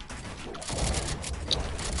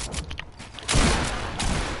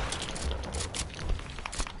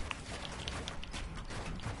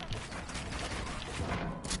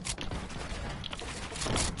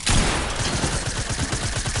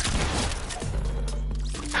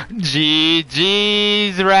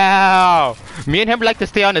 GG's, Rao. Me and him like to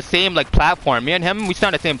stay on the same like platform. Me and him, we stay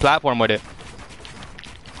on the same platform with it.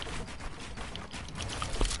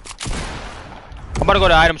 I'm about to go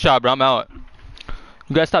to the item shop, bro. I'm out.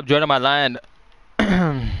 You guys stop joining my land.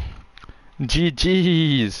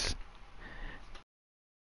 GG's.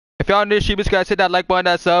 If y'all new sheepish guys, hit that like button,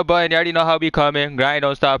 that sub button. You already know how we coming. Grind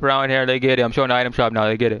don't stop around here. They get it. I'm showing the item shop now.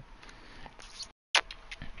 They get it.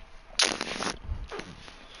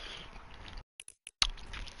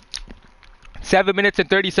 Seven minutes and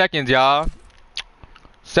 30 seconds, y'all.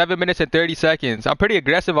 7 minutes and 30 seconds. I'm pretty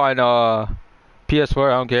aggressive on PS4.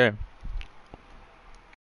 I don't care.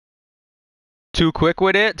 Too quick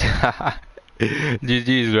with it?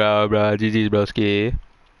 GG's, bro. GG's, broski.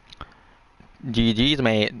 GG's,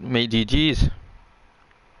 mate. Mate, GG's.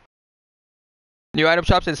 New item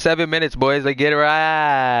shops in 7 minutes, boys. Let's get it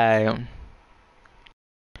right.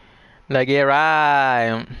 Let's get it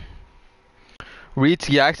right. Reed's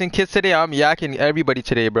yakking kids today. I'm yakking everybody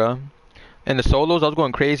today, bro. In the solos, I was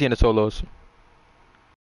going crazy in the solos.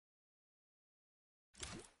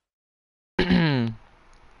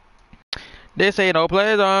 They say no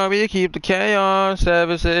plays on, we keep the chaos.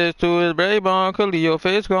 7-6 to his brave bone, Khalil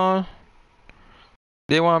face gone.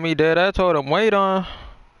 They want me dead, I told them wait on.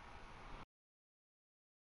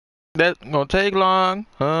 That gonna take long,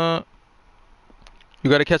 huh? You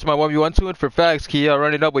gotta catch my 1v1 too, and for facts, Key, I'll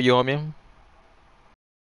run it up with you, homie.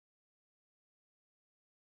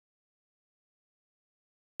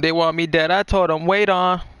 They want me dead, I told them wait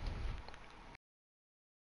on.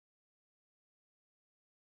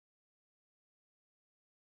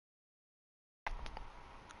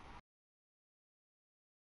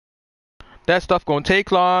 That stuff gonna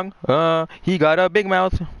take long, he got a big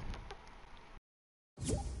mouth.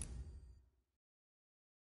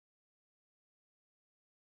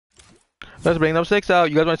 Let's bring them 6 out.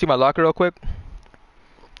 You guys want to see my locker real quick?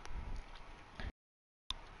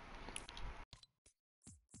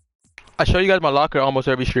 I show you guys my locker almost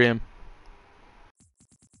every stream.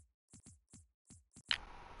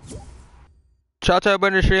 Shout out to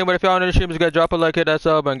everybody in the stream, but if y'all in the stream, just gotta drop a like, hit that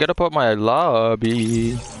sub, and get up my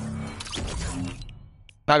lobby.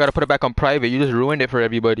 Now I gotta put it back on private. You just ruined it for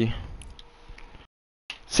everybody.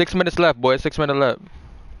 6 minutes left, boys. 6 minutes left.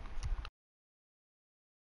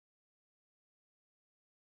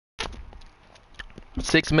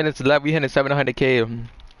 Six minutes left. We hitting 700K.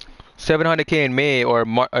 700K in May or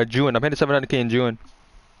June. I'm hitting 700K in June.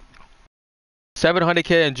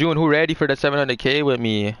 700K in June. Who ready for that 700K with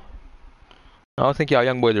me? I don't think y'all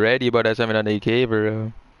young boys ready about that 700K,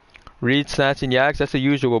 bro. Reed, Snatch, and Yaks. That's the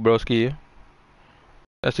usual, broski.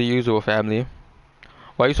 That's the usual, family.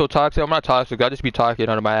 Why you so toxic? I'm not toxic. I'll just be talking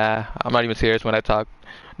under my eye. I'm not even serious when I talk.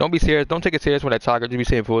 Don't be serious. Don't take it serious when I talk. I'll just be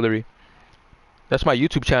saying foolery. That's my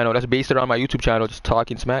YouTube channel. That's based around my YouTube channel. Just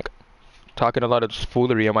talking smack. Talking a lot of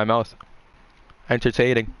foolery in my mouth.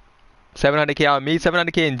 Entertaining. 700K on me.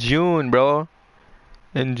 700K in June, bro.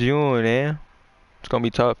 In June, eh? It's gonna be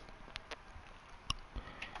tough.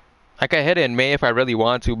 I can hit it in May if I really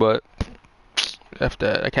want to, but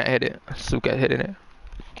after I can't hit it. I suck at hitting it.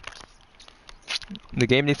 The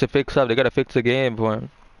game needs to fix up. They gotta fix the game, boy.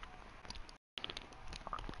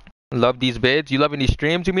 Love these bids. You loving these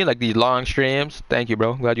streams, you mean? Like these long streams? Thank you,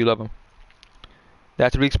 bro. Glad you love them.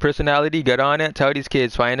 That's Reek's personality. Get on it. Tell these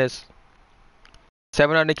kids, finest.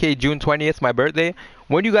 700K June 20th, my birthday.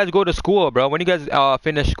 When do you guys go to school, bro? When do you guys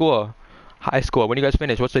finish school? High school. When do you guys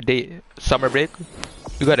finish? What's the date? Summer break?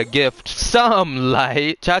 You got a gift. Some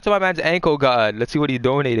light. Shout out to my man's ankle god. Let's see what he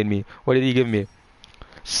donated me. What did he give me?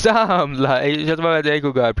 Some light. Shout out to my man's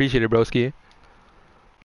ankle god. Appreciate it, broski.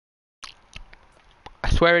 I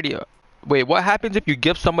swear already. Wait, what happens if you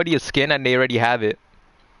give somebody a skin and they already have it?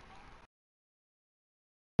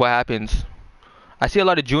 What happens? I see a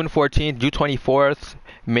lot of June 14th, June 24th,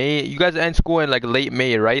 May. You guys end school in like late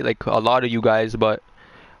May, right? Like a lot of you guys, but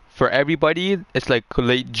for everybody, it's like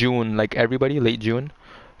late June. Like everybody, late June.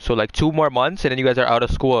 So like 2 more months and then you guys are out of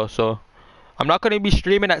school. So I'm not going to be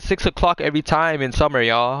streaming at 6 o'clock every time in summer,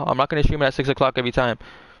 y'all. I'm not going to stream at 6 o'clock every time.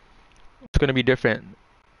 It's going to be different.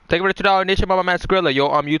 Thank you for the $2 donation by my man Skrilla. Yo,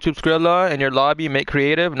 I'm YouTube Skrilla in your lobby. Make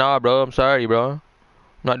creative. Nah, bro. I'm sorry, bro. I'm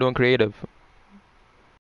not doing creative.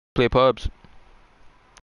 Play pubs.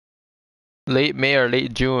 Late May or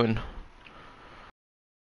late June.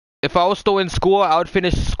 If I was still in school, I would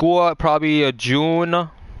finish school probably June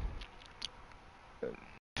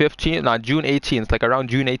 15th, not June 18th, like around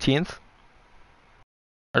June 18th.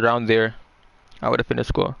 Around there, I would have finished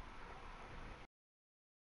school.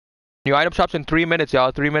 New item shops in 3 minutes, y'all.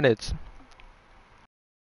 3 minutes.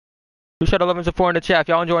 Who shot 11 to 4 in the chat? If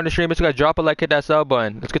y'all enjoying the stream, just gotta drop a like, hit that sub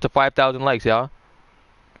button. Let's get to 5,000 likes, y'all.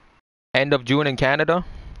 End of June in Canada.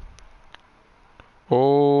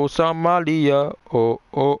 Oh, Somalia. Oh,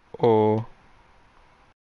 oh, oh.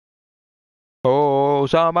 Oh,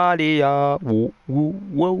 Somalia. Woo, woo,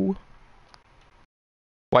 woo.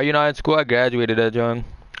 Why you not in school? I graduated that young.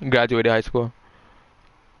 Graduated high school.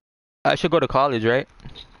 I should go to college, right?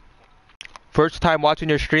 First time watching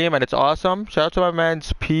your stream and it's awesome. Shout out to my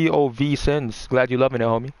man's POV Sins. Glad you loving it,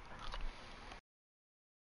 homie.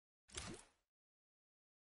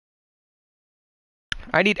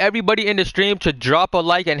 I need everybody in the stream to drop a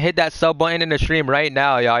like and hit that sub button in the stream right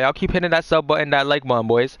now, y'all. Y'all keep hitting that sub button, that like button,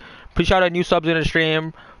 boys. Appreciate the new subs in the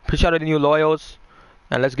stream. Appreciate the new loyals.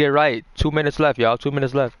 And let's get right. 2 minutes left, y'all. 2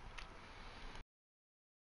 minutes left.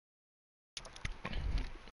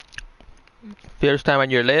 First time on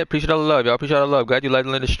your lit. Appreciate all the love, y'all. Appreciate all the love. Glad you liked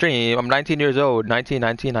the stream. I'm 19 years old. 19,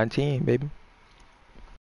 baby.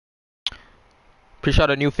 Appreciate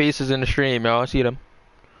the new faces in the stream, y'all. See them.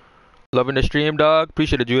 Loving the stream, dog.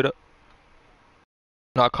 Appreciate it, Judah.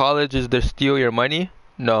 Not college is to steal your money?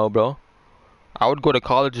 No, bro. I would go to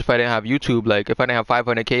college if I didn't have YouTube. Like, if I didn't have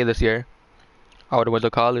 500K this year, I would have went to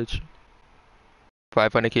college.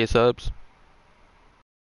 500K subs.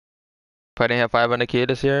 If I didn't have 500K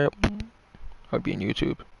this year, I would be in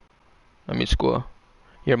YouTube. I mean, school.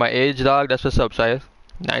 You're my age, dog. That's what's up, Scythe.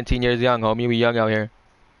 19 years young, homie. We young out here.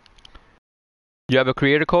 You have a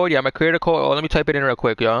creator code? Yeah, my creator code. Oh, let me type it in real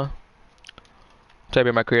quick, y'all. Type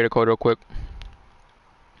in my creator code real quick.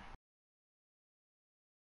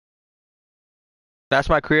 That's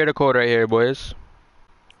my creator code right here, boys.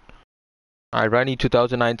 iRunYew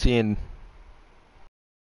 2019.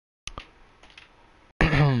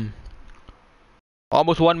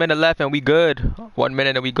 Almost 1 minute left and we good. 1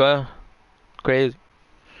 minute and we go. Crazy.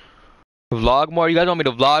 Vlog more? You guys want me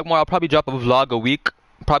to vlog more? I'll probably drop a vlog a week.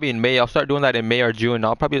 probably in May. I'll start doing that in May or June.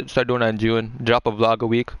 I'll probably start doing that in June. Drop a vlog a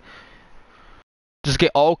week. Just get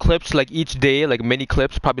all clips like each day, like mini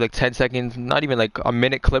clips, probably like 10 seconds, not even like a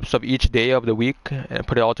minute clips of each day of the week, and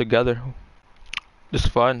put it all together. Just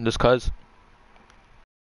fun, just cuz.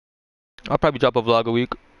 I'll probably drop a vlog a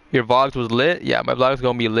week. Your vlogs was lit? Yeah, my vlogs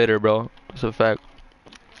gonna be litter, bro. That's a fact.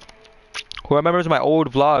 Who remembers my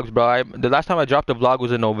old vlogs, bro? The last time I dropped a vlog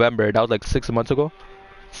was in November. That was like 6 months ago.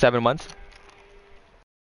 7 months.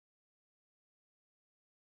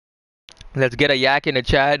 Let's get a yak in the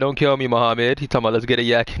chat. Don't kill me, Mohammed. He talking about let's get a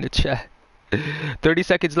yak in the chat. 30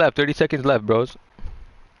 seconds left. 30 seconds left, bros.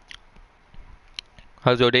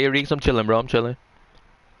 How's your day, Reeks? I'm chilling, bro. I'm chilling.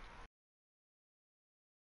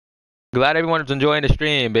 Glad everyone's enjoying the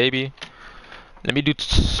stream, baby. Let me do,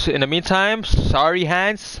 in the meantime, sorry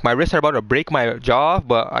hands. My wrists are about to break my jaw,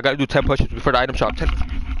 but I gotta do 10 push-ups before the item shop. 10.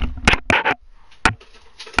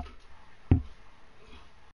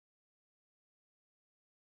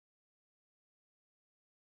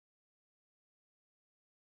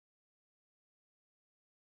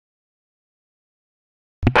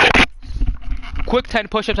 Quick 10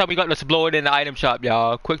 push-ups and we got, let's blow it in the item shop,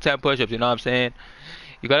 y'all. Quick 10 push-ups, you know what I'm saying?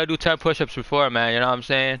 You gotta do 10 push-ups before, man, you know what I'm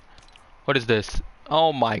saying? What is this?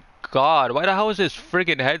 Oh my god, why the hell is this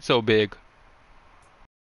friggin' head so big?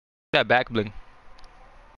 That back bling.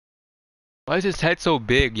 Why is his head so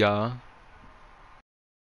big, y'all?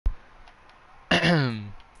 His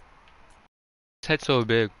head so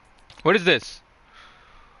big. What is this?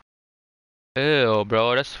 Ew,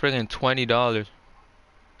 bro, that's friggin' $20.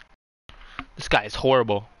 This guy is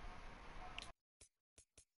horrible.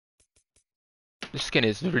 This skin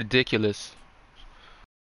is ridiculous.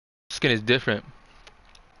 This skin is different.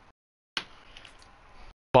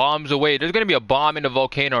 Bombs away. There's gonna be a bomb in the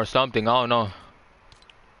volcano or something. I don't know.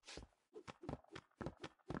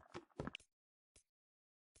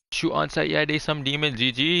 Shoot on site. Yeah, they some demons.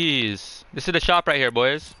 GG's. This is the shop right here,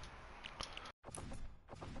 boys.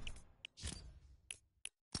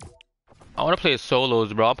 I wanna play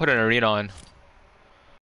solos, bro. I'll put an arena on.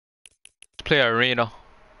 Let's play arena.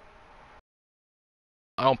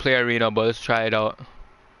 I don't play arena, but let's try it out.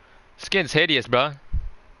 Skin's hideous, bro.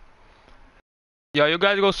 Yo, you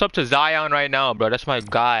guys go sub to Zion right now, bro. That's my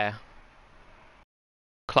guy.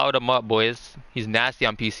 Cloud him up, boys. He's nasty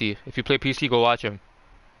on PC. If you play PC, go watch him.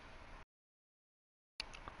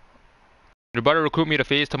 Your brother recruit me to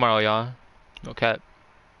FaZe tomorrow, y'all. Okay.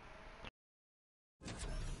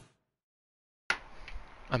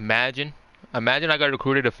 Imagine I got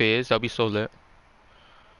recruited to FaZe. That'll be so lit.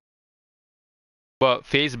 But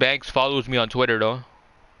FaZe Banks follows me on Twitter, though.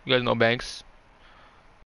 You guys know Banks.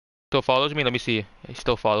 Still follows me? Let me see. He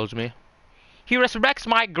still follows me. He respects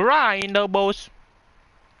my grind, though, boss.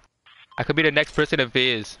 I could be the next person in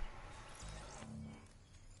FaZe.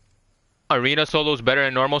 Arena solos better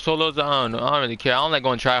than normal solos? I don't really care. I don't like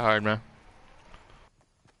going try hard, man.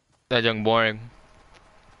 That junk boring.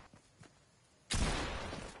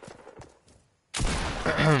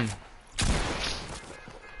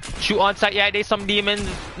 Shoot on site, yeah, they some demons.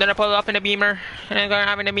 Then I pull up in the beamer. And I'm going to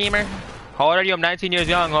have in the beamer. How old are you? I'm 19 years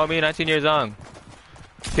young, homie. 19 years young.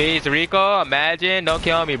 FaZe Rico, imagine. Don't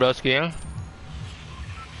kill me, broski.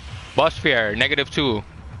 Bus fare, -2.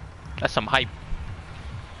 That's some hype.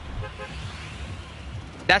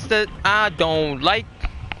 That's the I don't like.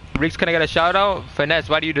 Riggs, can I get a shout out? Finesse,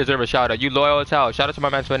 why do you deserve a shout out? You loyal as hell. Shout out to my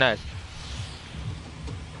man Finesse.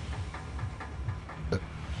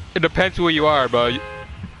 It depends who you are, bro.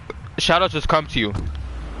 Shout outs just come to you.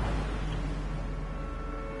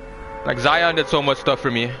 Like Zion did so much stuff for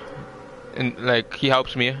me. And like he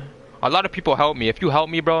helps me. A lot of people help me. If you help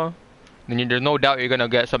me, bro, then there's no doubt you're gonna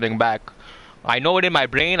get something back. I know it in my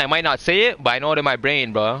brain. I might not say it, but I know it in my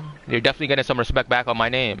brain, bro. You're definitely getting some respect back on my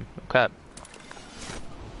name. Okay.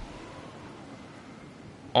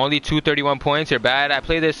 Only 231 points. You're bad. I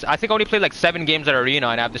play this. I think I only played like 7 games at Arena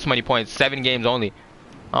and I have this many points. 7 games only.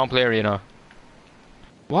 I don't play Arena.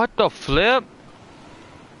 What the flip?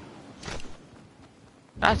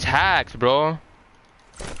 That's hacks, bro.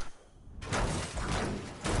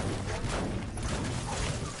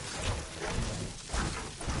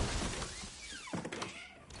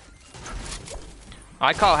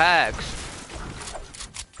 I call hacks.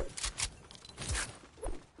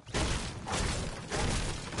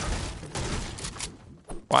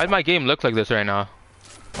 Why does my game look like this right now?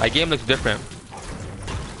 My game looks different.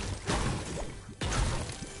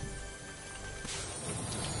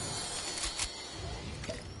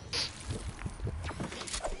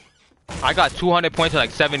 I got 200 points in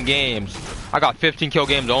like 7 games. I got 15 kill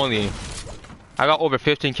games only. I got over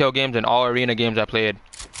 15 kill games in all arena games I played.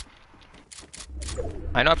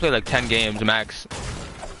 I know I play like 10 games max.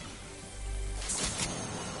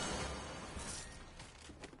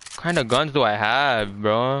 What kind of guns do I have,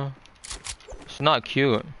 bro? It's not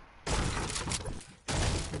cute.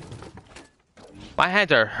 My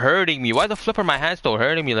hands are hurting me. Why the flip are my hands still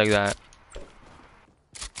hurting me like that?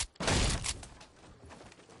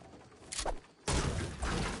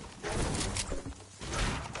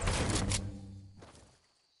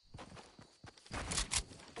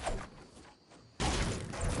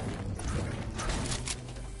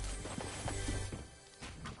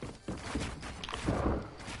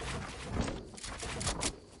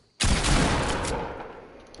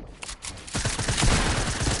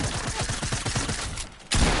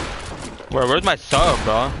 Where's my sub,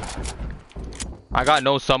 bro? I got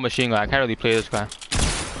no submachine gun. I can't really play this guy.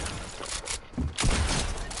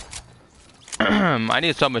 I need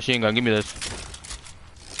a submachine gun. Give me this.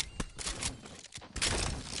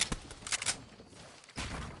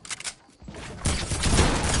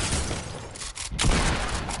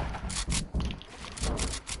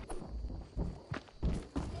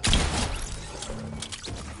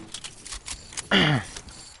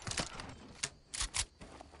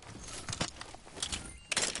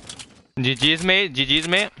 GG's mate, GG's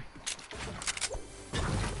mate.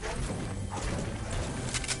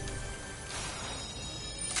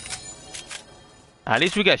 At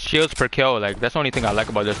least we get shields per kill, like that's the only thing I like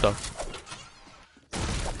about this stuff.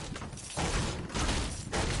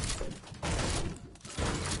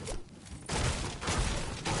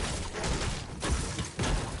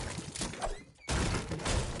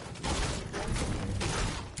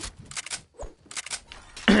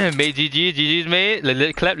 Mate, GG's mate.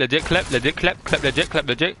 Legit clap, legit clap, legit clap, clap legit, clap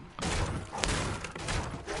legit.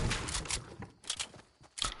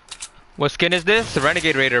 What skin is this?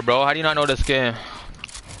 Renegade Raider, bro. How do you not know the skin?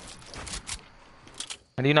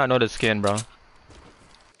 How do you not know the skin, bro?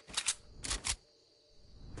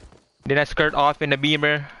 Did I skirt off in the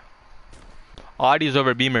beamer? Audis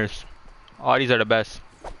over beamers. Audis are the best.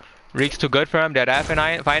 Reek's too good for him. Dead F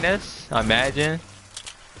and finest. Imagine.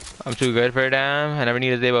 I'm too good for them. I never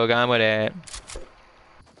need a stable gun with it.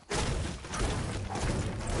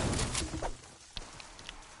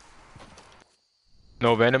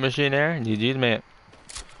 No venom machine there. GG's, mate.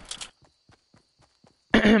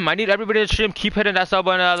 I need everybody to stream. Keep hitting that sub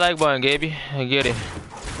button and that like button, Gaby. I get it.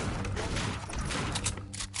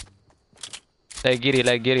 Like get it,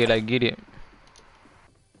 like get it, like get it.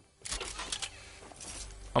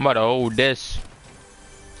 I'm about to hold this.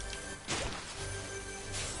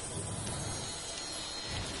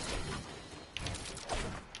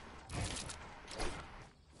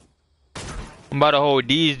 I'm about to hold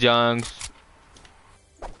these junks.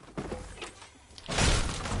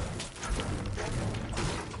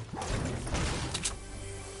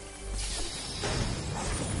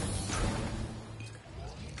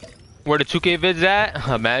 Where the 2K vids at?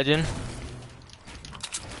 Imagine.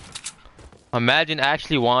 Imagine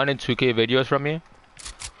actually wanting 2K videos from me.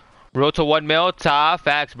 Road to 1 mil, top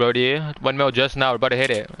facts, brody. 1 mil just now, we're about to hit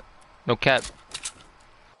it. No cap.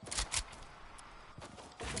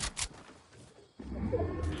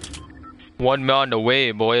 $1 mil on the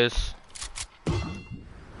way, boys.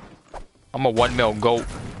 I'm a 1 mil goat.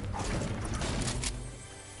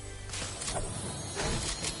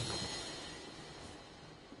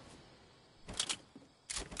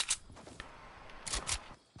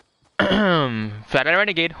 Fat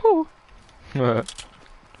Renegade. Whoo.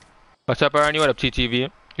 What's up, EvadeRunYew? What up,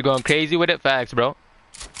 TTV? You going crazy with it? Facts, bro.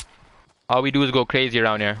 All we do is go crazy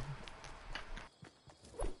around here.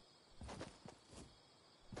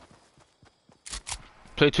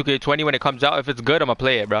 Play 2K20 when it comes out. If it's good, I'ma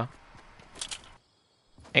play it, bro.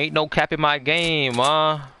 Ain't no cap in my game,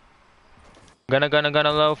 Gonna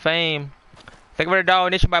love fame. Thank you for the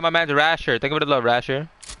donation by my man Rasher. Thank you for the love, Rasher.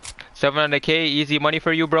 700k, easy money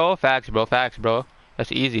for you, bro. Facts, bro. Facts, bro.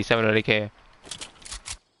 That's easy, 700k.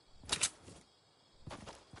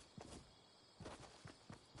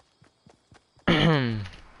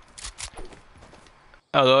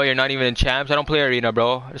 Hello, you're not even in champs. I don't play arena,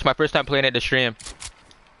 bro. It's my first time playing at the stream.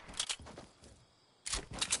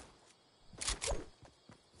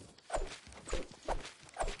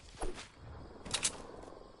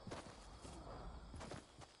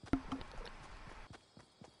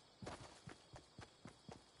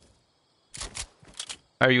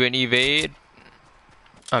 Are you in Evade?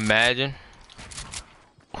 Imagine.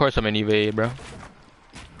 Of course I'm in Evade, bro.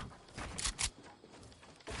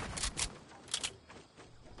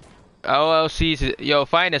 LLC, yo,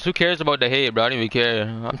 finest. Who cares about the hate, bro? I don't even care.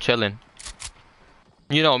 I'm chilling.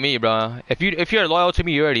 You know me, bro. If you're loyal to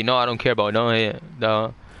me, you already know I don't care about no hate.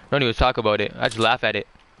 No. Don't even talk about it. I just laugh at it.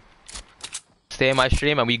 Stay in my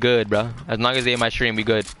stream and we good, bro. As long as they in my stream, we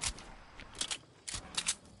good.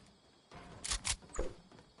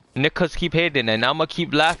 Niggas keep hating and I'ma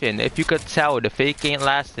keep laughing. If you could tell, the fake ain't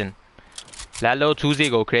lasting. That little Tuesday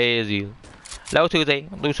go crazy. Little Tuesday,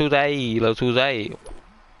 little Tuesday, little Tuesday. Do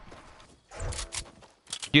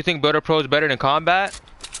you think Builder Pro is better than Combat?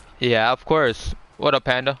 Yeah, of course. What up,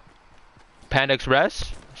 Panda? Panda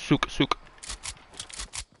Express? Sook, sook.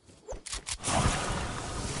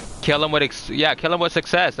 Kill him with kill him with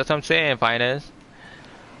success. That's what I'm saying, Finance.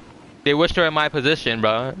 They wish they're in my position,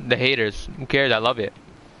 bro. The haters. Who cares? I love it.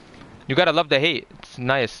 You gotta love the hate. It's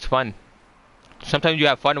nice. It's fun. Sometimes you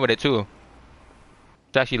have fun with it too.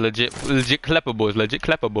 It's actually legit clippables. Legit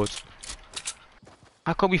clippables.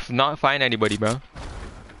 How come we not find anybody, bro?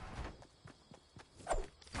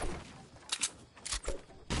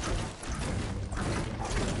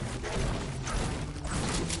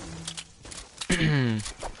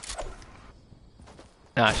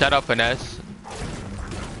 Nah, shout out Finesse.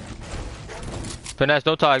 Finesse,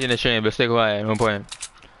 don't talk in the stream, but stay quiet. No point.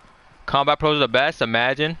 Combat Pros are the best,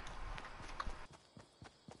 imagine.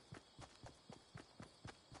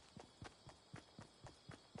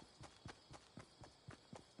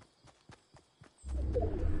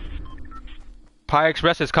 Pyre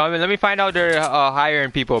Express is coming. Let me find out they're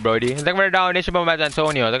hiring people, Brody. Think we're down nation from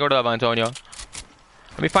Antonio. Think we're Antonio.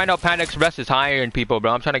 Let me find out Panda Express is hiring people,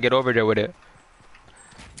 bro. I'm trying to get over there with it.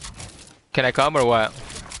 Can I come or what?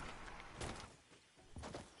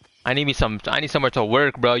 I need somewhere to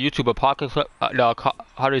work, bro. YouTube apocalypse. No,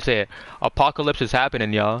 how do you say it? Apocalypse is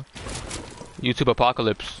happening, y'all. YouTube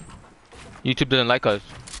apocalypse. YouTube doesn't like us.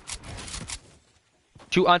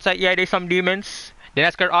 Shoot on site. Yeah, there's some demons. Then I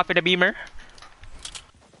skirt off in the beamer.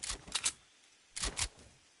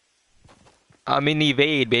 I'm in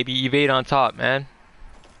Evade, baby. Evade on top, man.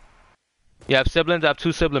 You have siblings? I have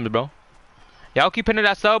 2 siblings, bro. Y'all keep hitting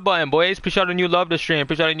that sub button, boys. Appreciate all the new love the stream.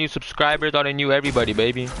 Appreciate all the new subscribers, all the new everybody,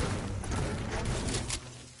 baby.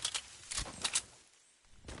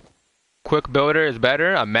 Quick Builder is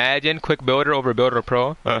better. Imagine Quick Builder over Builder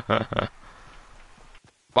Pro. Why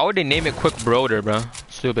would they name it Quick Builder, bro?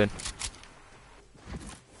 Stupid.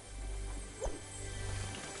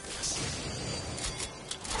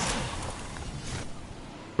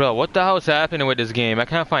 Bro, what the hell is happening with this game? I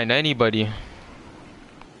can't find anybody.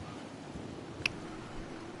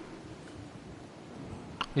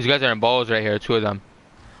 These guys are in balls right here, 2 of them.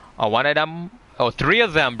 Oh, 1 of them? Oh, 3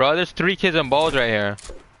 of them, bro. There's 3 kids in balls right here.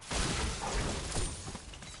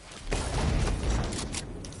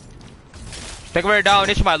 Think of her down,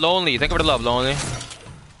 it's my Lonely. Think of her love, Lonely.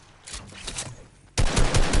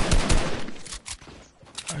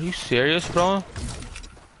 Are you serious, bro?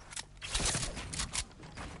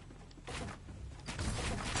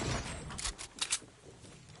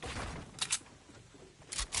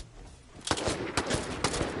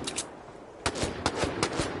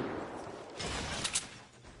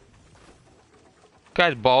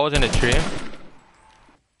 Guy's balls in a tree.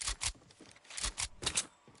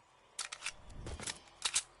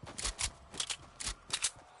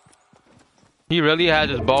 He really has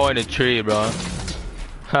his ball in a tree, bro.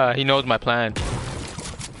 He knows my plan.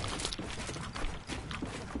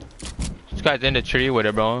 This guy's in the tree with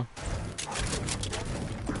it, bro.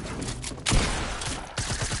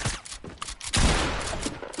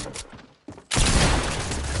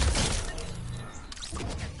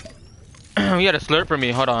 You got a slurp for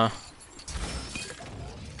me, hold on.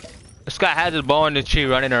 This guy has his ball in the tree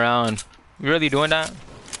running around. You really doing that?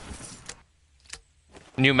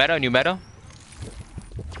 New meta, new meta?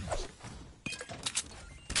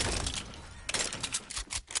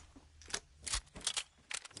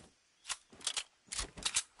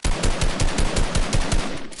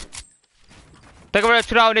 Take over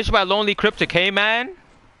to our nation by Lonely Cryptic, hey man?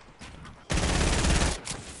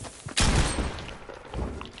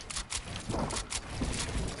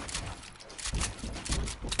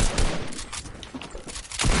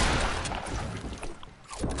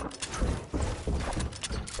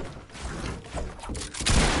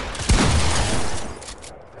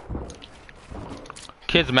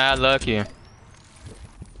 Kid's mad lucky. I'm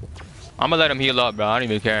gonna let him heal up, bro. I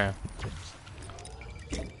don't even care.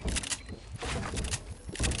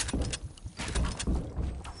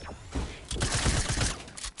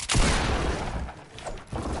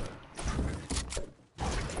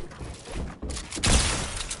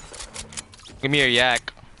 Give me your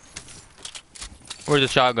yak. Where's the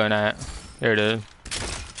shotgun at? There it is.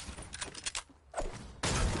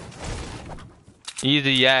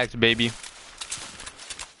 Easy yaks, baby.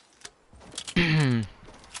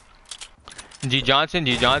 G Johnson,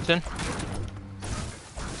 G Johnson.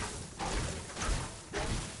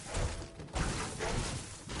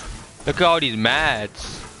 Look at all these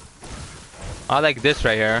mats. I like this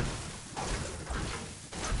right here.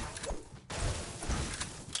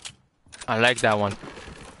 I like that one.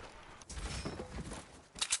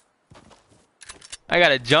 I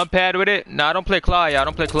got a jump pad with it. No, I don't play claw. Yeah, I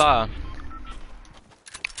don't play claw.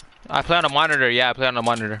 I play on a monitor. Yeah, I play on a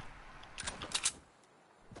monitor.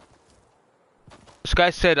 This guy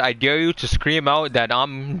said, I dare you to scream out that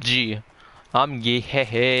I'm G. I'm G. Hey,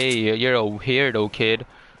 hey, you're a weirdo, kid.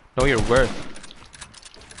 Know your worth.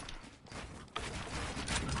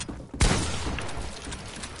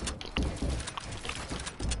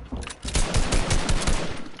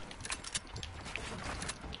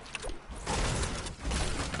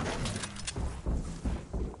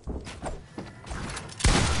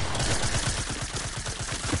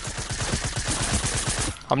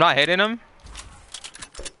 I'm not hitting him.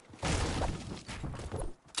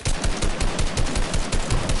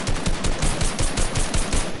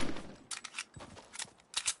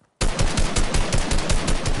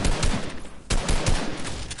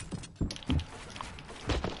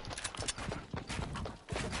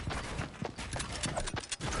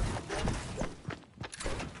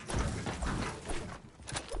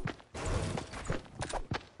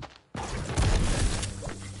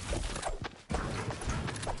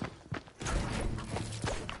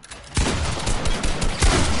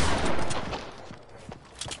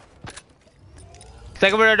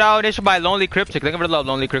 Thank you for the donation by Lonely Cryptic. Thank you for the love,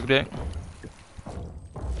 Lonely Cryptic.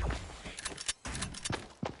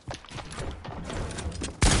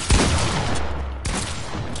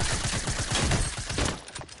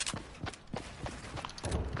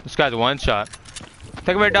 This guy's one shot.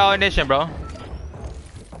 Thank you for the donation, bro.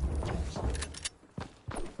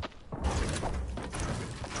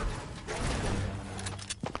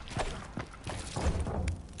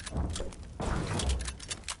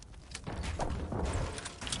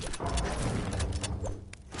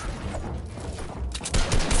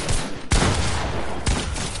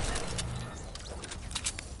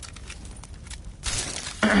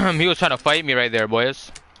 He was trying to fight me right there,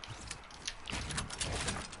 boys.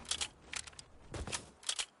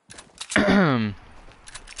 And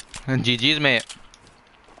GG's, mate.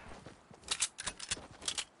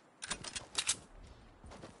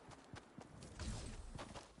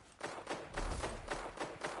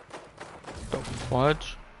 The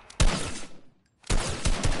fudge?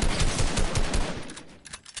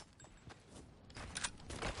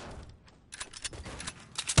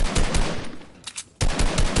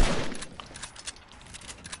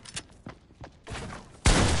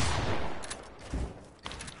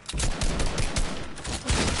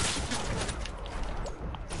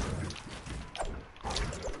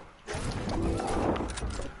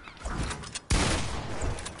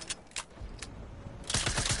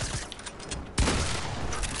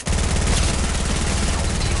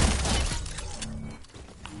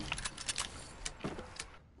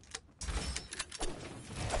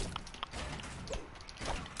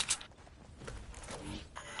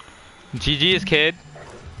 GG's, kid.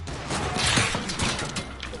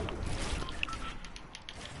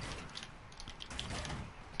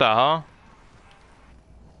 What the hell?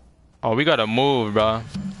 Oh, we gotta move, bro.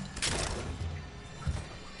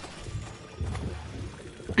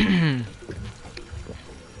 You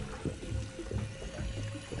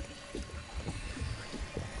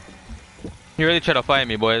really try to fight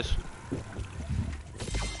me, boys.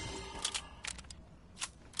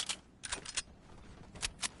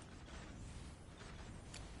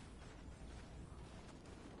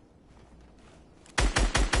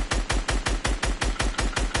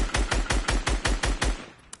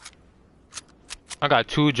 I got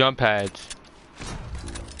 2 jump pads.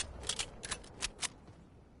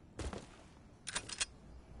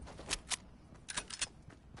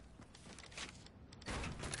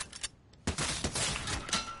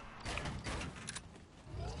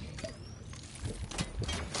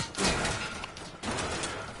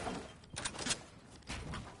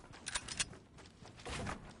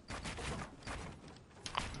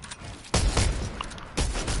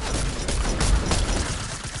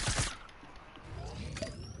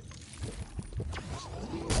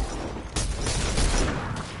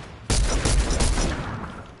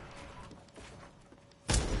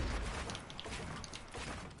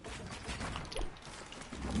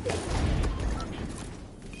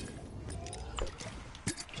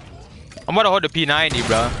 I'm about to hold the P90,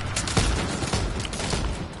 bro.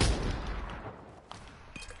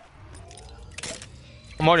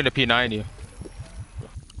 I'm holding the P90.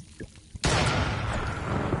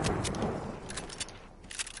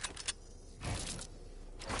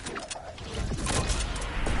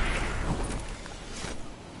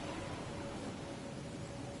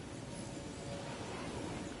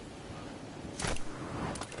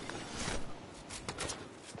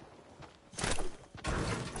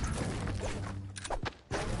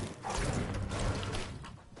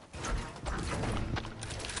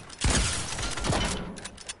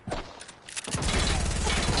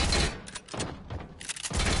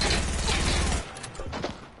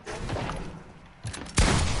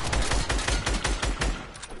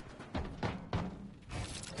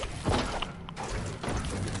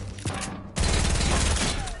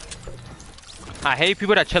 I hate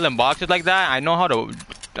people that chill in boxes like that. I know how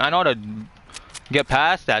to get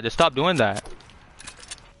past that. Just stop doing that.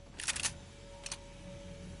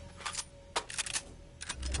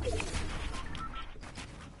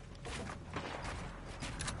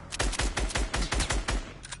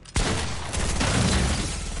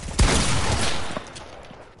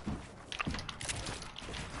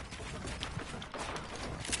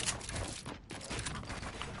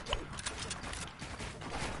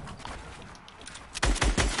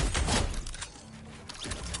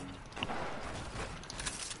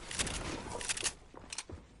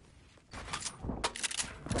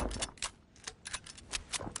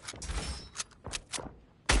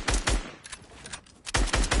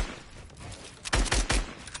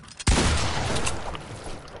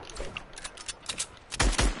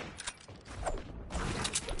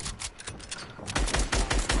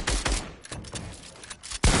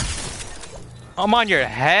 I'm on your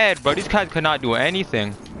head, bro. These guys could not do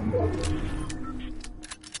anything.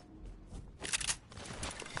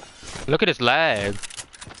 Look at his lag.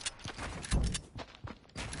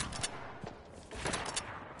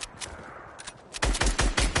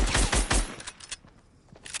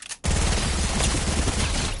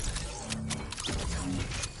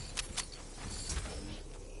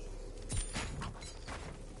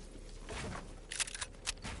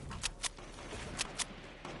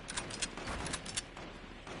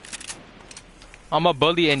 I'm a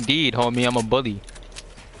bully indeed, homie. I'm a bully.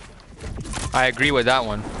 I agree with that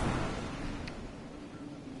one.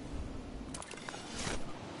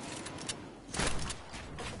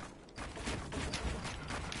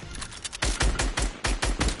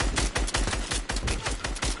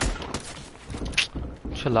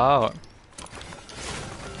 Chill out.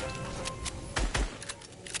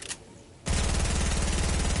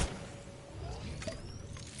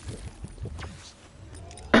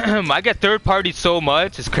 I get third party so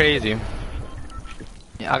much, it's crazy.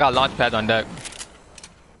 Yeah, I got launch pads on deck.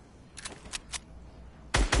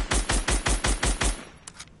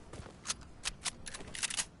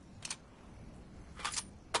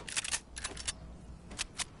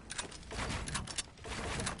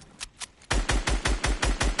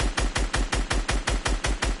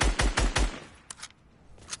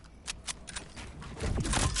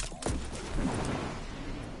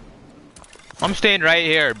 I'm staying right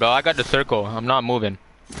here, bro. I got the circle. I'm not moving.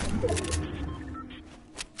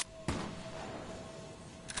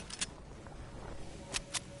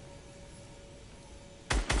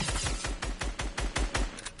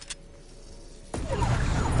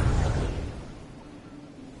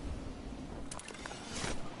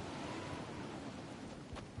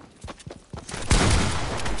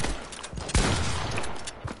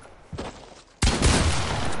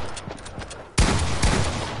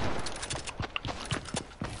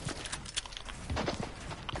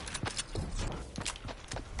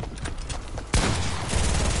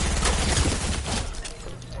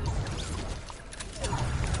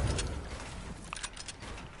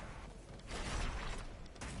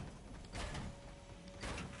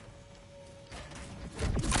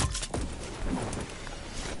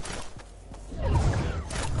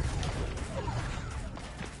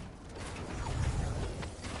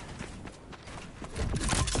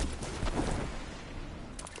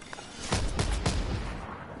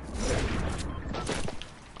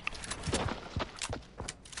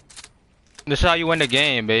 This is how you win the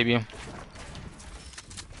game, baby.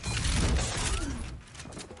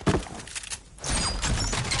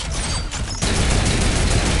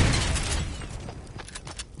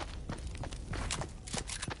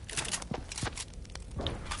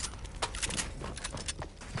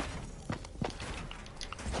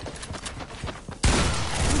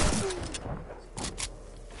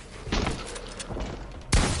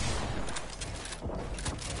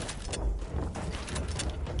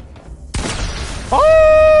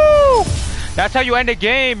 That's how you end the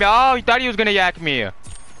game, y'all. You thought he was gonna yak me.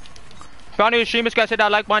 Found your stream, this guy said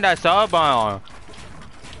that like button, that sub on.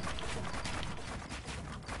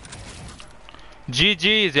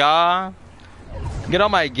 GG's, y'all. Get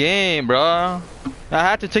on my game, bro. I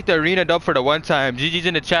had to take the arena dub for the one time. GG's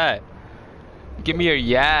in the chat. Give me your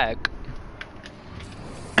yak.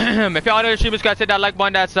 If y'all know your stream, this guy said that like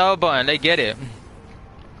button, that sub button. They get it.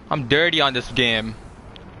 I'm dirty on this game.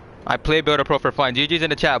 I play Builder Pro for fun. GG's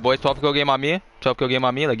in the chat, boys. 12 kill game on me. 12 kill game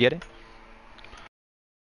on me. Let's get it.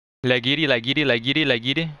 Let's get it, let's get it, let's get it, let's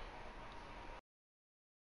get it.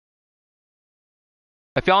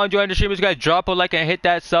 If y'all enjoying the stream, guys, drop a like and hit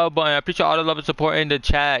that sub button. I appreciate all the love and support in the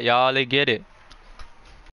chat, y'all. Let's get it.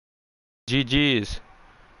 GG's.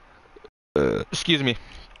 Excuse me.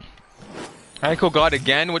 I cool God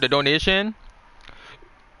again with the donation.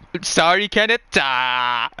 Sorry, Kenneth.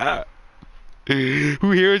 Ah.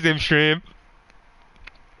 Who hears him, Shrimp?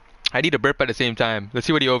 I need a burp at the same time. Let's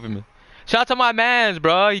see what he offered me. Shout out to my mans,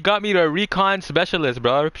 bro. He got me the recon specialist,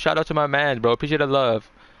 bro. Shout out to my mans, bro. Appreciate the love.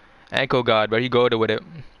 Ankle God, bro. He go there with it.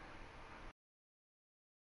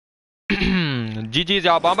 GG's,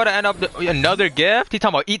 y'all. But I'm about to end up another gift. He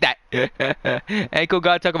talking about eat that. Ankle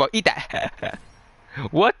God talking about eat that.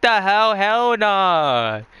 What the hell? Hell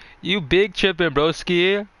nah. You big tripping,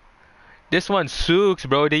 broski. This one sucks,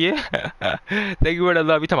 bro. Do you? Thank you for the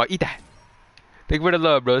love. You talking about eat that. Thank you for the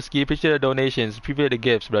love, broski. Appreciate the donations. Appreciate the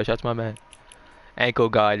gifts, bro. Shout out to my man. Ankle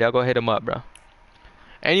God. Y'all go hit him up, bro.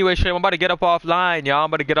 Anyway, shit, I'm about to get up offline, y'all. I'm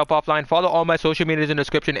about to get up offline. Follow all my social medias in the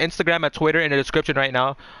description. Instagram and Twitter in the description right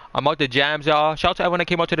now. I'm out to jams, y'all. Shout out to everyone that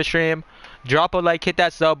came out to the stream. Drop a like, hit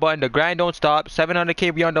that sub button. The grind don't stop.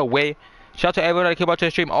 700k be on the way. Shout out to everyone that came out to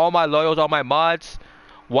the stream. All my loyals, all my mods.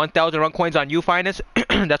 1,000 run coins on you finest.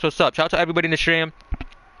 That's what's up. Shout out to everybody in the stream.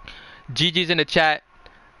 GG's in the chat.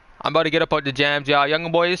 I'm about to get up out the jams, y'all.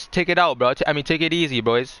 Young boys, take it out, bro. I mean, take it easy,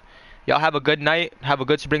 boys. Y'all have a good night. Have a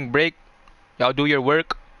good spring break. Y'all do your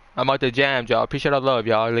work. I'm out the jams, y'all. Appreciate the love,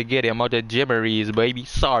 y'all. Let's get it. I'm out the jimmeries, baby.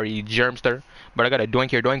 Sorry, germster. But I got a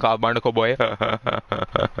doink here, doink off, barnacle boy.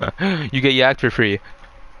 You get your act for free.